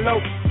at my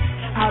lopes,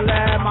 holla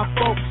at my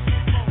folks,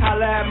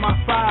 holla at my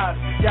fives.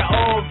 Y'all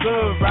all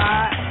good,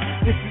 right?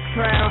 This is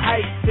Crown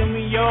Heights, and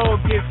we all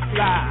get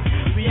fly.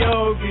 We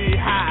all get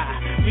high,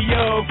 we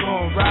all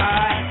gon'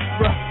 ride.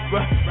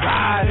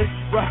 Riders,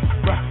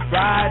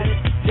 riders.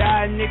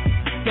 Y'all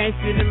niggas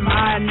gangster than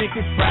my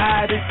niggas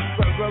riders.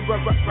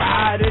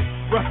 Riders,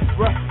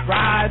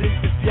 riders.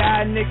 If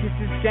y'all niggas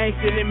is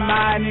gangster than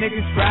my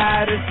niggas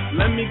riders.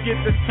 Let me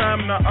get the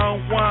time to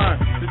unwind,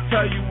 to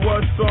tell you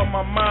what's on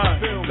my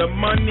mind. The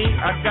money,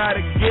 I gotta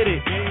get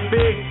it.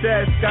 Big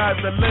that sky's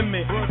the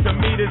limit. To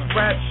me this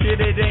rap shit,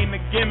 it ain't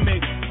a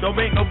gimmick. Don't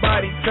make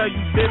nobody tell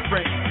you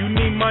different. You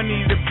need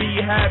money to be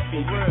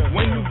happy.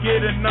 When you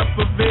get enough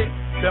of it,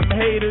 them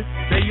haters,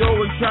 they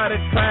always try to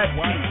clap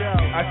me.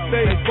 I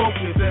stay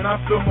focused and I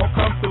feel more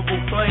comfortable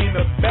playing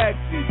the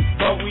backseat,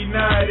 but we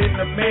not in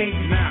the main.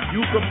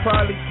 You could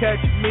probably catch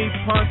me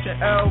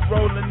punching L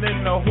rolling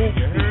in the hoop.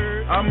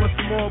 I'm a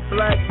small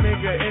black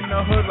nigga in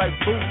the hood like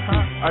Bootsy.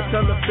 I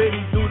tell a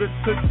bitty do the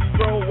Tootsie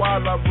Roll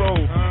while I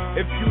roll.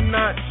 If you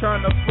not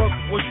trying to fuck,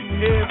 what you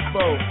here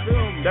for?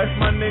 That's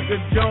my nigga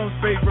Jones'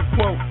 favorite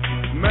quote.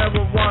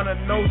 Marijuana,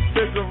 no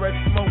cigarette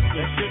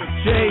smoking.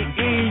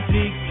 J.E.G.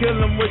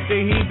 kill him with the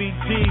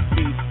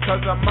heebie-jeebies.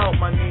 Cause I'm out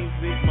my knees,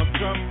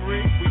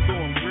 Montgomery, we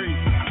doing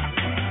grease.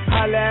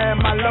 Holla at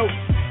my lopes,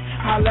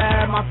 holla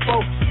at my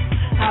folks,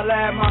 holla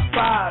at my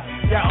fives.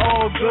 Y'all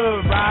all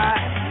good,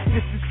 right?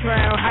 This is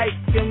Crown Heights,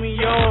 and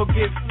we all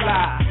get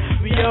fly.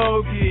 We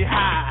all get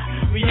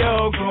high, we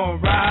all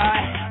gon'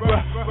 ride.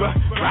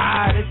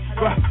 Riders,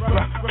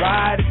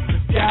 riders.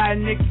 Y'all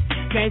niggas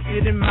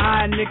gangster than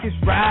my niggas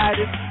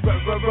riders.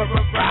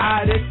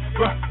 Riders,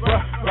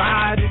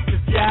 riders.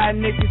 If y'all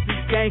niggas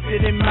is gangster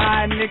than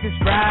my niggas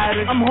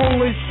riders. I'm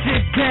holding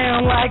shit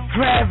down like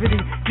gravity.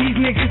 These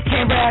niggas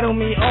can't rattle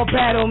me or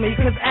battle me,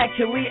 cause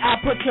actually I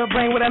put your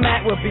brain where the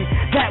mat would be.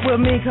 That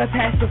would mean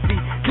catastrophe.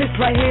 This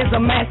right here's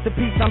a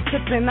masterpiece. I'm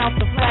tipping out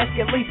the flask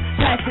at least.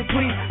 Pass it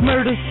please.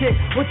 Murder shit.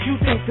 What you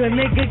think? The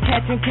nigga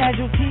catching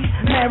casualties?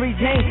 Mary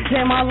Jane.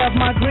 Damn, I love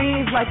my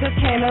greens like a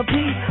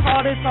canopy.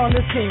 Artists on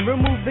the scene.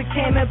 Remove the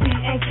canopy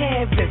and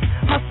canvas.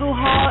 Hustle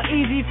hard,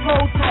 easy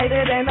flow,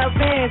 tighter than a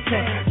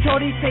Vanson.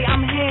 Shorty say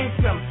I'm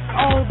handsome.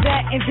 All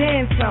that and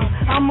then some.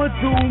 I'ma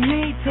do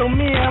me till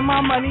me and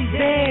my money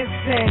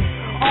dancing.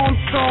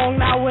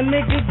 Armstrong, now a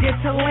nigga get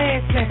to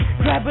Lansing.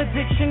 Grab a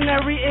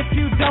dictionary if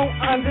you don't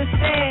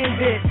understand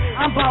it.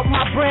 I'm about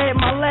my bread,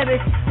 my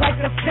lettuce, like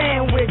a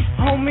sandwich.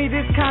 Homie,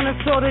 this kind of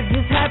sorta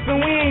just happened,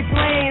 we ain't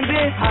playing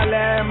this.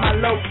 Holla at my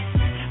lopes,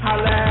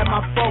 holla at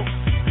my folks,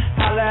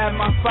 holla at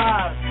my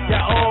fives.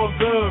 Y'all all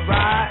good,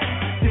 right?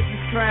 This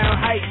is Crown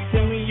Heights,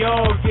 and we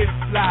all get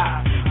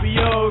fly. We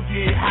all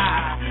get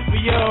high,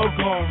 we all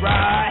gon'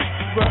 ride.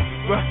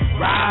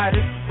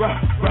 Riders,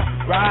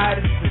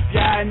 riders. If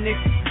y'all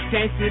niggas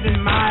gangster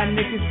than my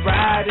niggas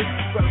riders.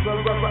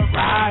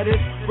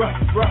 Riders,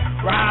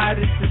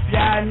 riders. If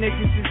y'all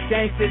niggas is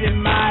gangster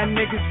than my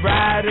niggas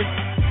riders.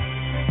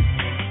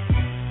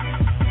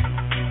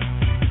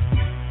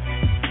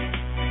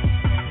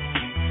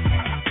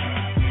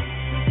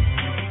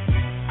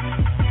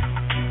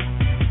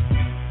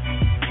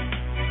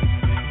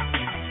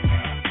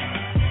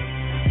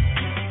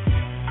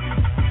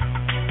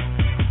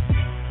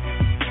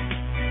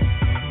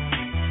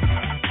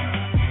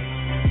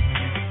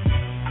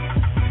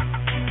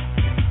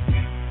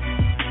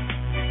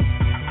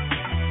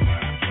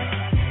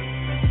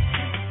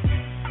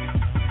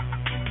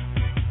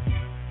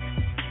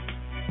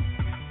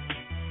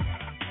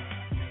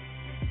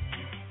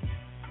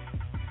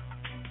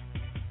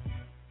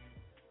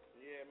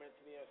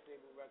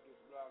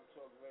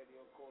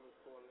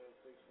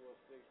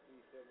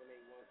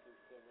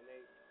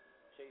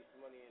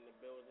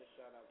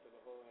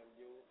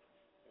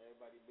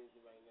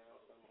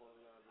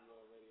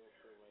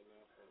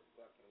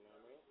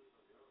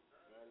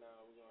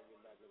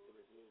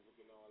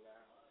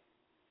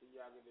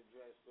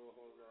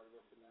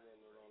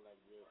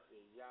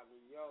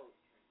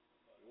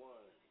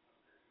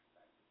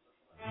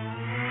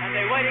 And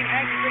they're waiting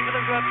anxiously for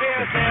them to appear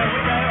at their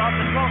window on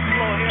the 12th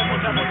floor here at the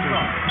double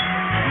cross.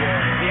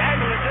 The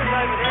ambulances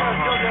over there are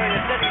still doing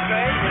a steady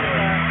trade with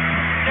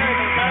steering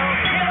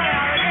themselves. Here they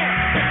are again.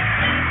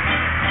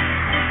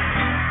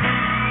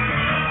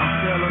 I'm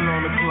sailing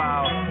on the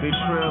cloud, they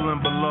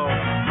trailing below.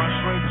 My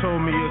shrink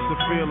told me it's a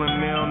feeling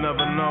they'll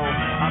never know.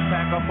 I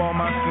pack up all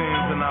my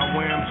sins and I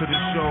wear them to the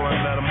shore and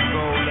let them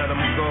go, let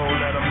them go,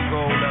 let them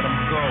go, let them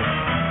go.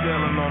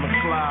 Sailing on the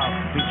cloud,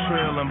 they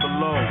trailing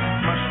below.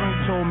 My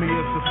shrink told me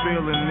it's a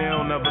feeling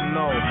they'll never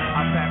know.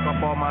 I pack up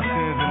all my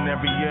sins and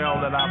every yell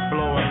that I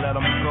blow and let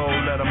them go,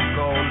 let them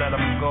go, let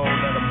them go,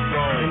 let them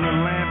go. In the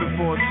land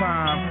before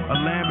time, a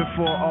land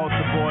before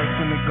altar boys,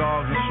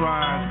 synagogues and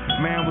shrines,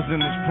 man was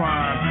in his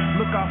prime.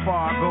 Look how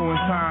far I go in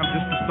time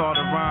just to start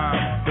a rhyme.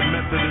 The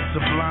Methodist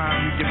sublime.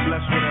 You get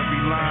blessed with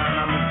every line.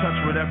 I'm in touch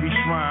with every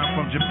shrine,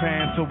 from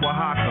Japan to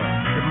Oaxaca.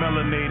 The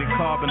melanated,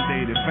 carbon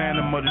dated,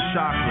 phantom of the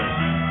chakras.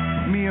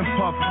 Me and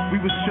Puff, we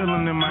was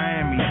chillin' in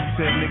Miami. He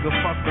said, nigga,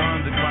 fuck the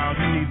underground.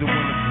 You need to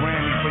win a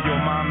Grammy for your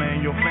mama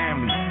and your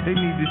family. They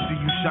need to see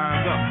you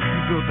shine up. You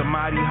built a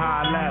mighty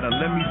high ladder.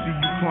 Let me see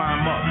you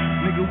climb up.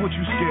 Nigga, what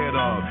you scared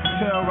of?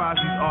 Terrorize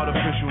these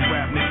artificial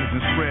rap niggas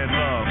and spread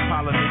love.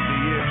 Pollinate the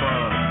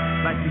earbuds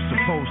like you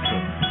supposed to.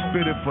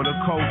 Spit it for the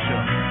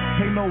culture.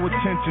 Pay no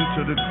attention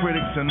to the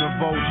critics and the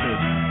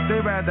vultures. They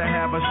rather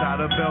have a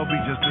shot of Belby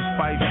just to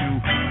spite you.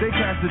 They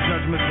cast the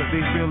judgment cause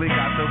they feel they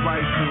got the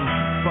right to.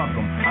 Fuck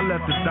them. I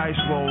let the dice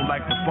roll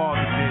like the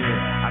father did.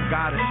 I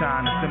gotta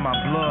shine, it's in my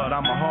blood,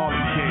 I'm a Harlem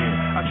kid.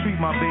 I treat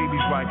my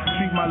babies right,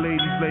 treat my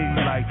ladies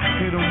ladylike.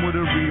 Hit them with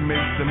a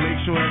remix to make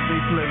sure that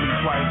they play me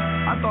twice.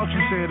 I thought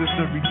you said it's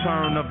the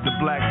return of the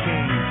black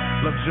king.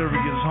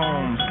 Luxurious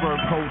homes, fur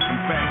coats and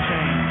fat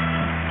chains.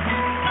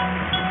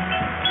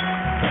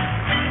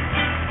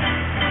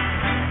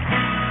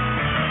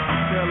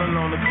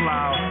 On the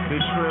cloud, they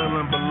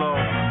trailing below.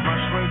 My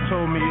shrink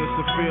told me it's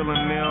a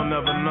feeling they'll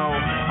never know.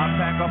 I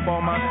pack up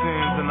all my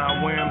sins and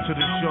I wear them to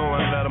the shore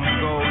and let them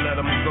go, let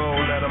them go,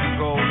 let them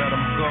go, let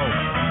them go.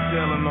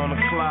 Sailing on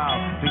the cloud,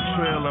 they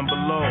trailing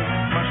below.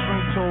 My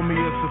shrink told me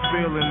it's a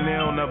feeling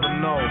they'll never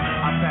know.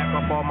 I pack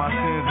up all my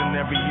sins and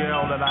every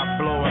yell that I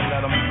blow and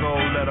let them go,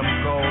 let them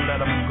go, let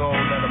them go,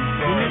 let them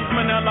go. In this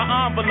manila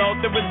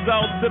envelope, the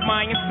results of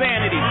my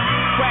insanity.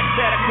 Crack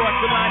that across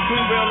the line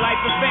between real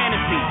life and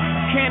fantasy.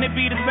 Can it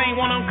be the same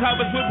one on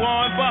covers with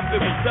Warren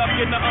Buffett? Was stuck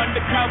in the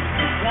undercovers,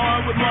 was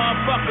warring with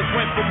motherfuckers.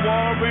 Went from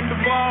war into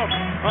war,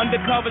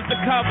 undercovers to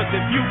covers.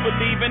 If you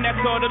believe in that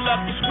sort of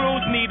luck, your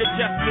screws need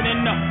adjusting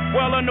enough.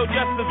 Well, I know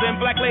justice and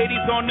black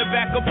ladies on the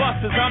back of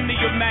buses. I'm the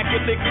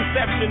immaculate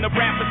conception of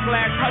rappers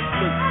 /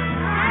 hustlers.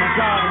 My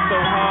God, it's so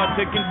hard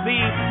to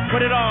conceive,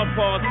 but it all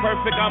falls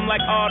perfect. I'm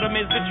like autumn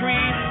is the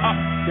trees.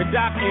 The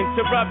doc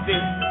interrupted.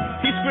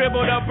 He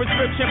scribbled a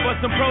prescription for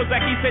some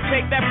Prozac. He said,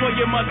 take that for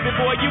your mustard,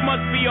 boy. You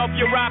must be off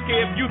your rocker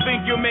if you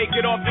think you'll make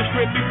it off the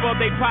strip before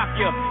they pop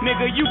you.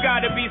 Nigga, you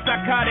gotta be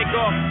psychotic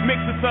or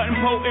mixing something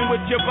potent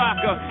with your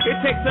vodka.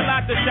 It takes a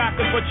lot to shock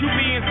us, but you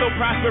being so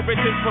prosperous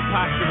is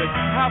preposterous.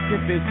 How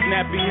could this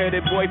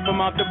snappy-headed boy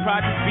from out the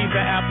projects be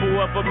the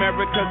apple of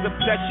America's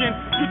obsession?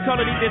 You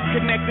totally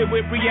disconnected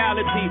with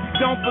reality.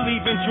 Don't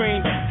believe in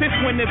dreams. Since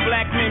when did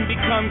black men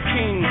become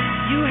kings?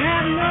 You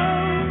have no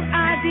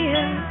idea,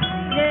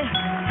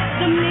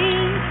 the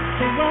meaning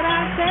to what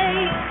I say,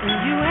 and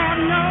you have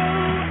no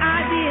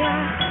idea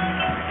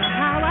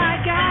how I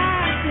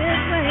got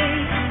this way.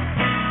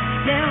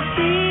 Now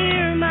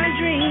hear my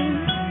dream,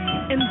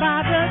 and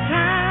by the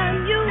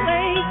time you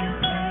wake,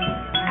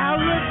 I'll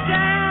look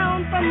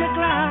down from the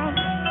clouds,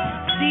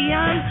 see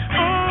I'm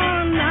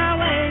on my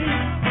way.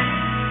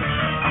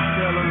 I'm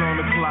sailing on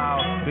the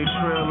cloud, they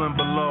trailing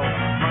below.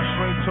 My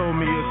shrink told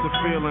me it's a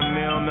feeling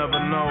they'll never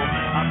know.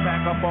 I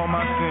pack up all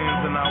my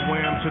sins and I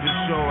wear them to the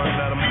shore and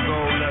let them go,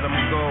 let them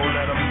go,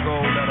 let them go,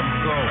 let them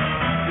go.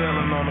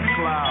 Sailing on the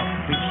cloud,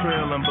 they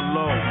trailing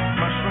below.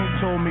 My shrink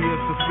told me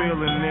it's a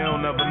feeling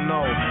they'll never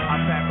know. I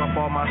pack up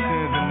all my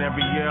sins and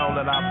every yell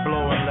that I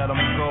blow and let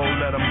them go,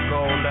 let them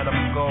go, let them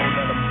go,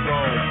 let them go.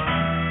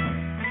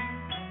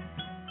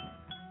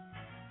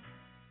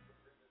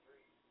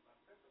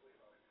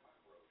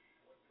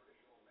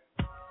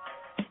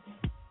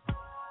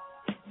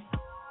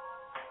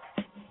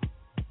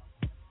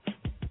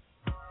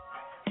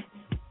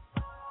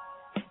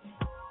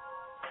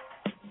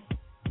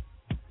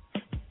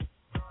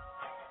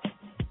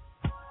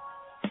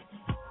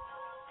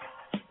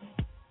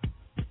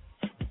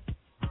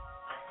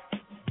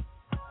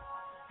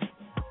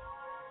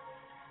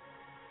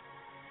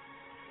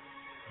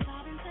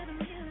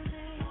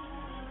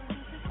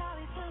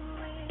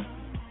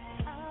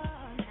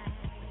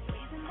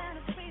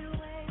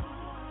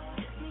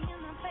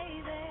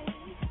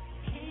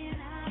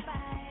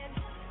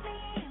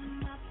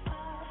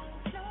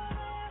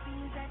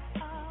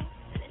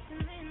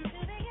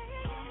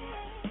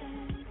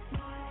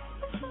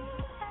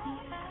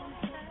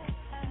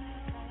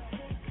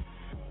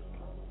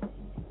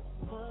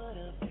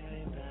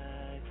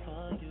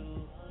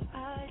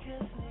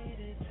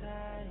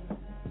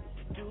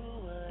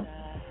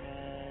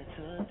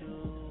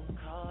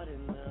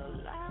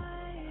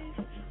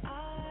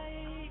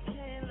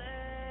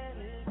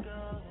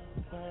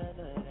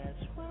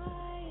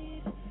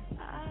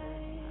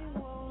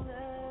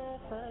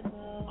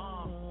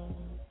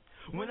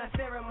 When I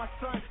stare at my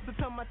son,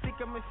 sometimes I think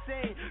I'm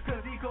insane.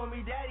 Cause he call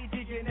me daddy,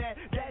 thinking that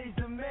daddy's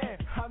the man.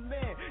 I'm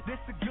in,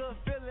 this a good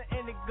feeling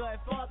in the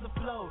gut, father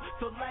flow.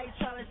 So like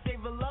trying to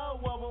save a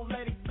low, I won't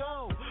let it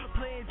go.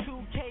 Playing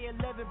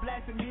 2K11,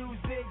 blasting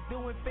music,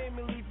 doing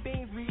family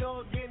things, we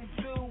all getting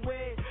to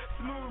it.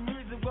 Smooth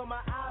music with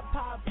my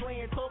iPod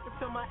playing, talking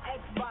to my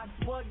Xbox,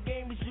 what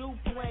game is you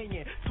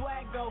playing?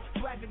 Swaggo,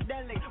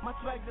 swagadelic, my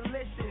swag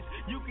delicious.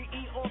 You can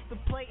eat off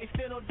the plate and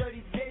still no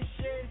dirty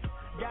dishes.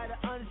 Gotta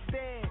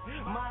understand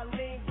my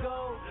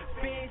lingo.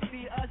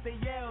 Fancy us, they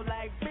yell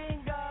like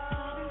bingo.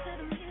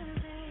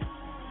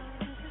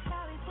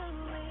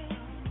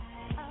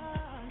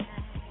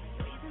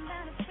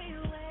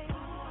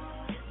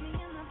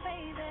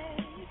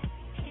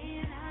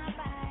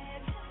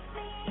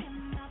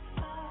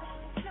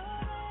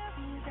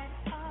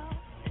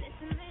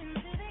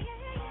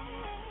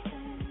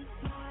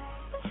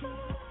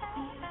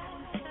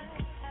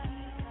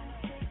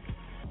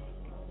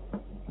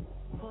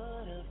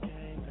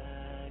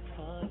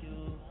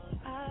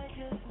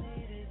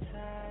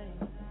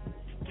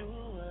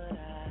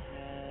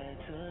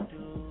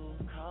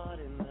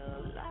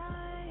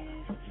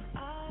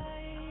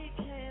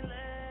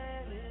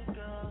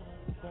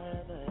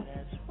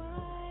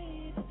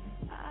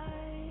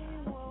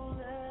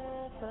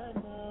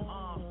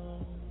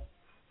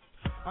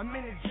 I'm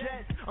in a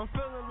jet, I'm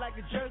feeling like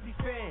a Jersey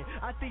fan.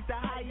 I think the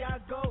higher I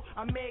go,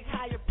 I make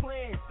higher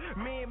plans.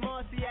 Me and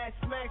Marcy at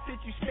Smack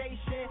City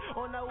Station,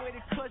 on our way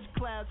to Clutch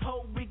Clouds,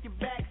 hope we get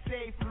back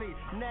safely.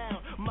 Now,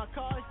 my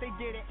cars, they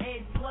get an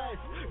A+.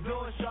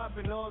 Doors sharp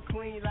and all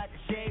clean like a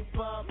shape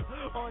up.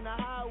 On the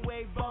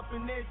highway,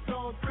 bumping this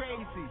song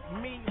crazy.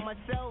 Me,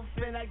 myself,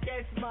 and I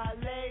guess my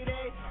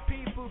lady.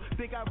 People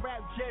think I rap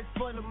just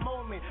for the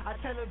moment. I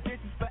tell them this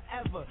is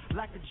forever,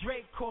 like a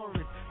Drake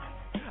chorus.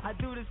 I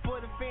do this for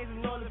the fans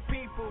and all the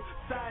people.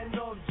 Signing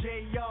off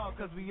JR,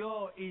 cause we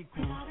all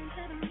equal.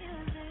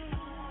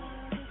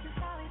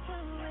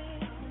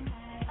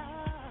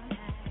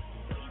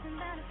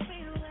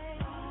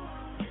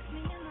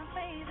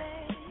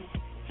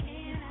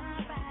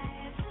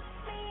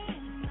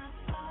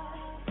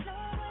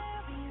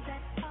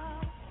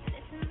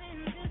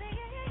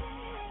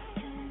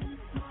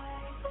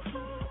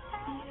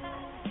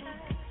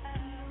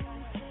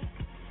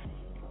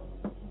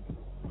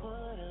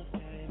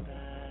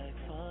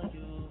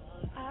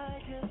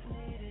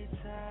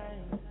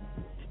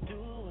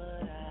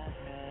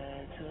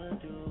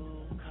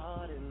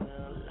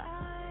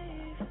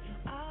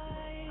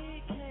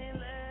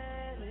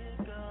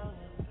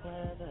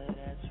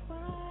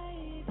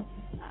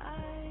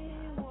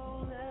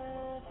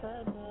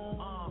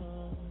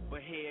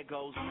 Here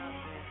goes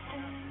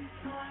nothing.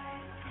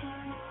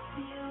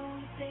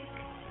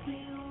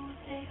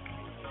 Music.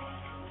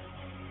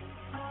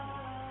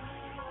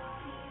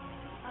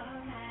 All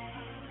night.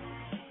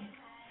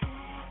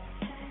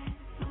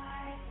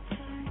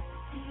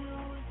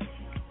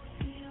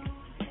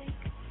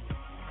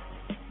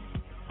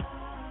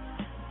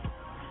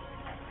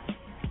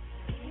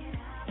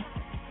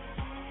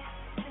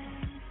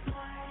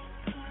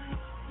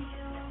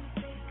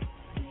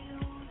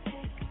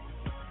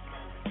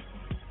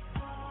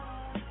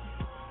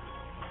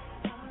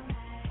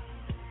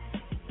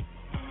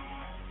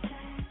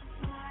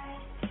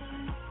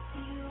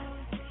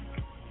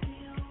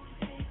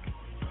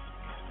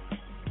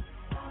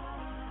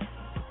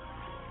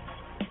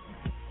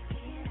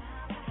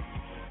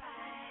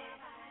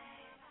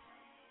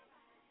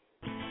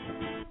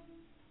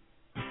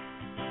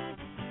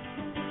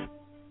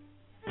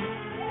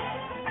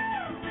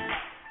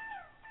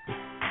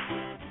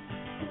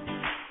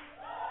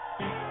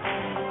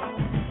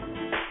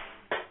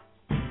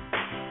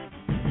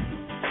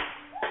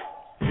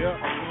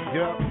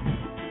 Yeah.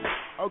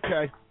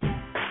 Okay.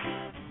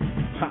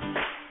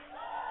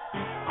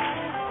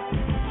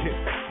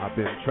 I've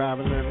been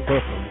traveling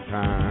for some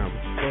time.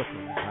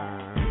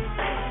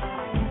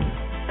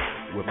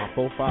 With my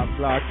 4-5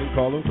 slots and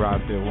call them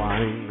drive their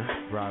wine.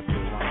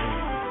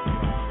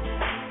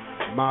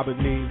 My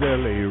Beneath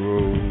LA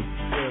road.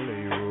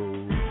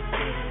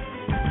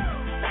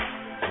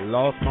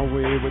 Lost my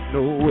way with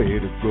nowhere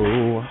to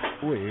go. I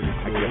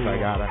guess I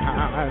gotta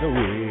hide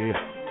away,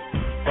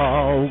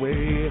 far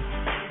away,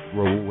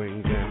 roll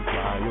wings and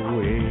fly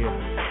away,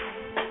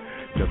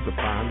 just to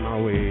find my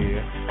way.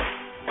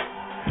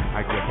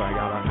 I guess I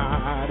gotta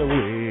hide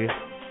away,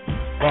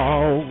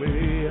 far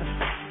away,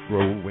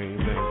 roll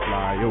wings and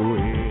fly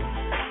away,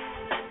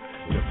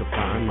 just to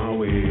find my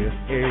way.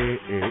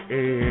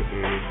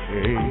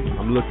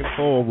 I'm looking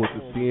forward to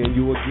seeing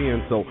you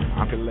again, so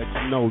I can let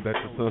you know that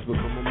your son's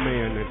become a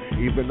man.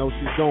 And even though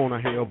she's gone,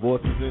 I hear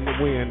voices in the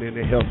wind, and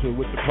it helps me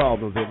with the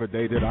problems every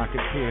day that I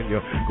contend.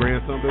 Your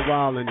grandson been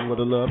wildin', you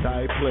would've loved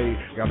how he played.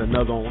 Got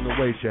another on the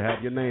way, she'll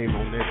have your name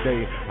on that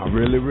day. I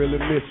really,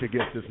 really miss you,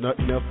 guess there's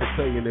nothing else to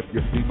say. And if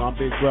you see my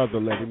big brother,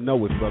 let him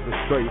know his brother's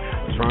straight.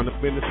 I'm trying to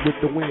finish with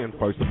the win,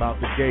 first about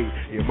the gate.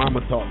 Your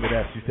mama taught me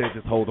that, she said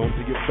just hold on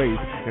to your faith.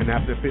 And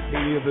after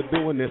 15 years of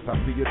doing this, I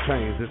see a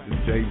change. This is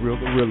J Real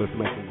the Realest,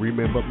 make him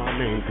remember my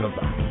name, cause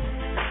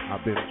I've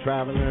been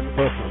traveling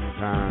for some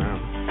time.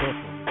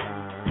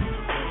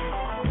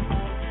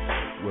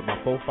 With my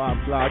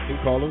 4-5 slots and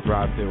call them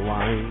drive their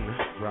wine.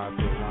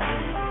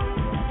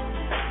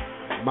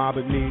 My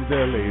Beneath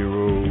LA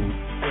road.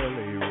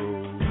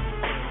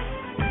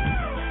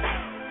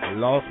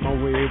 Lost my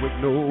way with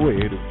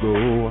nowhere to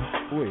go.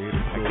 I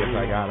guess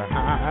I gotta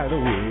hide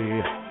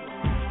away,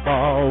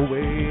 far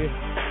away,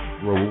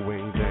 roll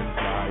wings and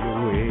fly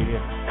away,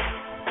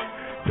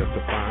 just to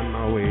find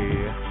my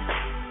way.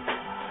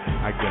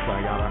 I guess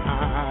I gotta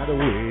hide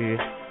away,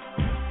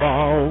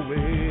 far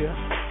away,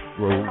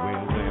 roll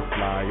wings and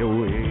fly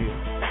away,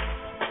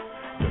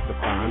 just to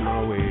find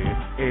my way.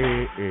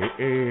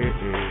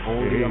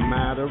 Only a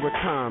matter of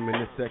time and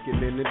a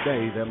second in the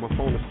day that my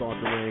phone will start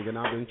to ring, and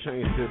I've been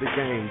changed to the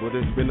game. But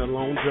it's been a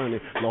long journey,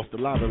 lost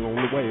a lot along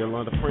the way. A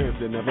lot of friends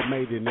that never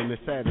made it, and it's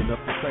sad enough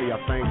to say I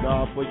thank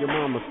God for your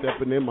mama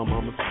stepping in my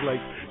mama's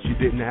place. She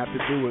didn't have to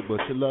do it,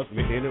 but she loves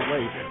me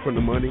anyway. From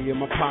the money in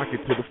my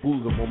pocket to the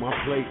food up on my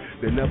plate,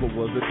 there never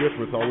was a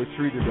difference, always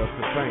treated us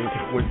the same.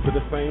 Went to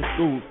the same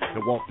schools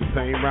and walked the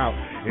same route.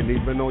 And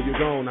even though you're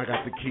gone, I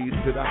got the keys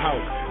to the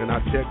house, and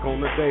I check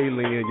on the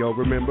daily and your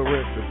remembrance.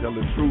 To tell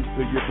the truth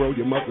to you, bro,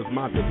 your mother's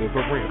my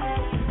deliverance.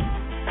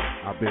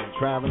 I've been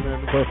traveling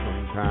for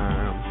some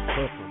time.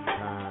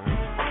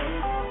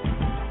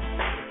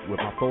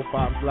 With my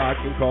 4-5 slide,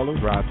 can call them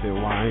Grotty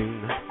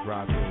wine.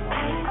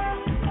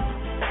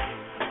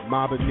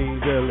 Mob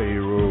needs LA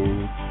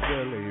roads.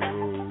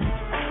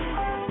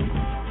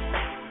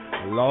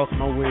 Lost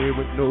my way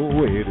with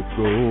nowhere to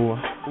go.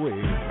 I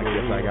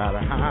guess I gotta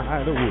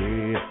hide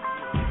away,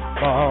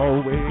 far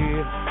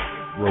away,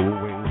 grow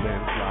wings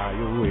and fly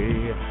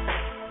away,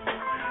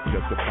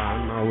 just to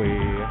find my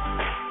way.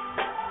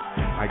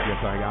 I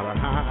guess I gotta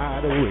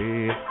hide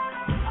away,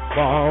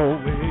 far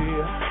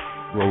away,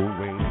 grow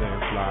wings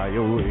and fly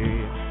away,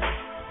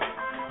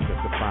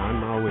 just to find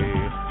my way.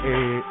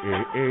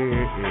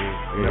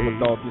 Never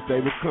thought this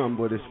day would come,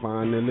 but it's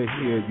finally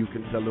here. You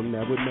can tell them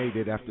that we made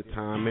it after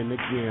time and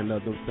again.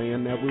 Of them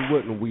saying that we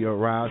wouldn't, we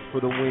arise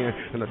for the win.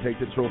 And I take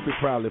the trophy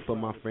proudly for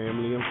my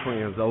family and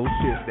friends. Oh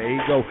shit, there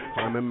you go,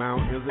 climbing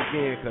mountains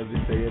again, cause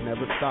they say it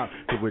never stops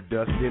till we're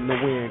dust in the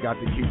wind. Got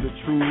to keep the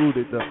true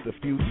rooted up, the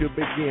future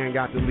begin.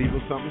 Got to leave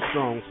them something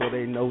strong so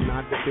they know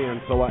not to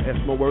bend. So I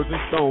etch my words in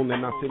stone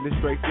and I send it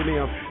straight to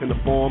them in the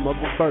form of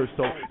a verse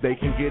so they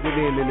can get it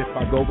in. And if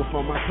I go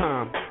before my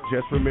time,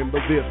 just remember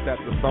this, that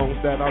the songs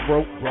that I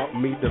wrote brought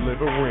me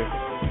deliverance.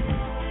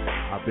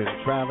 I've been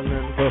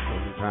traveling for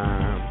some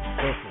time,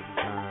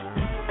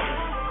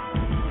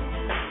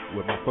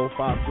 with my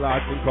 4-5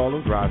 slides and call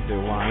them Grotty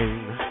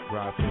wine.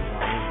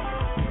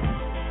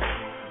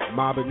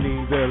 Mob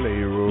needs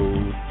LA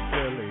roads.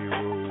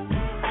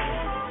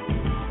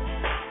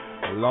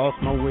 I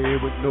lost my way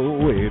with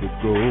nowhere to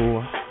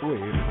go.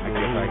 I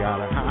guess I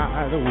gotta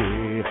hide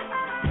away,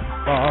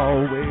 far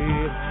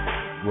away,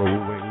 grow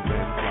wings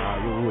and fly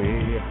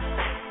away,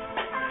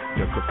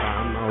 just to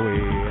find my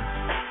way.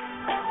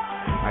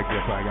 I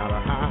guess I gotta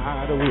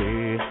hide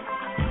away,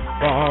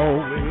 far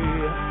away,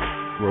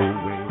 grow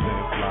wings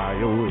and fly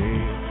away,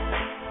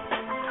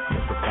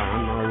 just to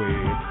find my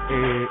way.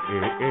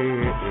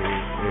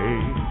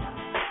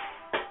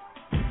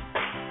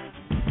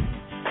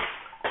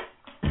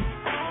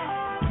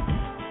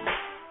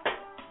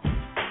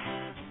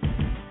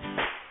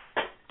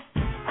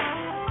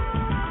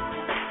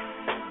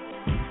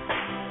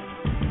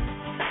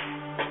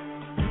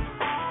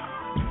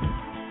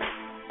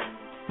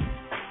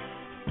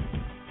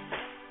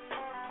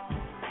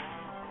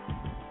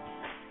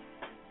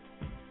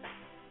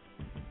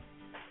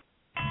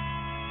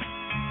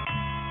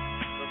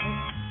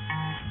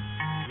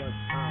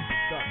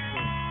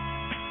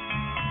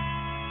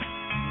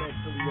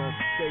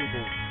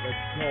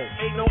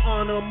 Ain't no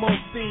honor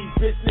amongst these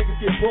bitch niggas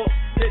get booked,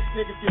 bitch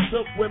niggas get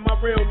took where my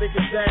real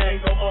niggas at.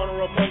 Ain't no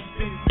honor amongst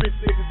these bitch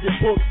niggas get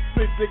booked,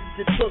 bitch niggas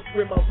get took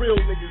where my real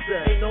niggas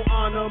at. Ain't no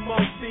honor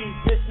amongst these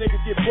bitch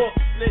niggas get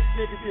booked, bitch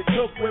niggas get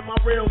took where my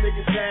real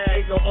niggas at. Ain't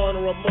no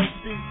honor amongst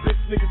these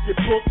bitch niggas get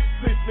booked,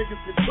 bitch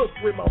niggas get took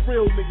where my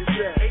real niggas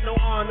at. Ain't no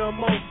honor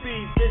amongst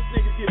these bitch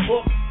niggas get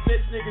booked,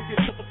 bitch niggas get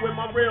took where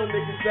my real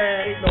niggas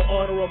at. Ain't no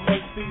honor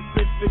amongst these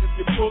bitch niggas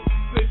get booked,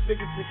 bitch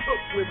niggas get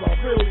took where my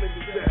real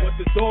niggas at. But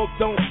the dog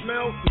don't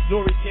smell, the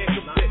jury can't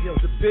convict.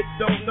 The bitch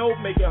don't know,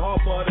 make it hard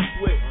for her to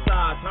switch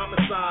sides.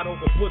 Homicide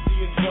over pussy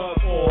and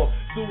drugs, or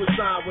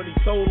suicide when he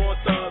told on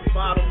thugs.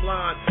 Bottom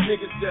line,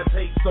 niggas just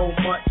hate so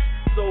much,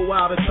 so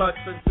out of touch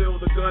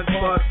until the gun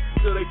bust,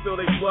 till they feel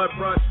they blood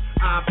rush.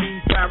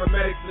 IVs,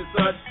 paramedics and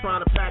such,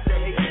 trying to patch their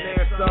hating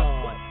ass up.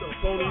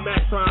 Phony Mac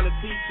trying to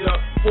teach ya,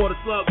 before the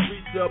slugs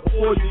reach ya,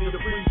 before you need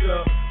a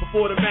preacher,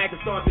 before the maggots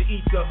start to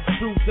eat ya.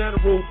 True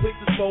general,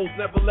 pictures foes,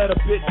 never let a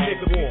bitch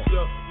nigga beat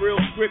ya. Real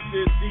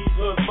scriptures, these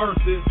hood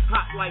verses,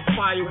 hot like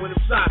fire when the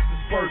shots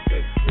is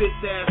bursting.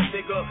 Bitch ass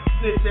nigga,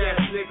 snitch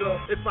ass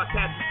nigga, if I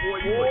catch you boy,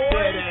 you a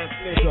dead ass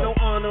nigga. Ain't no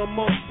honor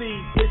amongst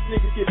these, bitch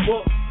niggas get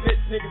booked, bitch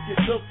niggas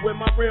get took where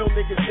my real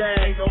niggas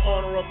at. Ain't no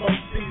honor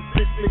amongst these,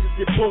 bitch niggas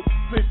get booked,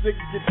 bitch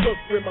niggas get took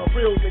where my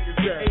real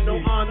niggas at. Ain't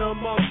no honor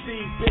amongst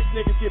these, bitch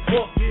niggas get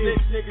booked,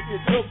 bitch niggas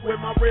get took where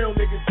my real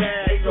niggas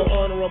at. Ain't no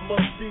honor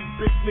amongst these,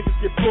 bitch niggas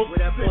get booked,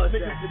 bitch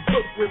niggas get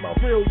took where my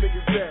real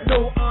niggas at.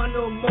 No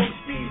honor amongst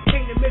these,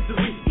 pain and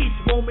misery, each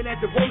moment at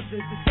the roasts,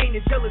 disdain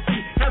and jealousy.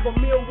 Have a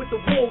meal with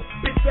the wolves,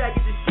 bitch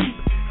baggage is cheap,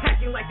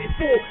 hacking like they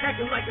full,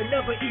 hacking like I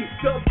never eat.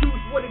 Dub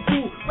juice, what it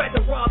do?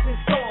 Rather rob than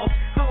starve.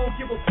 I don't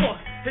give a fuck,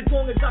 as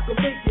long as I can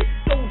make it.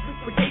 Souls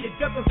liquidated,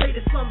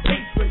 devastated, some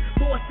patron,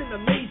 lost in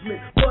amazement.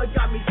 Blood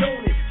got me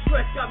zoning,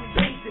 stress got me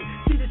pacing.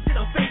 See the shit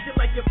I'm facing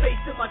like you're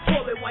facing my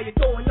toilet while you're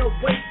throwing up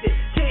wasted.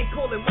 Can't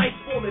call it life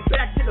falling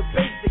back to the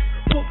basics.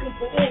 Looking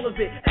for all of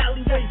it,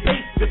 alleyway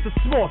basement. It's a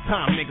small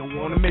time nigga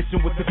on a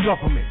mission with the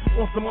government,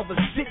 on some other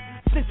shit,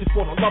 snitching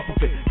for the love of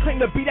it. Claim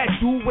to be that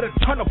dude with a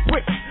ton of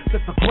bricks,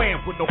 that's a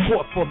gram with no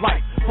cause for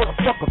life, for the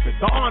fuck of it.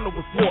 The honor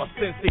was lost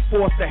since they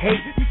forced to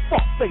hate. These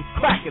fuck-face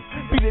crackers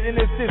beat it in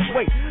this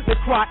way. They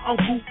cry,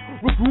 uncle,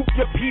 regroup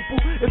your people.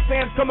 If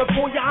fans coming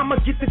for ya,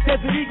 I'ma get the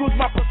Desert Eagles.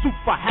 My pursuit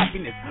for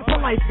happiness, my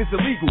life is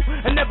illegal,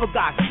 and never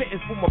got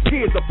sentenced for my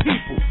peers or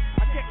people.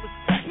 I can't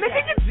respect,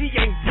 nigga, your G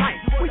ain't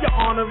tight. Where you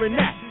honoring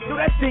that? Yo,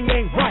 that thing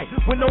ain't right.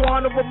 With no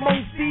honor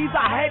amongst these,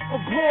 I head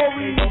for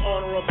glory. Ain't no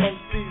honor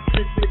amongst these,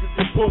 bitch niggas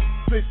get booked.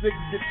 Bitch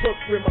niggas get took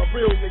where my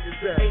real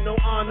niggas at. Ain't no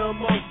honor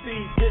amongst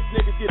these bitch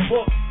niggas get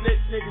booked.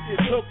 Snitch niggas get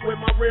took where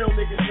my real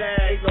niggas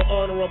at. Ain't no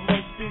honor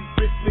amongst these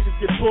bitch niggas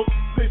get booked.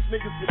 Bitch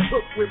niggas get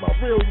took where my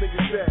real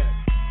niggas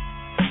at.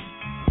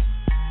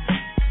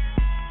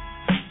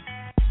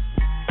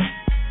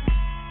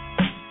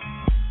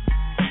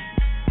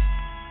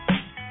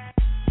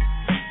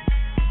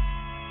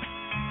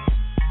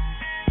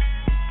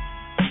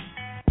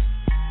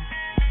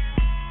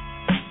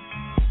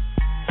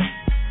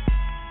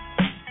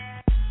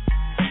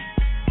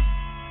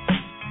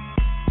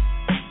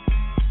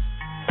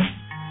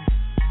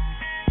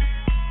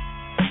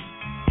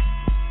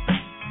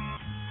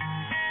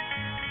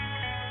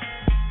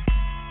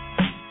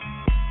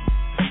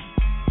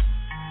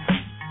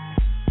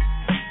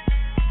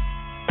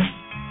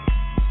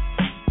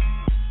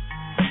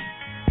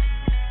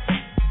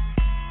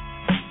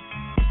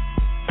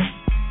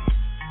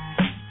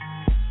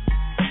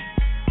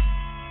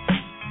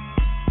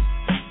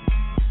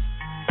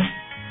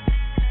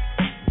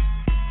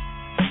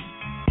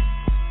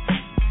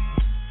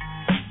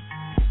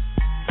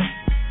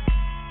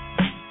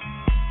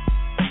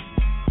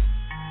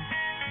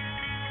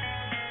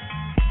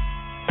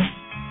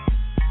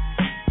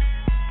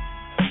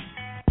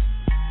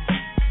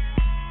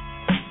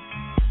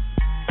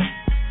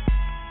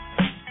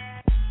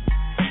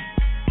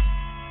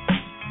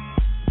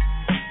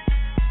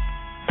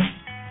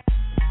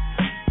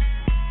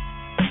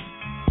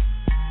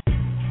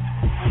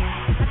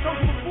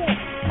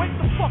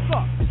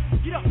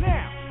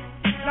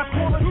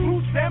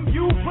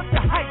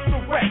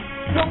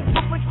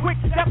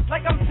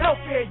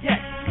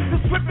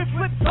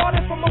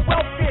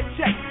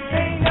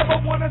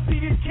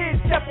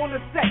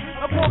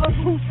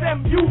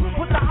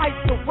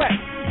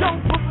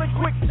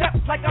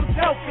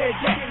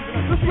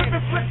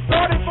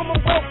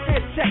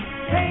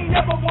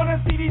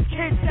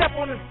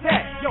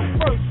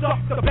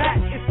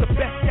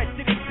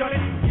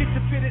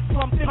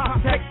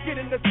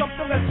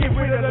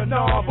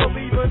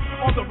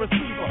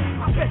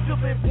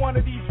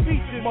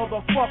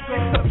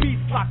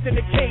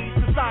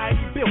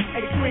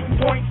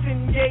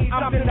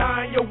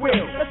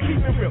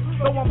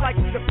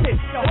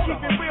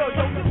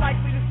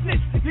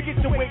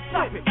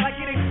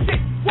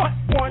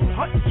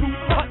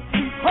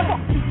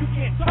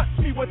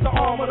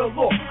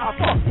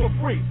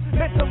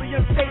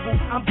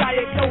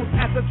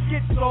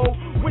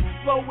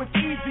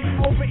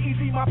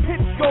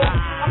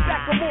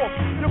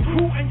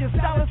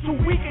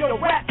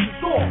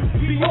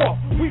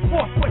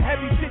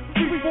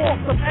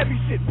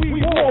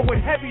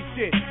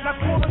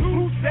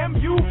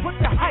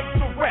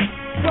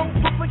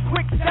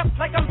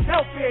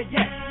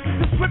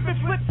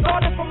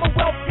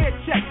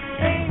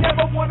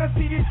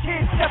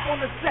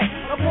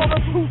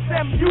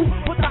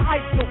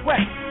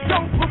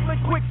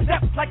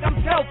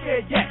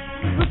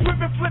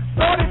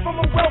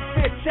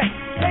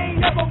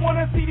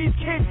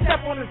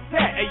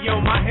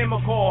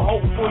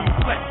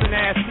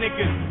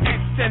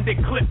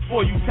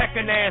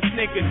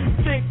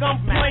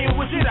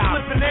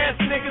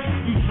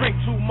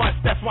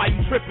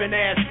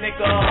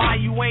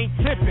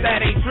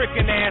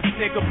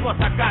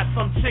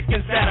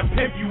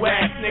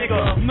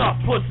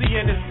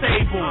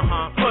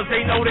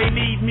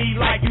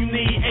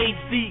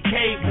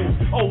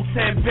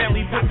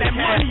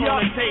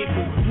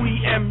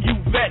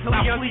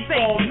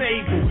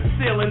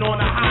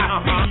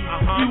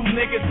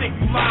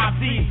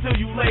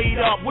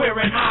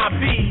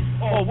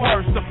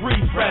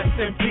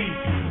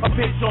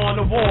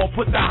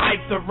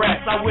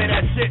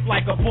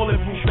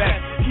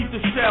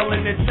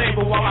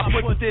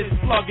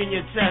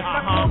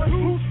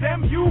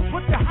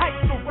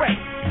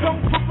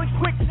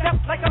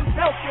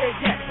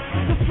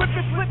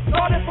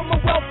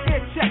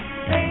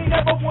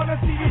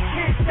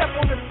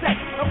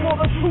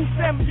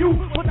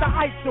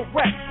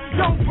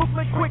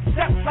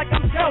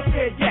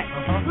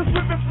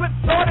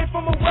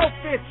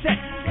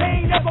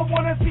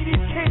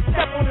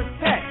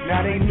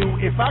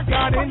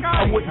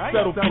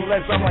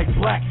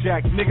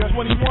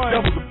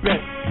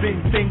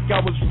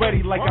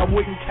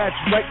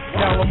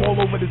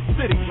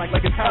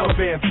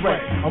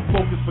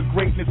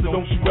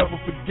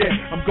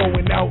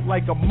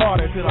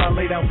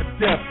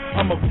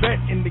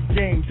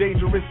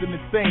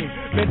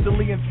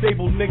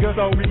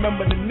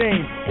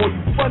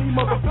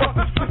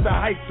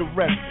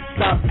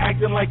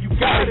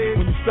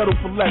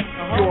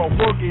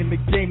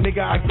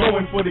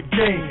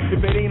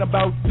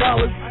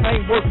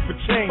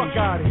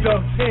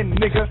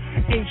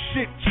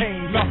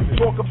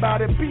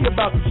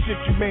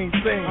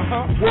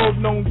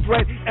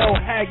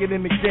 Haggood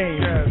in the game.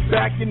 game.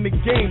 Back in the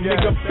game,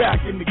 nigga, back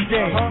in the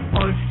game.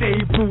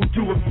 Unstable,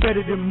 do it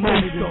better than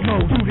most.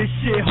 Do this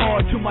shit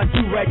hard till my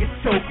do-rag is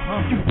soaked.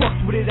 You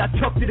fucked with it, I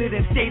tucked it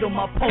and stayed on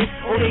my post.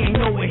 Oh, they ain't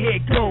know where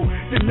it go.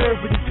 The nerve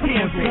of the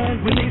twins,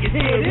 when niggas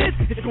hear this,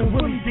 it's gonna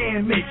really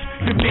damage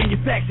the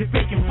manufactured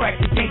faking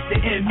fracks against the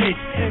image.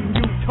 And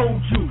you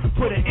told you,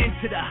 put an end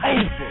to the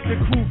hype. The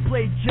crew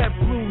play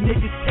JetBlue,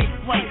 niggas take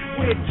flight.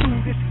 Where to?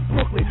 This is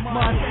Brooklyn,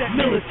 mindset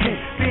militant.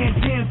 Van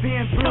Dam,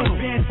 Van Blunt,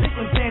 Van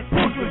Sickland, Van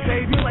Brooklyn,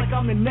 baby. Like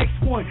I'm the next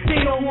one.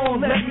 They don't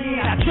want let me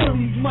in. I kill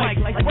these mics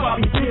like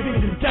Bobby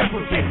Gibbons and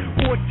Deborah.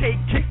 Forte,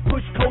 kick,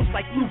 push, coach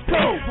like Luke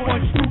Go.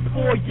 One Snoop,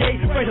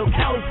 Fourier, Red Hill,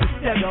 California,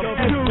 step up.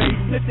 Every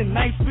listen,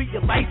 nice street,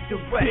 your life the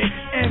rest.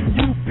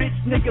 MU, bitch,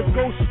 niggas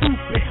go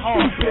stupid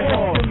hard.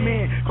 The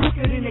man,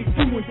 quicker than they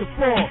do in the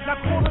fall. Now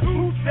call it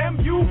loose,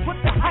 MU, put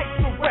the hype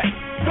to rest.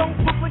 Don't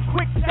Brooklyn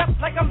quick step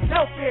like I'm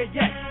welfare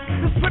yet.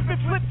 The slip and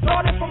flip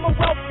started from a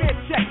welfare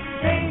check.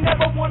 They ain't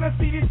never wanna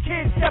see these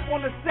kids step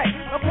on the set.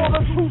 Of all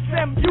the loose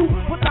MU,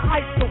 put the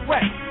hype to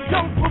rest.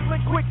 Don't Brooklyn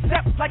quick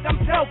step like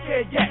I'm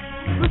welfare yet.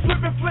 The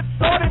slip and flip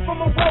started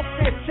from a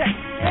welfare check.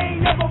 They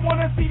ain't never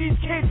wanna see these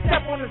kids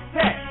step on the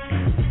set.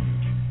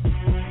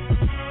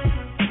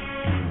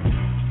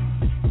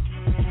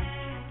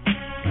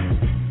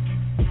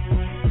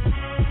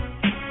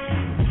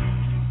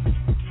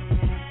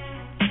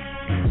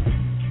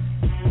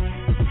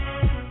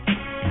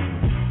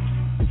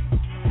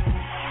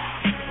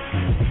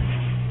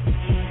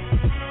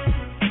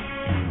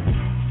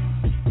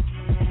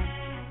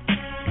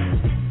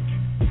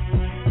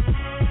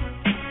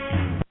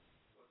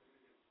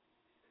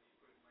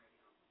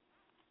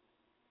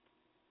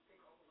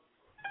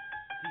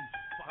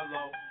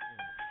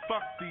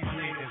 Fuck these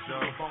niggas,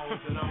 yo.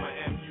 And I'm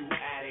an MU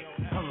addict.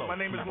 Hello. My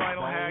name is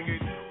Lionel Haggood.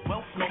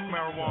 Well, smoke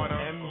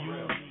marijuana.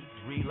 MU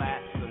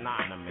relapse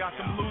anonymous. Got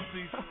some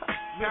Lucy's.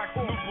 Pack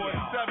Newport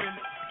 7.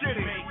 Get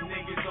it. Make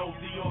niggas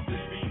OD off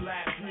this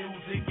relapse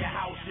music. Your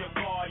house, your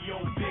car,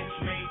 your bitch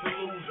made to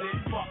lose it.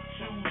 Fuck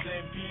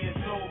choosing, being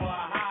sober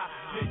or high.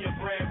 Then your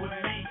bread with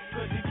me,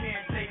 cause you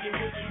can't take it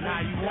with you. Now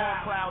you on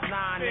cloud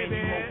 9 and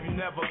you hope you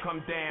never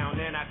come down.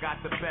 And I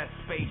got the best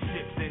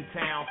spaceships in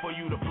town for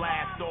you to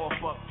blast off.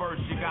 But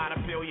first you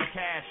gotta peel your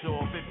cash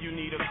off. If you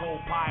need a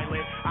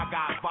co-pilot, I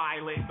got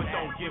Violet. But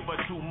don't give her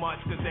too much,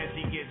 cause then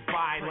she gets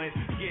violent.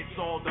 Gets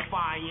all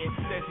defiant,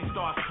 then she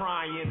starts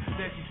crying.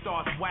 Then she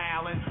starts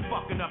wailing,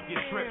 fucking up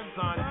your trip,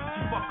 son.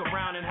 She fuck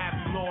around and have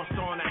you lost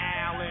on the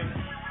island.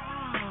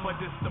 But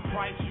it's the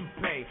price you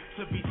pay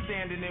to be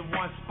standing in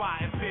one spot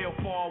and feel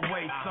far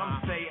away. Some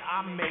say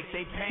I make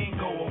they pain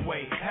go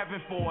away. Heaven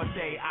for a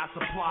day, I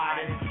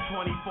supply it.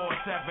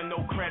 24/7,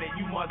 no credit,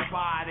 you must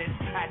buy this.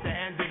 At the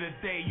end of the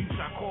day, you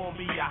shall call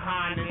me your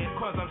highness.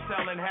 Cause I'm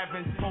selling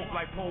heaven's pope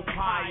like Pope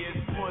Pius.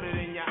 Put it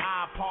in your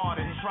iPod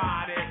and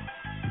try this.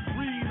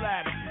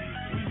 Relapse.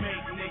 We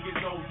make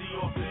niggas OD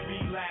off this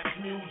relapse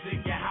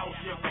music. Your house,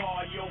 your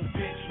car, your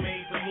bitch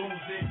made to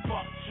lose it.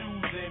 Fuck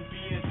choosing,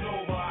 being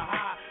sober or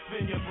high.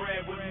 Spend your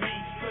bread with me,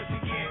 cause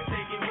you can't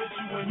take it with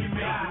you when you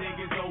make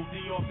niggas OD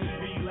off this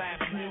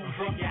relapse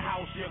music. Your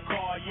house, your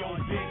car, your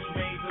bitch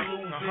made to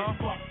lose it.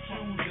 Fuck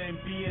choosing,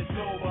 being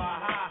sober or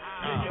high.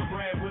 Spend your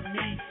bread with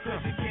me, cause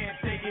you can't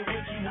take it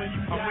with you when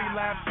you die. I'm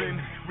relapsing,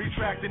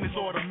 retracting is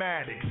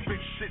automatic.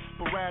 Spit shit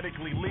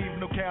sporadically, leave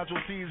no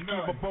casualties.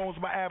 Give a bones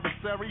my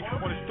adversary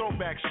on his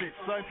throwback shit,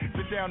 son.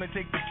 Sit down and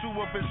take the two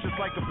of us just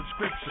like a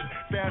prescription.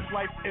 Fast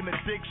life and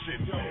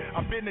addiction.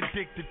 I've been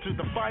addicted to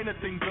the finer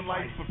things in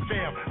life, but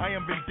fam, I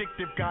am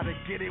vindictive, gotta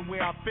get it where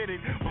I fit it.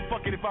 But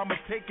fuck it, if I'ma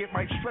take it,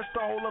 might stretch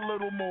the hole a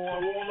little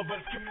more. So all of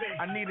us can make.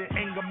 I need an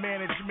anger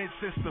management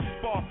system,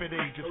 Sparford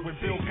ages. When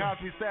Bill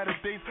Cosby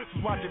Saturdays was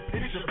watching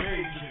picture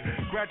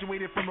pages.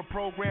 Graduated from the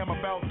program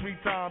about 3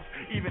 times.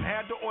 Even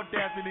had the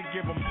audacity to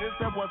give them this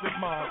that wasn't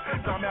mine.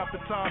 Time after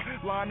time,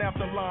 line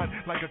after line,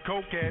 like a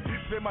cokehead.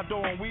 Spin my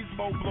dough on weed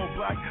smoke, blow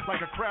black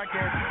like a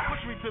crackhead.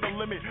 Push me to the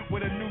limit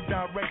with a new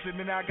direction,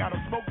 and I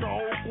gotta smoke the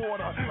whole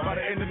quarter by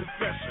the end of the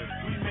session.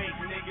 We make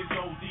niggas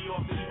OD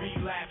off this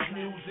relapse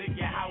music.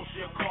 Your house,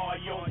 your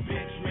car, your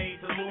bitch made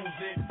to lose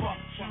it. Fuck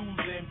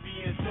choosing,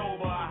 being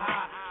sober or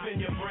high. Spend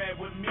your bread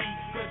with me,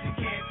 cause you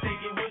can't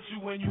take it with you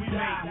when you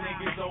die.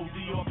 Niggas OD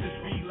off this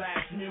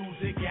relapse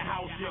music. Your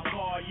house, your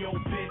car, your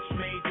bitch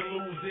made to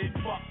lose it.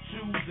 Fuck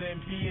choosing,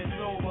 being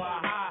sober or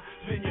high.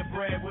 Spend your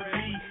bread with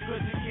me,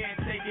 cause you can't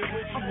take it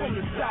with you when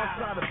you die.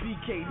 South side of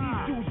BK, these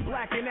dudes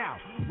blacking out.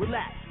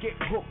 Relax, get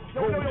hooked,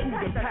 roll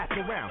through then pass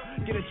around.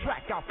 Get a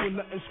track out for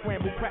nothing,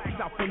 scramble cracks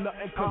out for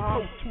nothing.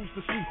 Cause post tools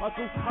the street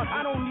hustle.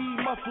 I don't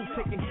need muscle,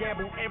 taking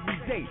gamble every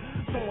day.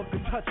 Someone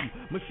could touch you,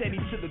 machete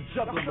to the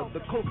jugular.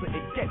 The closer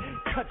it gets,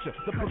 cut you.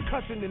 The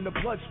percussion in the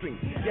bloodstream,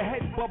 your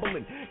head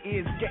bubbling.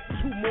 Ears get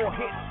 2 more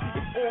hits,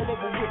 it's all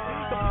over with.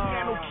 The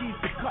piano keys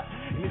to cut,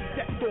 and it's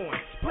stepped on,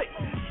 split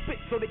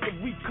so they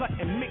can recut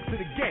and mix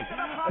it again.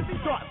 It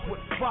starts with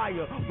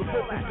fire, the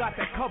vocals got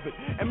that covered.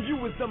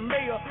 MU is the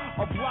mayor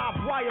of Live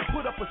Wire,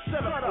 put up a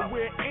setup, and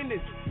we're in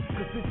this,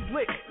 cause it's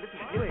lit.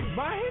 It ain't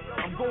my hit.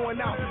 I'm going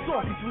out.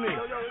 Talking to me.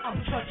 I'm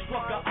touch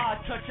fucker, I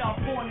touch out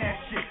on that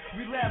shit.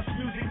 Relapse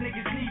music,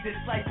 niggas need this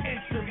like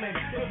insulin.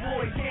 The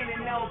boy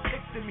Cannon now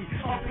picture me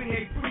up in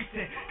a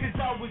precinct. Cause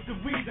I was the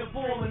reason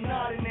for all the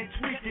nodding and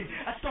tweaking.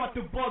 I start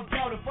to bug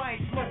out if I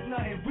ain't smoke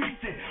nothing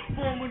recent.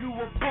 Form a new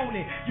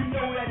opponent, you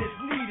know that it's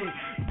needed.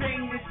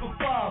 Bang this for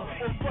 5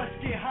 or first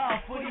get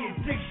high for the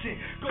addiction.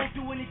 Go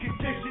through any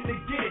condition to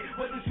get it.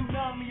 Whether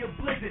tsunami or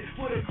blizzard.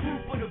 For the crew,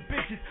 for the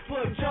bitches,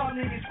 for the job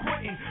niggas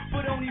quitting.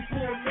 But only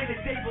 4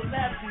 minutes they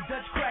relapsing.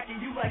 Dutch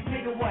cracking, you like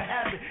nigga what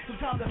happened?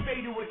 Sometimes I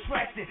fade to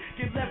attraction.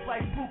 Get left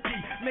like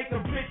Pookie. Make a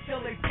bitch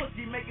tell they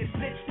pussy. Make a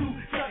snitch do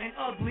something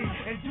ugly.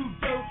 And do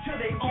dirt to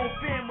their own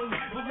family.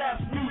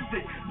 Relapse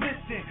music,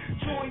 listen,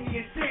 join the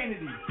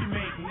insanity. You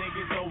make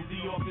niggas OD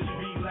off this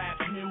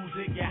relapse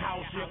music. Your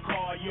house, your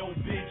car, your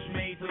bitch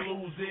made to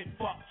lose it.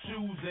 Fuck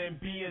choosing,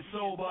 being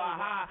sober or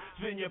high.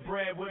 Spend your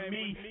bread with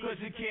me, cause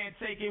you can't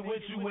take it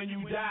with you when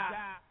you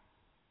die.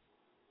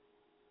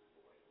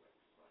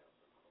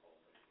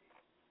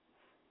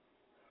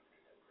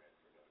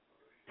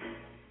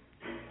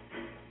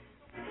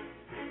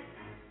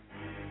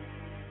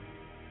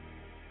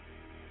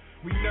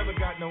 We never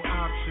got no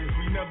options,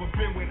 we never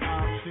been with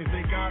options.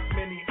 They got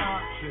many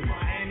options. By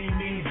any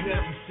means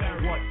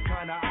necessary. What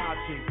kind of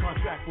option?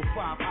 Contract with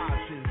 5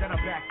 options, then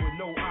I'm back with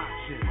no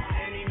options.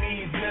 By any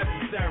means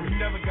necessary. We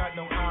never got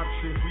no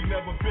options, we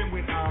never been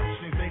with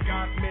options. They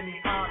got many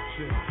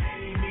options. By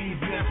any means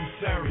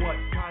necessary.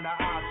 What kind of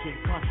option?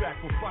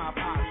 Contract with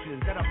 5 options,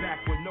 then I'm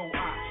back with no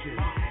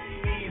options. By any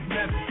means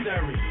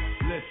necessary.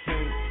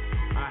 Listen,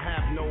 I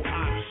have no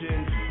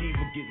options.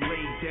 Either get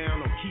laid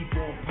down or keep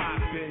on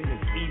popping.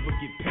 It's either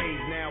get paid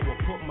now or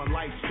put my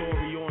life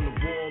story on the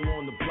wall,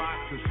 on the block.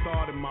 To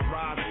starting my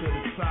rise to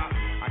the top.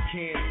 I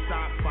can't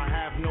stop, I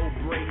have no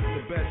breaks.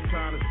 The best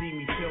time to see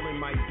me chilling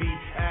might be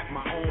at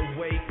my own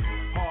weight.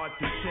 Hard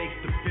to shake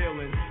the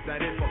feeling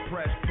that if I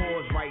press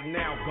pause right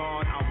now,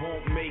 God, I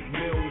won't make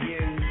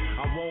millions.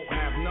 I won't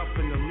have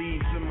nothing to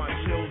leave to my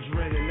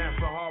children. And that's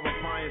a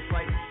horrifying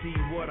sight to see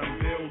what I'm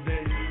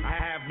building. I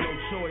have no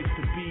choice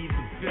to be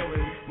the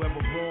villain,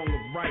 whether wrong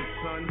or right,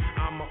 son.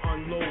 I'ma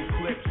unload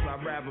clips.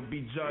 I'd rather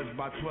be judged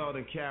by 12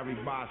 than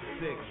carried by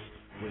 6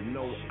 with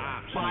no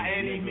options. By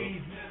any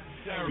means necessary.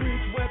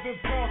 Streets, Weapon,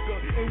 Parker,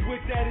 and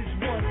with that is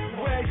one.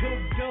 Rag,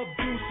 Hook, Dub,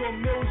 Deuce, or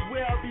Mills,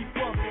 where I be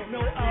from.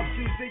 No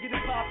options, they get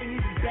it poppin',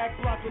 these is back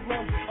block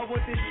alone. I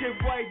want this shit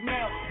right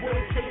now, what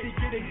it takes to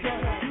get it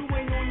done. You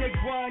ain't on your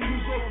grind,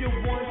 use off your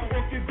one,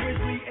 off your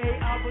Grizzly,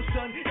 our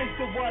son. It's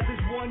the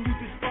wisest one, you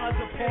despise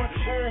upon.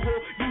 Oh,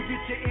 you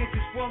get your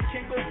answers from.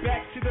 Can't go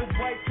back to the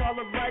white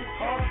collar life,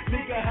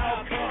 nigga,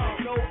 how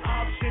come? No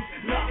options,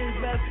 nothing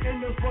left in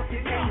the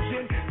fucking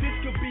engine. This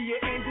could be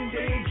your ending,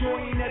 they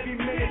enjoying every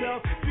minute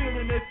of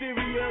feeling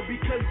inferior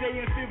because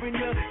they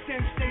inferior.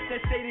 Same states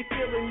that say they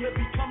feeling you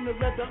become the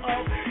leather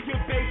of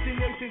your base and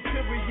its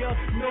interior.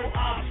 No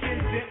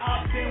options, then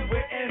opt-in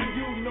with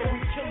MU. Know we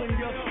chillin'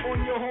 ya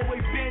on your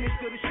hallway banished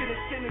to the shit is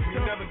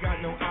sinister. We never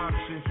got no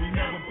options, we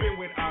never been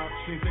with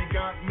options. They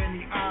got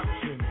many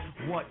options.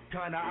 What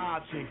kind of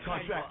option?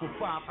 Contract with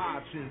 5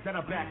 options, then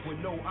I'm back with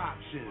no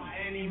options. By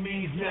any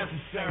means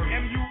necessary.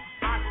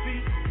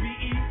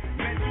 MUICBE,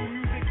 mental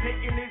music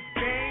taking this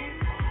game.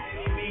 By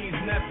any means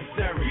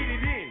necessary. Get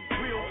it in,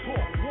 real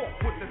talk, walk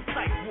with the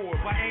psych ward.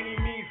 By any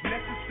means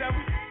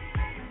necessary.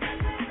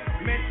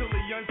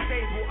 Mentally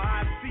unstable,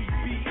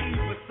 ICBE.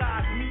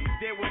 Besides me,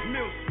 there was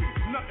Mill Street.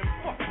 Nothing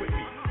fuck with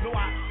me. No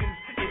options,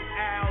 it's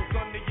owls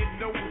under your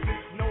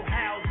noses. No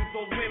houses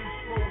or limbs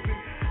frozen.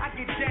 I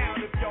get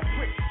down if y'all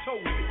pricks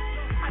chose it.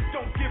 I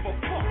don't give a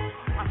fuck.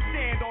 I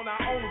stand on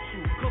our own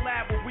truth.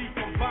 Collab when we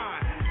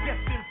combine.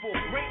 Destined for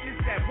greatness,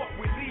 that's what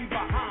we leave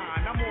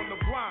behind. I'm on the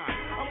grind.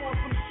 I'm on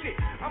some shit.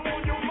 I'm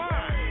on your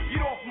mind.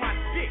 Get off my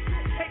dick.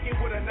 Take it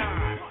with a 9.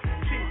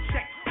 Chin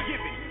checks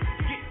given.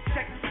 Get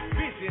checks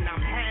vision.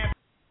 I'm happy.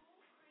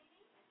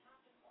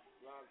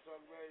 Live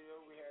Talk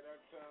Radio, we had our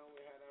time,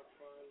 we had our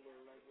fun, but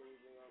like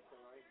everything else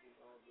in life, we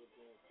all good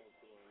things come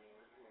to an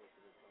end most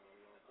of the time.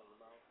 You know what I'm talking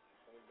about?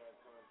 Same bad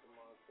time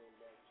tomorrow, same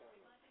bad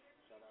channel.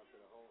 Shout out to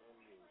the whole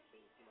MU.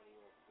 Save some money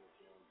off this,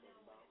 you know what I'm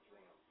talking about?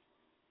 Wow.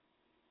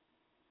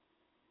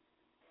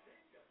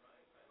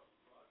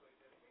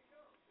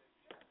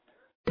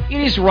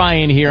 It is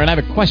Ryan here, and I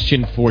have a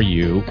question for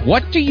you.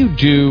 What do you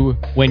do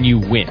when you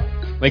win?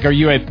 Like, are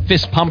you a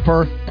fist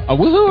pumper, a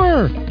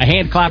woohooer, a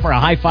hand clapper, a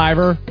high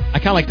fiver? I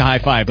kind of like the high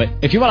five, but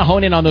if you want to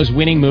hone in on those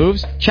winning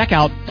moves, check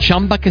out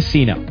Chumba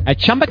Casino. At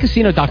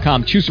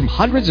ChumbaCasino.com, choose from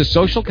hundreds of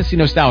social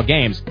casino-style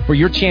games for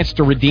your chance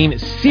to redeem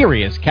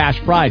serious cash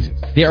prizes.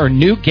 There are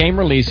new game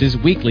releases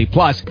weekly,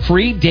 plus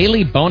free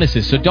daily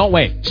bonuses, so don't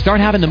wait. Start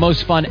having the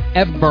most fun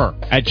ever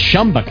at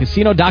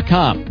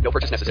ChumbaCasino.com. No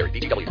purchase necessary.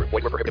 VGW. Void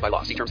where prohibited by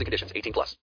law. See terms and conditions. 18+.